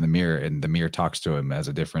at himself in the mirror, and the mirror talks to him as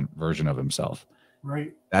a different version of himself.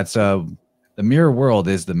 Right. That's the mirror world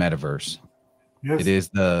is the metaverse. Yes. It is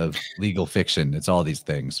the legal fiction. It's all these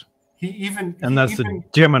things. That's the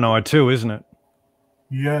Gemini too, isn't it?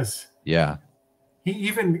 Yes. Yeah. He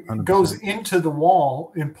even 100%. goes into the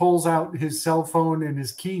wall and pulls out his cell phone and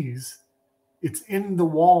his keys. It's in the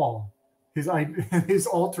wall. His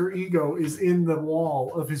alter ego is in the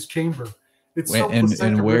wall of his chamber. It's so and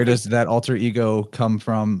where placentarific. does that alter ego come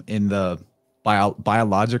from in the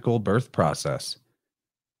biological birth process?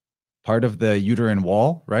 Part of the uterine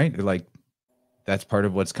wall, right? Like that's part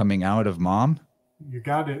of what's coming out of mom. You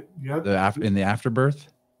got it. Yep. In the afterbirth.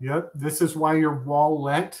 Yep. This is why your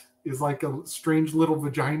wallet is like a strange little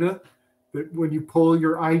vagina. That when you pull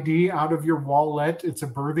your ID out of your wallet, it's a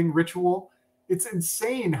birthing ritual. It's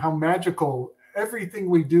insane how magical everything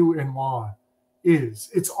we do in law is.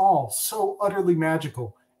 It's all so utterly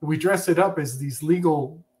magical. And we dress it up as these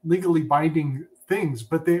legally binding things,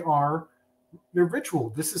 but they're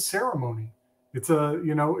ritual. This is ceremony. It's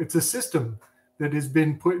it's a system that has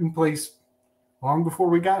been put in place long before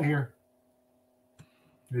we got here.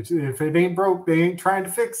 If it ain't broke, they ain't trying to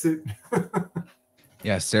fix it.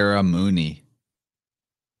 Yeah, Sarah Mooney.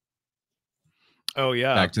 Oh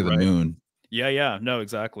yeah, back to the moon. Yeah, no,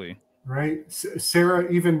 exactly. Right.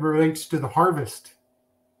 Sarah even relates to the harvest.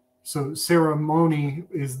 So ceremony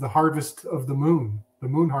is the harvest of the moon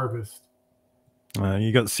harvest.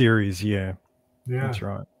 You got series, yeah, that's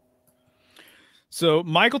right. So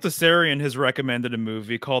Michael Tessarian has recommended a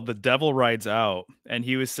movie called The Devil Rides Out, and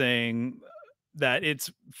he was saying that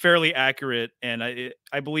it's fairly accurate, and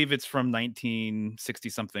I believe it's from 1960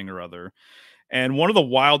 something or other. And one of the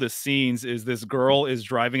wildest scenes is this girl is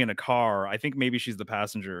driving in a car. I think maybe she's the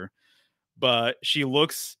passenger, but she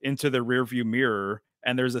looks into the rearview mirror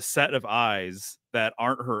and there's a set of eyes that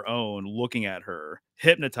aren't her own looking at her,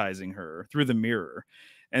 hypnotizing her through the mirror.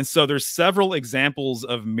 And so there's several examples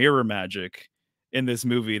of mirror magic in this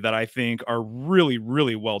movie that I think are really,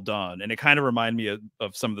 really well done. And it kind of reminded me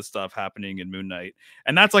of some of the stuff happening in Moon Knight.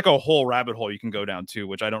 And that's like a whole rabbit hole you can go down to,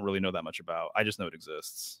 which I don't really know that much about. I just know it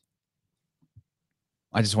exists.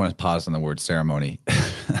 I just want to pause on the word ceremony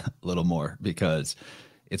a little more, because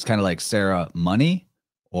it's kind of like Sarah Money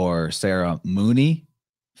or Sarah Mooney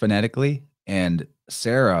phonetically. And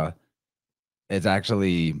Sarah is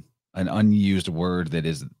actually an unused word that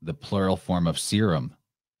is the plural form of serum,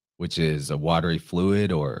 which is a watery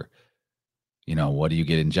fluid, or, what do you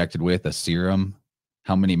get injected with? A serum.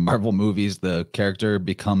 How many Marvel movies the character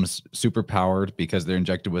becomes superpowered because they're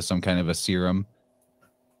injected with some kind of a serum?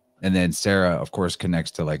 And then Sarah, of course,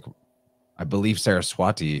 connects to, like, I believe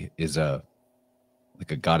Saraswati is a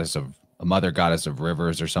mother goddess of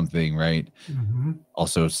rivers or something, right? Mm-hmm.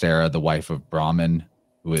 Also Sarah, the wife of Brahman,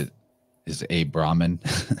 who is a Brahmin.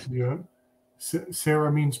 Yeah.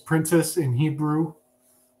 Sarah means princess in Hebrew.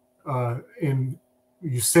 And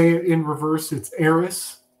you say it in reverse, it's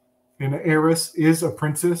heiress, and an heiress is a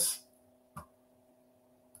princess.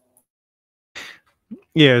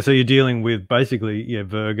 Yeah, so you're dealing with basically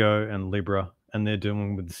Virgo and Libra, and they're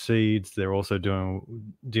dealing with seeds. They're also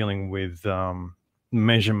dealing with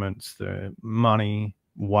measurements, the money,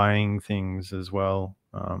 weighing things as well.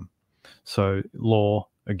 So law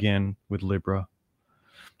again with Libra.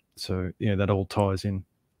 So that all ties in.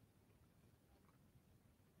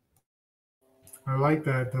 I like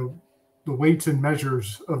that, the weights and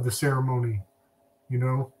measures of the ceremony,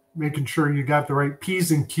 making sure you got the right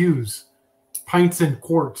P's and Q's, pints and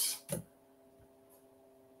quarts.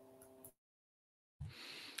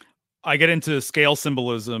 I get into scale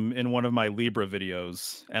symbolism in one of my Libra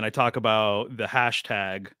videos, and I talk about the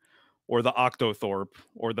hashtag or the octothorpe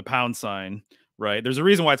or the pound sign, right? There's a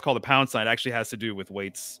reason why it's called a pound sign. It actually has to do with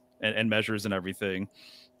weights and measures and everything.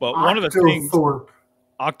 But one of the things...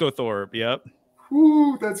 Octothorpe, yep.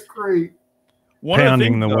 Ooh, that's great.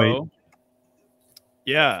 Pounding the weight.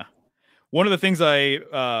 Yeah. One of the things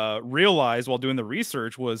I realized while doing the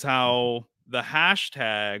research was how the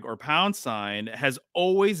hashtag or pound sign has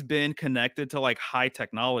always been connected to like high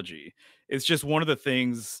technology. It's just one of the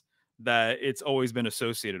things that it's always been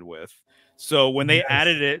associated with. So when they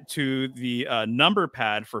added it to the number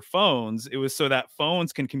pad for phones, it was so that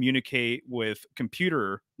phones can communicate with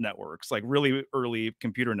computer networks, like really early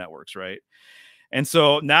computer networks, right? And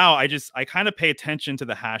so now I kind of pay attention to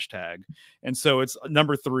the hashtag. And so it's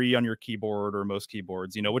number 3 on your keyboard or most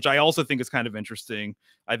keyboards, which I also think is kind of interesting.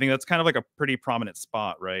 I think that's kind of like a pretty prominent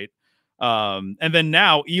spot, right? And then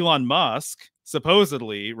now Elon Musk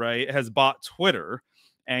supposedly, right, has bought Twitter,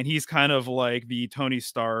 and he's kind of like the Tony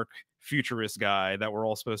Stark futurist guy that we're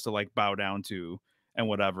all supposed to like bow down to and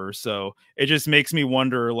whatever. So it just makes me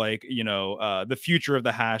wonder, like, the future of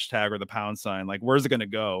the hashtag or the pound sign, like, where's it going to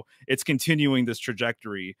go? It's continuing this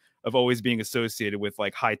trajectory of always being associated with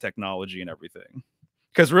like high technology and everything.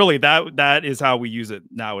 Because really that is how we use it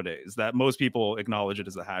nowadays, that most people acknowledge it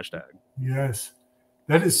as a hashtag. Yes.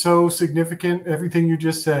 That is so significant. Everything you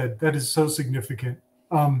just said, that is so significant.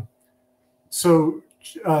 So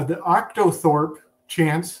the octothorpe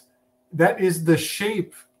chance, that is the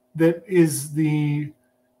shape that is the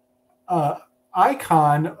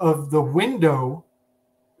icon of the window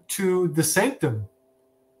to the Sanctum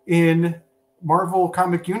in Marvel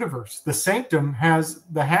Comic Universe. The Sanctum has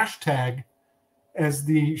the hashtag as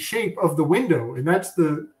the shape of the window, and that's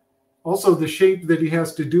also the shape that he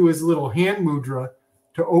has to do his little hand mudra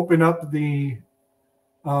to open up the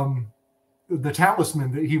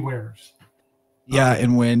talisman that he wears. Yeah,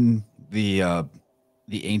 and when the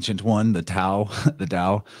ancient one, the Tao, the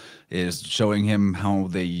Tao, is showing him how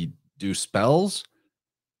they do spells,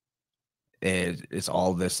 it's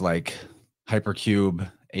all this like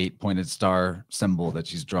hypercube 8-pointed star symbol that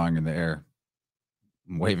she's drawing in the air.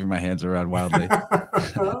 I'm waving my hands around wildly.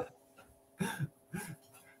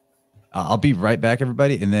 I'll be right back,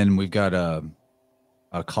 everybody, and then we've got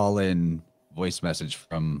a call-in voice message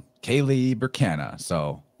from Kaylee Burkana.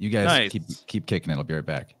 So you guys keep kicking it. I'll be right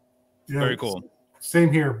back. Yeah, very cool.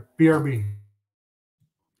 Same here. BRB.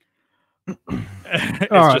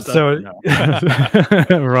 All right, so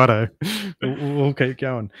righto, we'll keep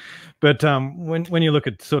going. But when you look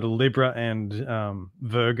at sort of Libra and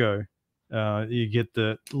Virgo, you get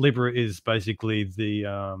the Libra is basically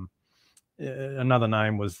the another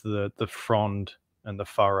name was the frond and the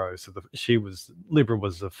furrow. So Libra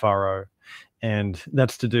was the furrow, and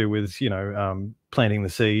that's to do with planting the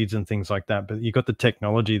seeds and things like that. But you got the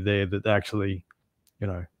technology there that actually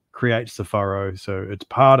creates the furrow, so it's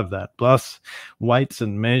part of that, plus weights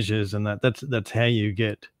and measures, and that's how you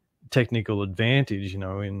get technical advantage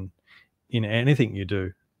in anything you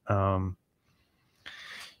do,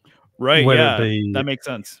 right? Whether Yeah, that makes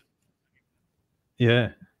sense. Yeah,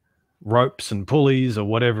 ropes and pulleys or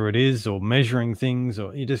whatever it is, or measuring things,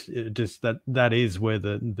 or that is where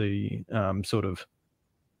the sort of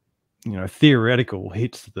theoretical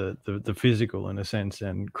hits the physical in a sense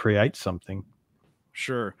and creates something.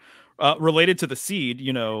 Sure. Related to the seed,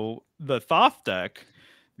 the Thoth deck,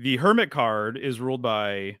 the Hermit card is ruled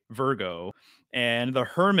by Virgo, and the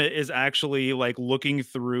Hermit is actually like looking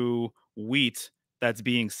through wheat that's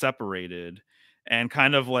being separated, and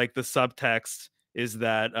kind of like the subtext is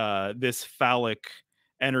that this phallic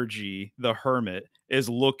energy, the Hermit, is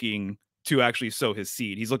looking to actually sow his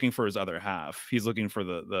seed. He's looking for his other half. He's looking for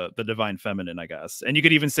the divine feminine, I guess. And you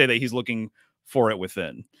could even say that he's looking for it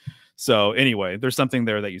within. So anyway, there's something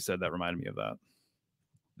there that you said that reminded me of that.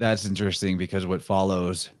 That's interesting because what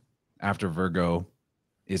follows after Virgo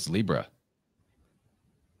is Libra,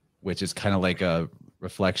 which is kind of like a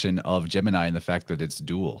reflection of Gemini in the fact that it's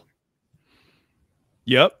dual.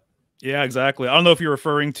 Yep. Yeah, exactly. I don't know if you're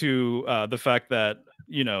referring to the fact that,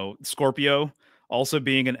 Scorpio also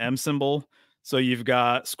being an M symbol. So you've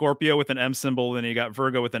got Scorpio with an M symbol, then you got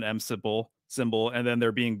Virgo with an M symbol, and then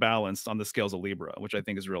they're being balanced on the scales of Libra, which I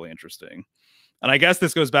think is really interesting. And I guess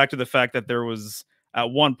this goes back to the fact that there was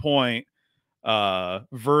at one point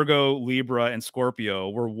Virgo, Libra, and Scorpio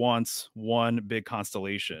were once one big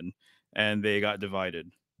constellation, and they got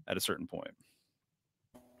divided at a certain point.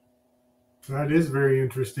 That is very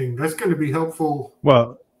interesting. That's going to be helpful.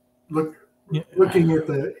 Well, looking at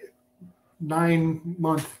the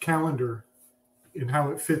 9-month calendar and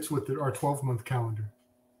how it fits with our 12-month calendar.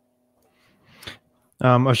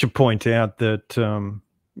 I should point out that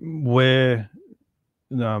where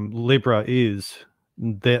Libra is,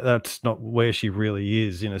 that's not where she really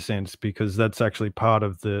is in a sense, because that's actually part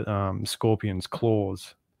of the Scorpion's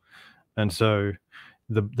claws. And so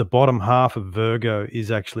the bottom half of Virgo is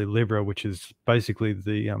actually Libra, which is basically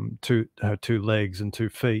the her 2 legs and 2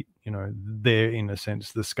 feet. They're in a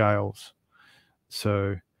sense the scales.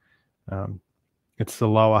 So it's the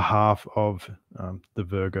lower half of the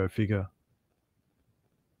Virgo figure.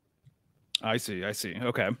 I see.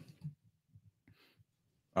 Okay.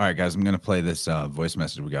 All right, guys, I'm going to play this voice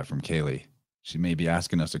message we got from Kaylee. She may be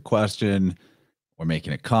asking us a question or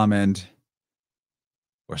making a comment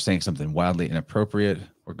or saying something wildly inappropriate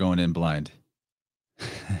or going in blind.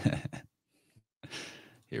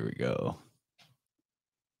 Here we go.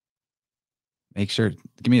 Make sure,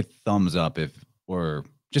 give me a thumbs up or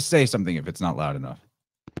just say something if it's not loud enough.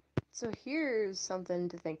 So here's something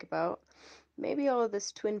to think about. Maybe all of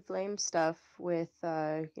this twin flame stuff with,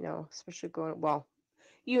 especially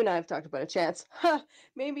you and I have talked about a chance.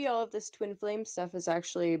 Maybe all of this twin flame stuff is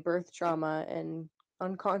actually birth trauma and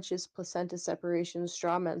unconscious placenta separations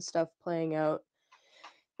trauma and stuff playing out.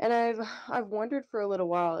 And I've wondered for a little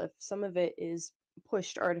while if some of it is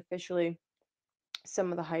pushed artificially,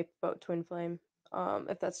 some of the hype about twin flame,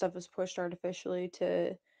 if that stuff is pushed artificially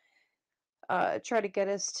to try to get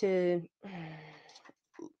us to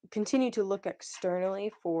continue to look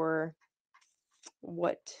externally for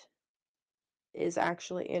what is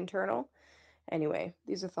actually internal, Anyway,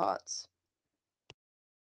 these are thoughts.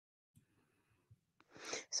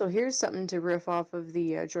 So here's something to riff off of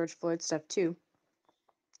the George Floyd stuff too.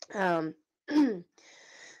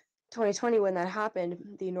 2020, when that happened,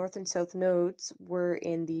 the North and South nodes were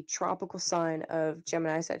in the tropical sign of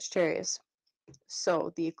Gemini Sagittarius.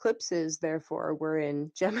 So the eclipses, therefore, were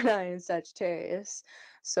in Gemini and Sagittarius.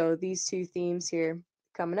 So these two themes here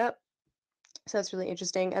coming up. So that's really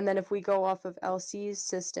interesting. And then if we go off of LC's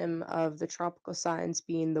system of the tropical signs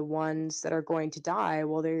being the ones that are going to die,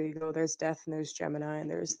 well, there you go. There's death and there's Gemini and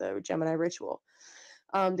there's the Gemini ritual.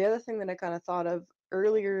 The other thing that I kind of thought of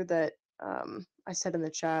earlier that I said in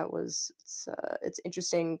the chat was it's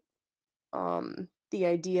interesting, the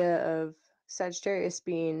idea of Sagittarius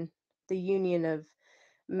being the union of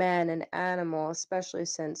man and animal, especially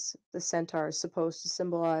since the centaur is supposed to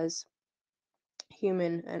symbolize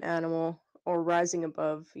human and animal, or rising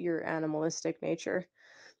above your animalistic nature,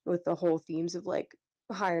 with the whole themes of like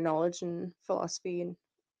higher knowledge and philosophy and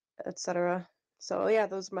etc. So yeah,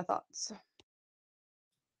 those are my thoughts.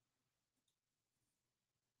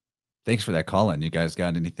 Thanks for that call in. You guys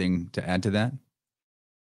got anything to add to that?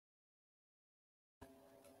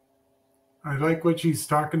 I like what she's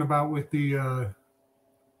talking about with the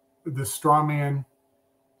straw man,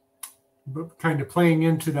 but kind of playing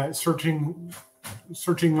into that searching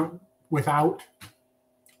without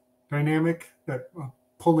dynamic, that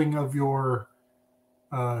pulling of your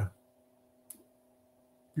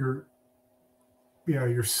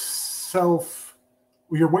self,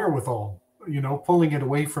 your wherewithal, pulling it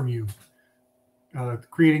away from you,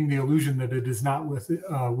 creating the illusion that it is not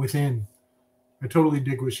within. I totally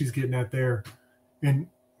dig what she's getting at there. And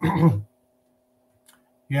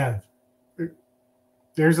yeah,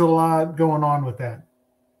 there's a lot going on with that.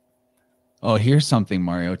 Oh, here's something,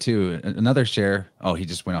 Mario, too. Another share. Oh, he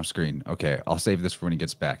just went off screen. Okay, I'll save this for when he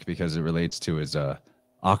gets back because it relates to his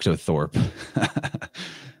octothorpe.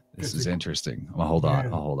 This is interesting. Well, hold on.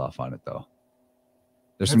 I'll hold off on it, though.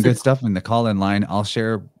 There's some good stuff in the call-in line. I'll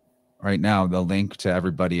share right now the link to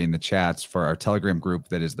everybody in the chats for our Telegram group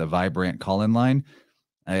that is the Vibrant call-in line.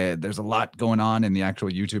 There's a lot going on in the actual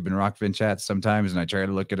YouTube and Rockfin chats sometimes, and I try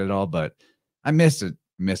to look at it all, but I miss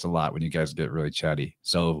a lot when you guys get really chatty.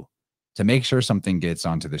 So to make sure something gets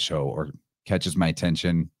onto the show or catches my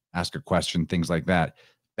attention, ask a question, things like that,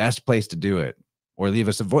 best place to do it, or leave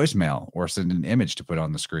us a voicemail or send an image to put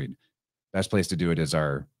on the screen. Best place to do it is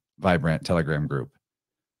our Vibrant Telegram group.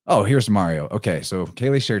 Oh, here's Mario. Okay, so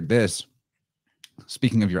Kaylee shared this.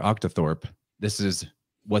 Speaking of your octothorpe, this is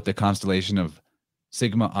what the constellation of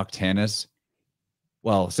Sigma Octantis.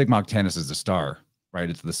 Well, Sigma Octantis is the star, right?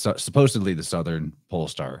 It's the supposedly the southern pole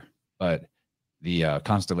star, but the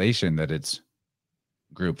constellation that it's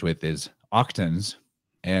grouped with is Octans,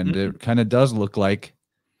 and it kind of does look like,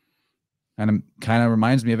 kind of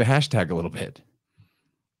reminds me of a hashtag a little bit.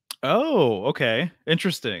 Oh, okay,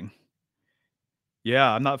 interesting.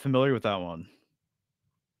 Yeah, I'm not familiar with that one.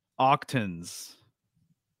 Octans.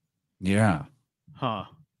 Yeah. Huh.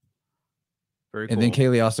 Very cool. And then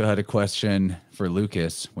Kaylee also had a question for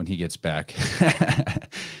Lucas when he gets back.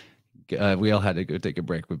 We all had to go take a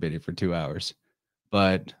break. We've been here for 2 hours.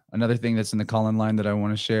 But another thing that's in the call-in line that I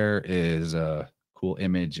want to share is a cool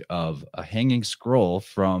image of a hanging scroll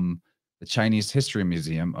from the Chinese History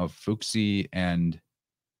Museum of Fuxi and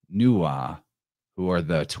Nuwa, who are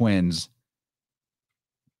the twins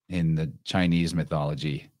in the Chinese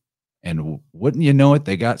mythology. And wouldn't you know it,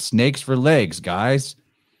 they got snakes for legs, guys.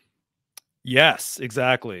 Yes,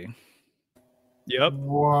 exactly. Yep.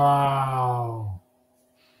 Wow.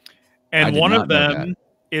 And one of them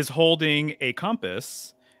is holding a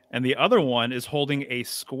compass, and the other one is holding a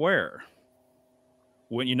square.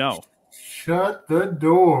 Wouldn't you know? Shut the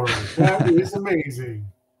door. That is amazing.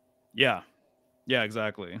 Yeah. Yeah,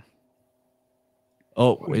 exactly.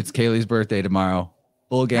 Oh, it's Kaylee's birthday tomorrow.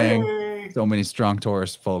 Full gang. Hey. So many strong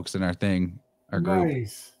Taurus folks in our thing, our group.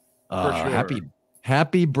 Nice. For sure.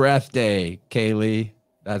 Happy birthday, Kaylee.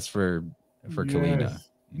 That's for Kalina.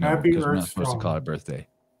 Happy because we're not Earth supposed to call Strong. it birthday.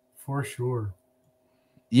 For sure.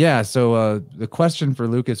 Yeah, so the question for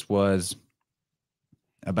Lucas was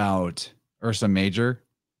about Ursa Major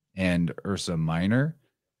and Ursa Minor.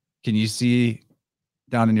 Can you see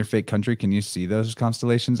down in your fake country, can you see those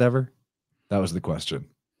constellations ever? That was the question.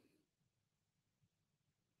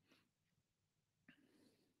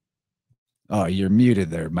 Oh, you're muted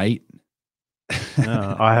there, mate.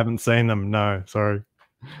 No, I haven't seen them. No, sorry.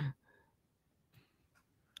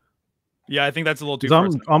 Yeah, I think that's a little too far.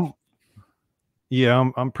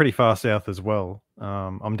 I'm pretty far south as well.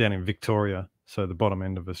 I'm down in Victoria, so the bottom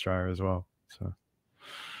end of Australia as well. So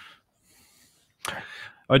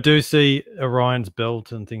I do see Orion's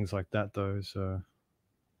belt and things like that, though. So,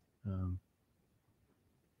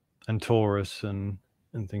 and Taurus and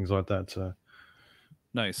things like that. So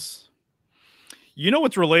Nice. You know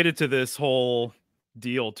what's related to this whole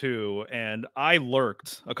deal too, and I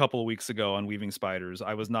lurked a couple of weeks ago on Weaving Spiders.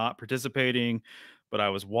 I was not participating, but I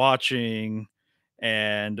was watching,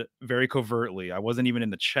 and very covertly. I wasn't even in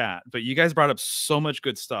the chat, but you guys brought up so much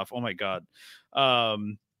good stuff. Oh my god.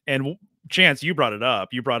 And Chance, you brought it up.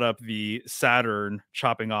 You brought up the Saturn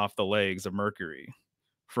chopping off the legs of Mercury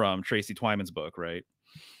from Tracy Twyman's book, right?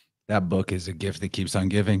 That book is a gift that keeps on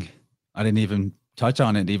giving. I didn't even touch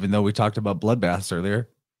on it, even though we talked about bloodbaths earlier.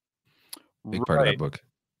 Big part of that book.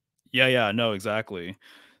 Yeah, no, exactly.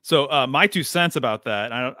 So my 2 cents about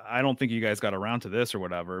that, I don't think you guys got around to this or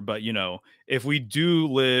whatever, but you know, if we do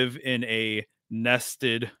live in a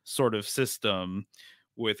nested sort of system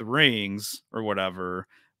with rings or whatever,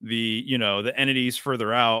 the entities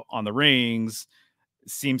further out on the rings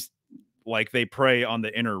seems like they prey on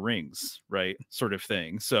the inner rings, right? Sort of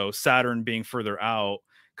thing. So Saturn being further out,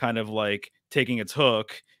 kind of like taking its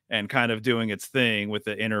hook and kind of doing its thing with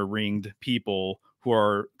the inner ringed people who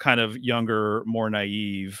are kind of younger, more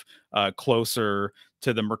naive, closer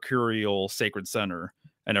to the mercurial sacred center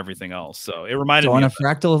and everything else. So it reminded me on a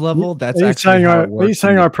fractal level, that's actually how it works. Are you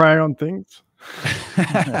saying I prey on things?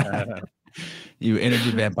 You energy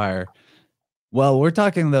vampire. Well, we're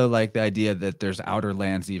talking though, like the idea that there's outer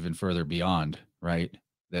lands even further beyond, right?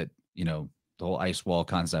 That, you know, the whole ice wall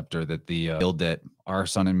concept, or that the field that our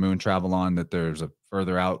sun and moon travel on, that there's a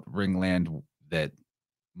further out ring land that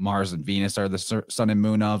Mars and Venus are the sun and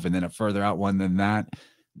moon of, and then a further out one than that,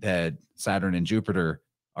 that Saturn and Jupiter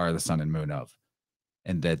are the sun and moon of.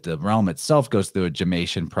 And that the realm itself goes through a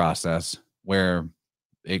gemation process where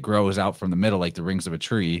it grows out from the middle like the rings of a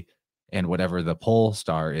tree, and whatever the pole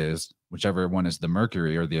star is, whichever one is the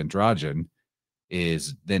Mercury or the androgen,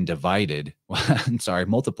 is then divided,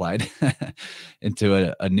 multiplied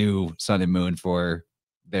into a new sun and moon for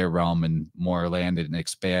their realm and more land, and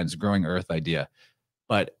expands, growing earth idea.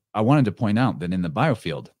 But I wanted to point out that in the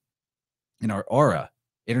biofield, in our aura,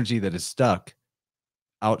 energy that is stuck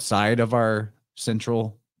outside of our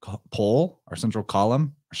central pole, our central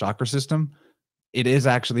column, our chakra system, it is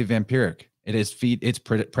actually vampiric. It is it's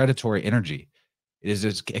predatory energy. It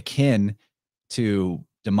is akin to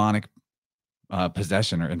demonic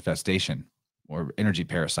possession or infestation or energy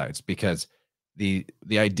parasites, because the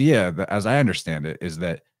idea that, as I understand it, is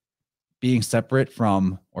that being separate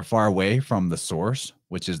from or far away from the source,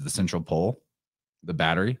 which is the central pole, the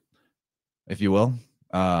battery, if you will,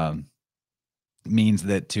 means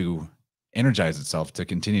that to energize itself, to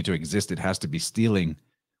continue to exist, it has to be stealing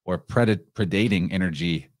or predating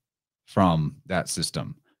energy from that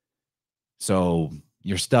system. So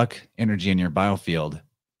your stuck energy in your biofield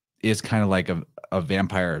is kind of like a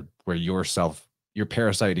vampire, where you're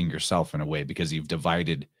parasiting yourself in a way, because you've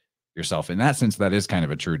divided yourself. In that sense, that is kind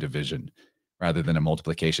of a true division rather than a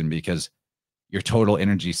multiplication, because your total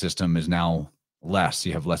energy system is now less.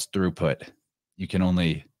 You have less throughput. You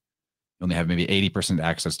only have maybe 80%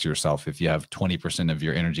 access to yourself if you have 20% of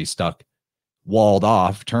your energy stuck, walled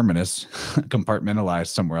off, terminus, compartmentalized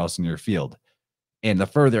somewhere else in your field. And the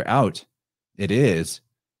further out it is,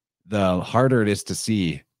 the harder it is to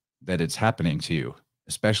see that it's happening to you,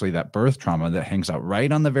 especially that birth trauma that hangs out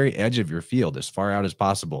right on the very edge of your field, as far out as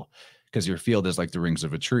possible, because your field is like the rings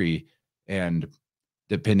of a tree. And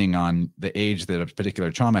depending on the age that a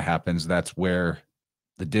particular trauma happens, that's where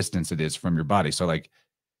the distance it is from your body. So like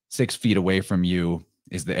 6 feet away from you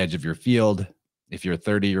is the edge of your field. If you're a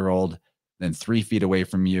 30-year-old, then 3 feet away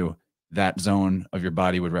from you, that zone of your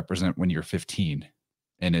body would represent when you're 15.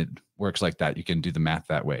 And it works like that. You can do the math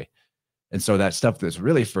that way. And so that stuff that's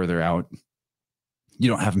really further out, you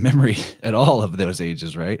don't have memory at all of those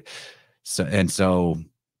ages, right? So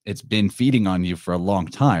it's been feeding on you for a long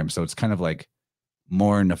time. So it's kind of like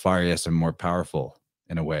more nefarious and more powerful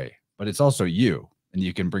in a way. But it's also you, and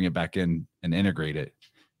you can bring it back in and integrate it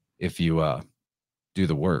if you do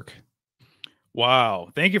the work. Wow.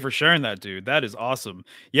 Thank you for sharing that, dude. That is awesome.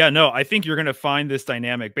 Yeah, no, I think you're going to find this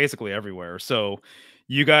dynamic basically everywhere. So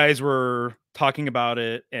you guys were talking about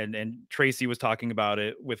it, and Tracy was talking about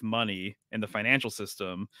it with money and the financial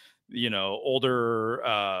system, older,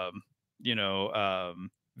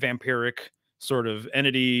 vampiric sort of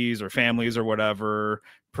entities or families or whatever,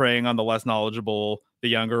 preying on the less knowledgeable, the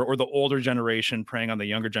younger, or the older generation preying on the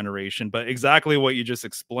younger generation. But exactly what you just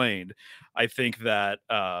explained, I think that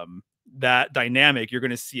that dynamic, you're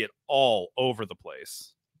going to see it all over the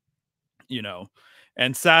place,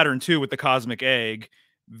 and Saturn too, with the cosmic egg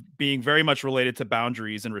being very much related to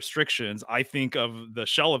boundaries and restrictions, I think of the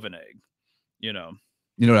shell of an egg, you know.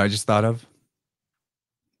 You know what I just thought of?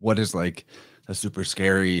 What is like a super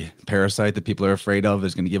scary parasite that people are afraid of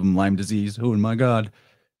is going to give them Lyme disease? Oh my God.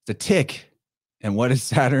 It's a tick. And what is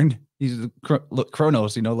Saturn? He's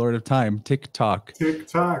Chronos, you know, Lord of Time. Tick tock. Tick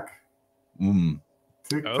tock.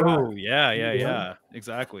 Tick tock. Oh, yeah.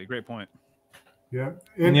 Exactly. Great point. Yeah.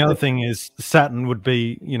 And the other thing is Saturn would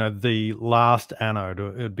be, you know, the last anode,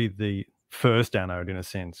 or it would be the first anode in a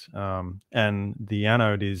sense. And the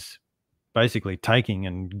anode is basically taking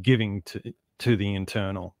and giving to the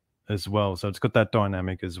internal as well. So it's got that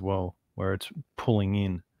dynamic as well, where it's pulling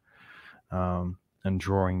in and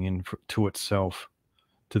drawing in to itself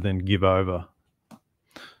to then give over.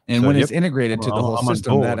 And so, when it's integrated to the whole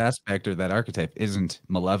system, that aspect or that archetype isn't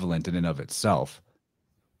malevolent in and of itself,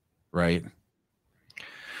 right?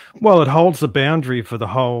 Well, it holds the boundary for the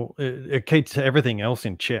whole, it keeps everything else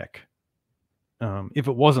in check. If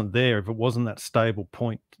it wasn't there, if it wasn't that stable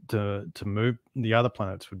point to move, the other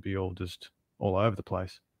planets would be all over the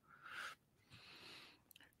place.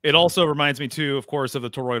 It also reminds me too, of course, of the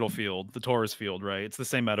toroidal field, the torus field, right? It's the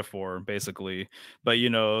same metaphor, basically. But, you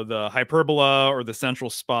know, the hyperbola or the central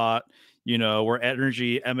spot, you know, where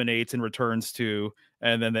energy emanates and returns to,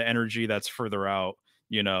 and then the energy that's further out,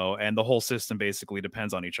 you know, and the whole system basically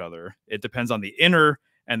depends on each other. It depends on the inner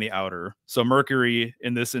and the outer. So Mercury,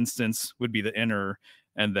 in this instance, would be the inner,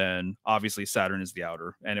 and then obviously Saturn is the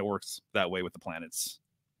outer, and it works that way with the planets.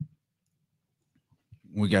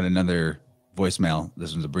 We got another voicemail.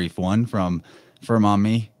 This was a brief one from Firm on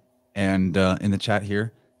Me, and in the chat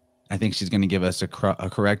here, I think she's going to give us a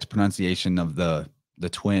correct pronunciation of the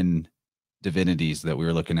twin divinities that we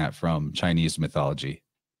were looking at from Chinese mythology.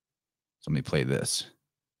 So let me play this.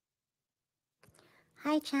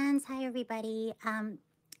 Hi, Chans. Hi, everybody.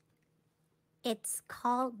 It's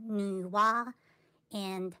called Nuwa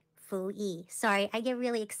and Fuyi. Sorry, I get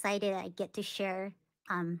really excited. I get to share,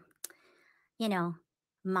 you know,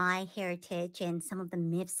 my heritage and some of the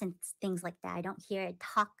myths and things like that. I don't hear it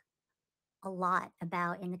talk a lot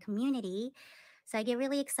about in the community. So I get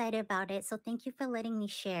really excited about it. So thank you for letting me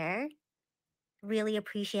share. Really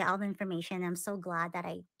appreciate all the information. I'm so glad that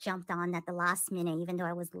I jumped on at the last minute, even though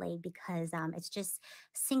I was late, because it's just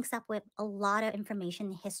syncs up with a lot of information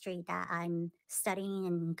and history that I'm studying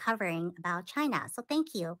and covering about China. So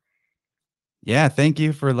thank you. Yeah, thank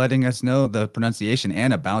you for letting us know the pronunciation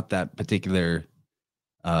and about that particular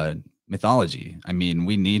mythology. I mean,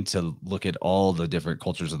 we need to look at all the different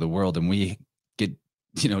cultures of the world, and we get,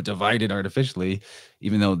 you know, divided artificially,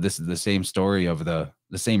 even though this is the same story of the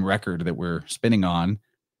same record that we're spinning on,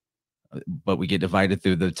 but we get divided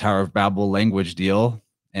through the Tower of Babel language deal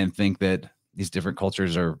and think that these different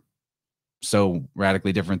cultures are so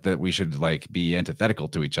radically different that we should like be antithetical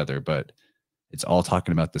to each other, but it's all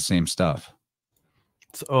talking about the same stuff.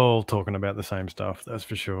 It's all talking about the same stuff, that's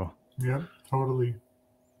for sure. Yeah, totally.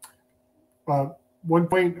 One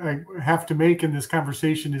point I have to make in this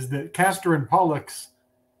conversation is that Castor and Pollux,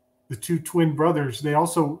 the two twin brothers, they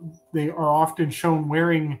are often shown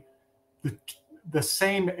wearing the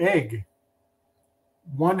same egg.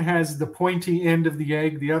 One has the pointy end of the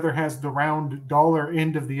egg, the other has the round dollar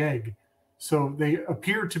end of the egg. So they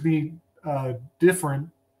appear to be different,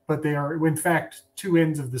 but they are in fact two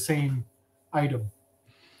ends of the same item.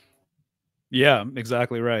 Yeah,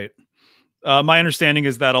 exactly right. My understanding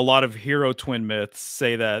is that a lot of hero twin myths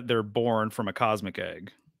say that they're born from a cosmic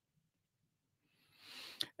egg.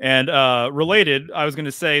 And related, I was going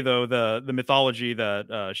to say, though, the mythology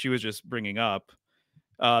that she was just bringing up,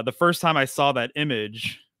 the first time I saw that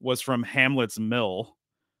image was from Hamlet's mill.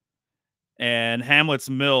 And Hamlet's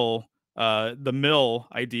mill, the mill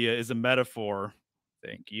idea is a metaphor.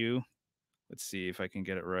 Thank you. Let's see if I can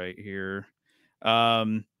get it right here.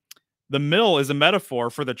 The mill is a metaphor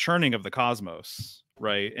for the churning of the cosmos,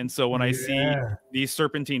 right? And so when I see these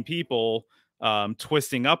serpentine people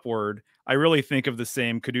twisting upward, I really think of the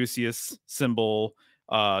same caduceus symbol,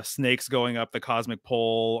 snakes going up the cosmic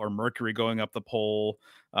pole, or Mercury going up the pole,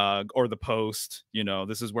 or the post. You know,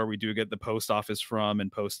 this is where we do get the post office from,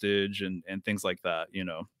 and postage and things like that. You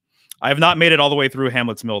know, I have not made it all the way through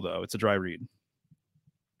Hamlet's Mill, though. It's a dry read.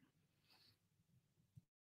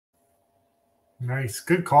 Nice.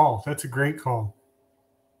 Good call. That's a great call.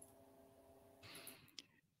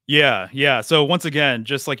 Yeah. So once again,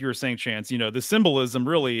 just like you were saying, Chance, you know, the symbolism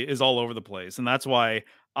really is all over the place. And that's why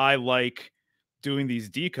I like doing these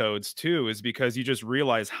decodes too, is because you just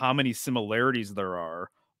realize how many similarities there are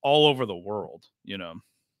all over the world, you know.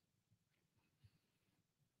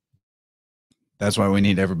 That's why we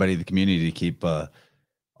need everybody in the community to keep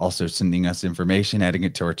also sending us information, adding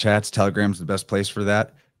it to our chats. Telegram's the best place for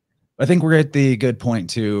that. I think we're at the good point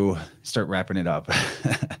to start wrapping it up.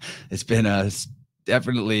 It's been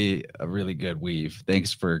definitely a really good weave.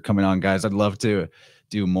 Thanks for coming on, guys. I'd love to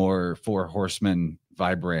do more Four Horsemen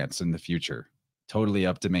vibrants in the future. Totally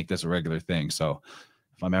up to make this a regular thing. So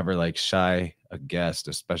if I'm ever like shy a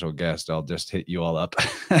special guest, I'll just hit you all up.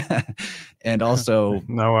 And also,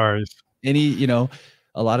 no worries.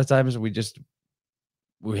 A lot of times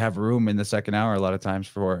we have room in the second hour a lot of times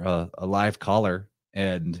for a live caller,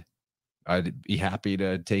 and I'd be happy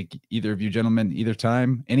to take either of you gentlemen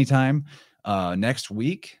anytime. Next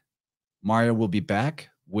week, Mario will be back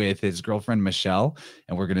with his girlfriend, Michelle,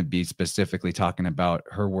 and we're going to be specifically talking about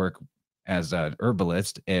her work as an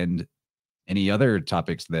herbalist and any other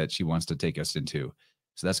topics that she wants to take us into.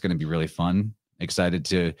 So that's going to be really fun. Excited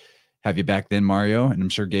to have you back then, Mario, and I'm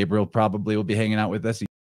sure Gabriel probably will be hanging out with us.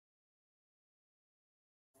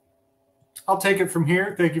 I'll take it from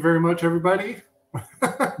here. Thank you very much, everybody.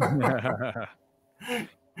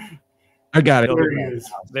 I got it. There he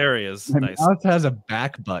is. There he is. My Nice. mouse has a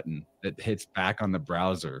back button that hits back on the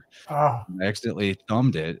browser. Oh. I accidentally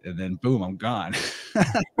thumbed it, and then boom, I'm gone.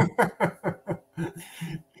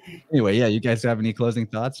 Anyway, yeah, you guys have any closing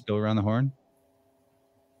thoughts? Go around the horn.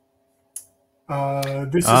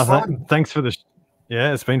 This is fun. Thanks for this.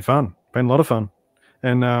 Yeah, it's been fun. Been a lot of fun.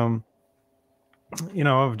 And I've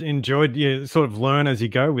enjoyed sort of learn as you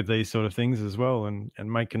go with these sort of things as well, and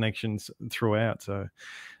make connections throughout. So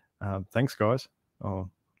thanks, guys.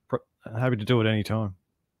 Happy to do it anytime.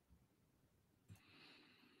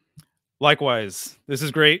 Likewise, this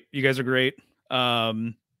is great. You guys are great.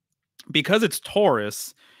 Because it's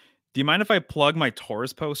Taurus, do you mind if I plug my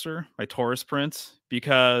Taurus poster, my Taurus print?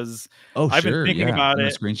 Because I've been thinking about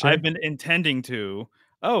it. I've been intending to.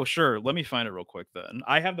 Oh, sure. Let me find it real quick then.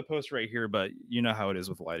 I have the poster right here, but you know how it is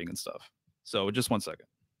with lighting and stuff. So just 1 second.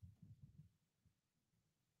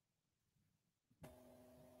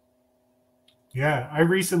 Yeah, I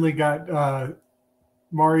recently got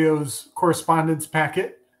Mario's correspondence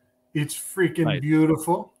packet. It's freaking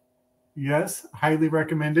beautiful. Yes, highly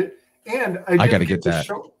recommend it. And I got to get that.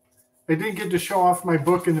 I didn't get to show off my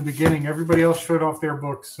book in the beginning. Everybody else showed off their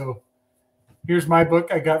books. So here's my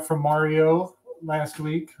book I got from Mario last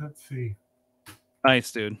week. Let's see.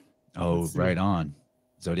 Nice, dude. Oh, right on.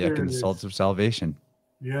 Zodiac and the Salts of Salvation.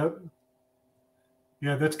 Yep.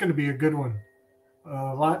 Yeah, that's going to be a good one.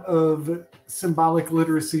 A lot of symbolic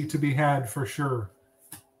literacy to be had for sure.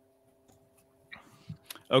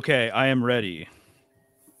 Okay, I am ready.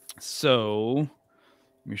 So let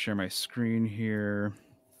me share my screen here.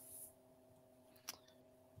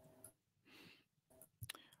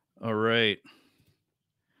 All right.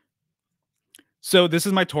 So this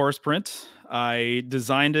is my Taurus print. I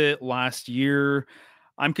designed it last year.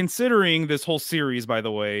 I'm considering this whole series, by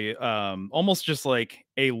the way, almost just like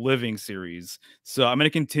a living series. So I'm going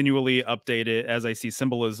to continually update it as I see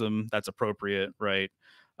symbolism that's appropriate, right?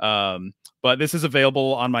 But this is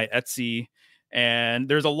available on my Etsy, and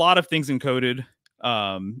there's a lot of things encoded.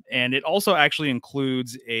 And it also actually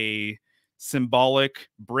includes a symbolic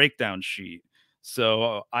breakdown sheet.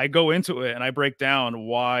 So I go into it and I break down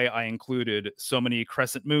why I included so many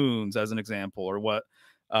crescent moons as an example, or what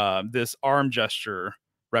this arm gesture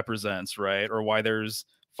represents, right? Or why there's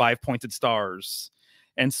 5 pointed stars.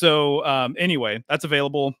 And so anyway, that's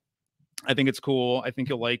available. I think it's cool. I think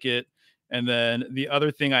you'll like it. And then the other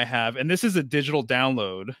thing I have, and this is a digital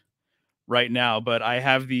download right now, but I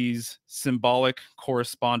have these symbolic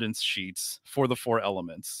correspondence sheets for the 4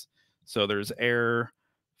 elements. So there's air,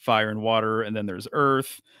 fire, and water, and then there's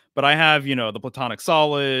earth. But I have, the platonic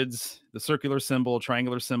solids, the circular symbol,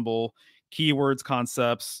 triangular symbol, keywords,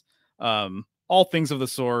 concepts, all things of the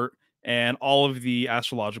sort, and all of the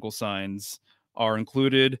astrological signs are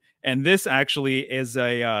included. And this actually is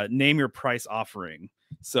a name your price offering.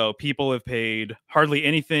 So people have paid hardly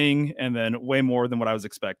anything and then way more than what I was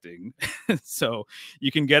expecting. So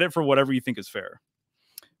you can get it for whatever you think is fair.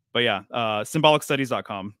 But yeah,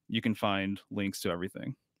 symbolicstudies.com. You can find links to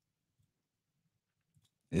everything.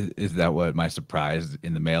 Is that what my surprise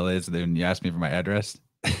in the mail is? Then you asked me for my address?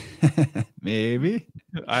 Maybe.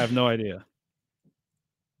 I have no idea.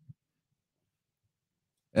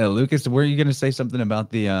 Lucas, were you going to say something about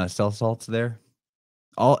the cell salts there?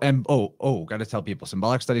 Got to tell people,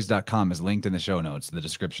 symbolicstudies.com is linked in the show notes, the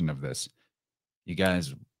description of this. You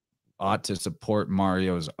guys ought to support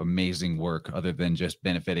Mario's amazing work other than just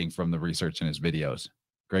benefiting from the research in his videos.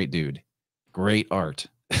 Great dude. Great art.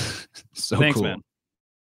 So thanks, cool. Man.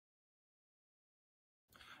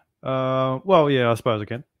 Well, yeah, I suppose I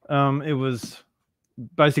can. It was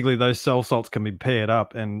basically those cell salts can be paired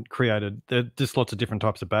up and created. There are just lots of different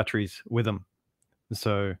types of batteries with them.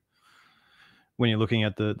 So when you're looking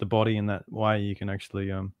at the body in that way, you can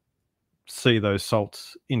actually see those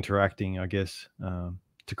salts interacting, I guess,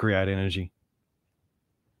 to create energy.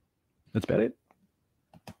 That's about it.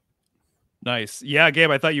 Nice. Yeah, Gabe,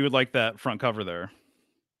 I thought you would like that front cover there.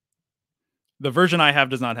 The version I have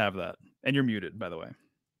does not have that. And you're muted, by the way.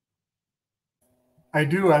 I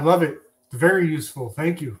do. I love it. Very useful.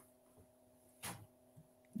 Thank you.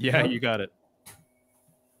 Yeah, you got it.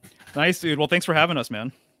 Nice, dude. Well, thanks for having us,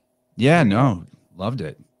 man. Yeah, no, loved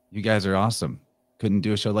it. You guys are awesome. Couldn't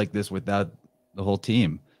do a show like this without the whole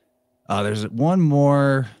team. There's one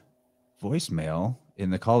more voicemail in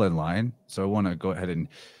the call-in line, so I want to go ahead and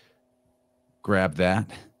grab that.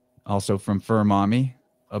 Also from Fur Mommy,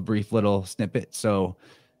 a brief little snippet. So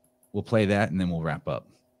we'll play that and then we'll wrap up.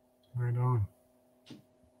 Right on.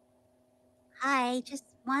 Hi, just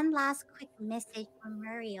one last quick message from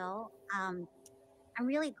Muriel. I'm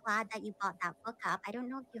really glad that you brought that book up. I don't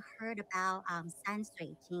know if you heard about sense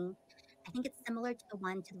rating. I think it's similar to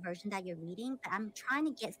the version that you're reading, but I'm trying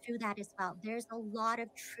to get through that as well. There's a lot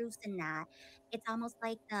of truth in that. It's almost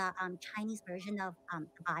like the Chinese version of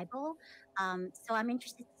the Bible. So I'm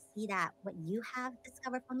interested to see that what you have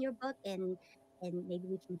discovered from your book, and maybe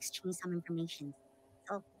we can exchange some information.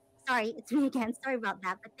 So sorry, it's me again. Sorry about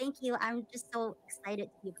that, but thank you. I'm just so excited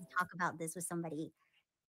to be able to talk about this with somebody.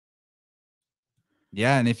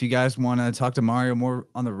 Yeah, and if you guys want to talk to Mario more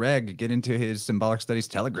on the reg, get into his Symbolic Studies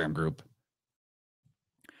Telegram group.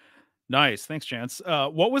 Nice. Thanks, Chance.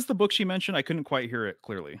 What was the book she mentioned? I couldn't quite hear it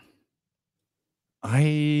clearly.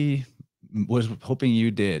 I was hoping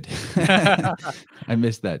you did. I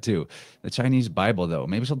missed that too. The Chinese Bible, though.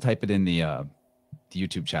 Maybe she'll type it in the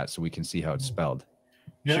YouTube chat so we can see how it's spelled.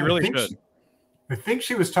 Yeah, she really should. I think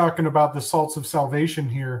she was talking about the Salts of Salvation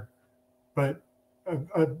here, but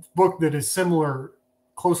a book that is similar,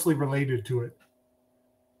 closely related to it.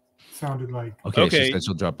 Sounded like. Okay. She said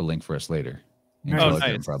she'll drop a link for us later.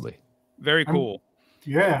 Nice. Probably. Very cool.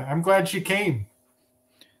 I'm glad she came.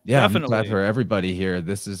 Yeah, definitely. I'm glad for everybody here.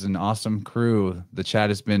 This is an awesome crew. The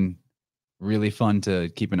chat has been really fun to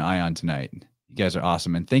keep an eye on tonight. You guys are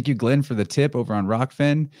awesome. And thank you, Glenn, for the tip over on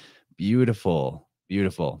Rockfin. Beautiful.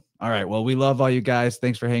 Beautiful. All right. Well, we love all you guys.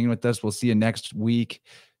 Thanks for hanging with us. We'll see you next week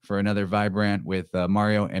for another Vibrant with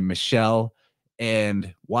Mario and Michelle.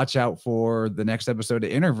 And watch out for the next episode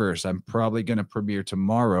of InnerVerse. I'm probably going to premiere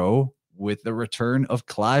tomorrow with the return of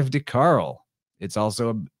Clive DeCarl. It's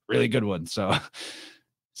also a really good one. So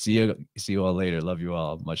see you all later. Love you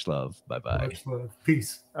all. Much love. Bye-bye. Much love.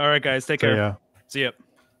 Peace. All right, guys. Take care. See ya.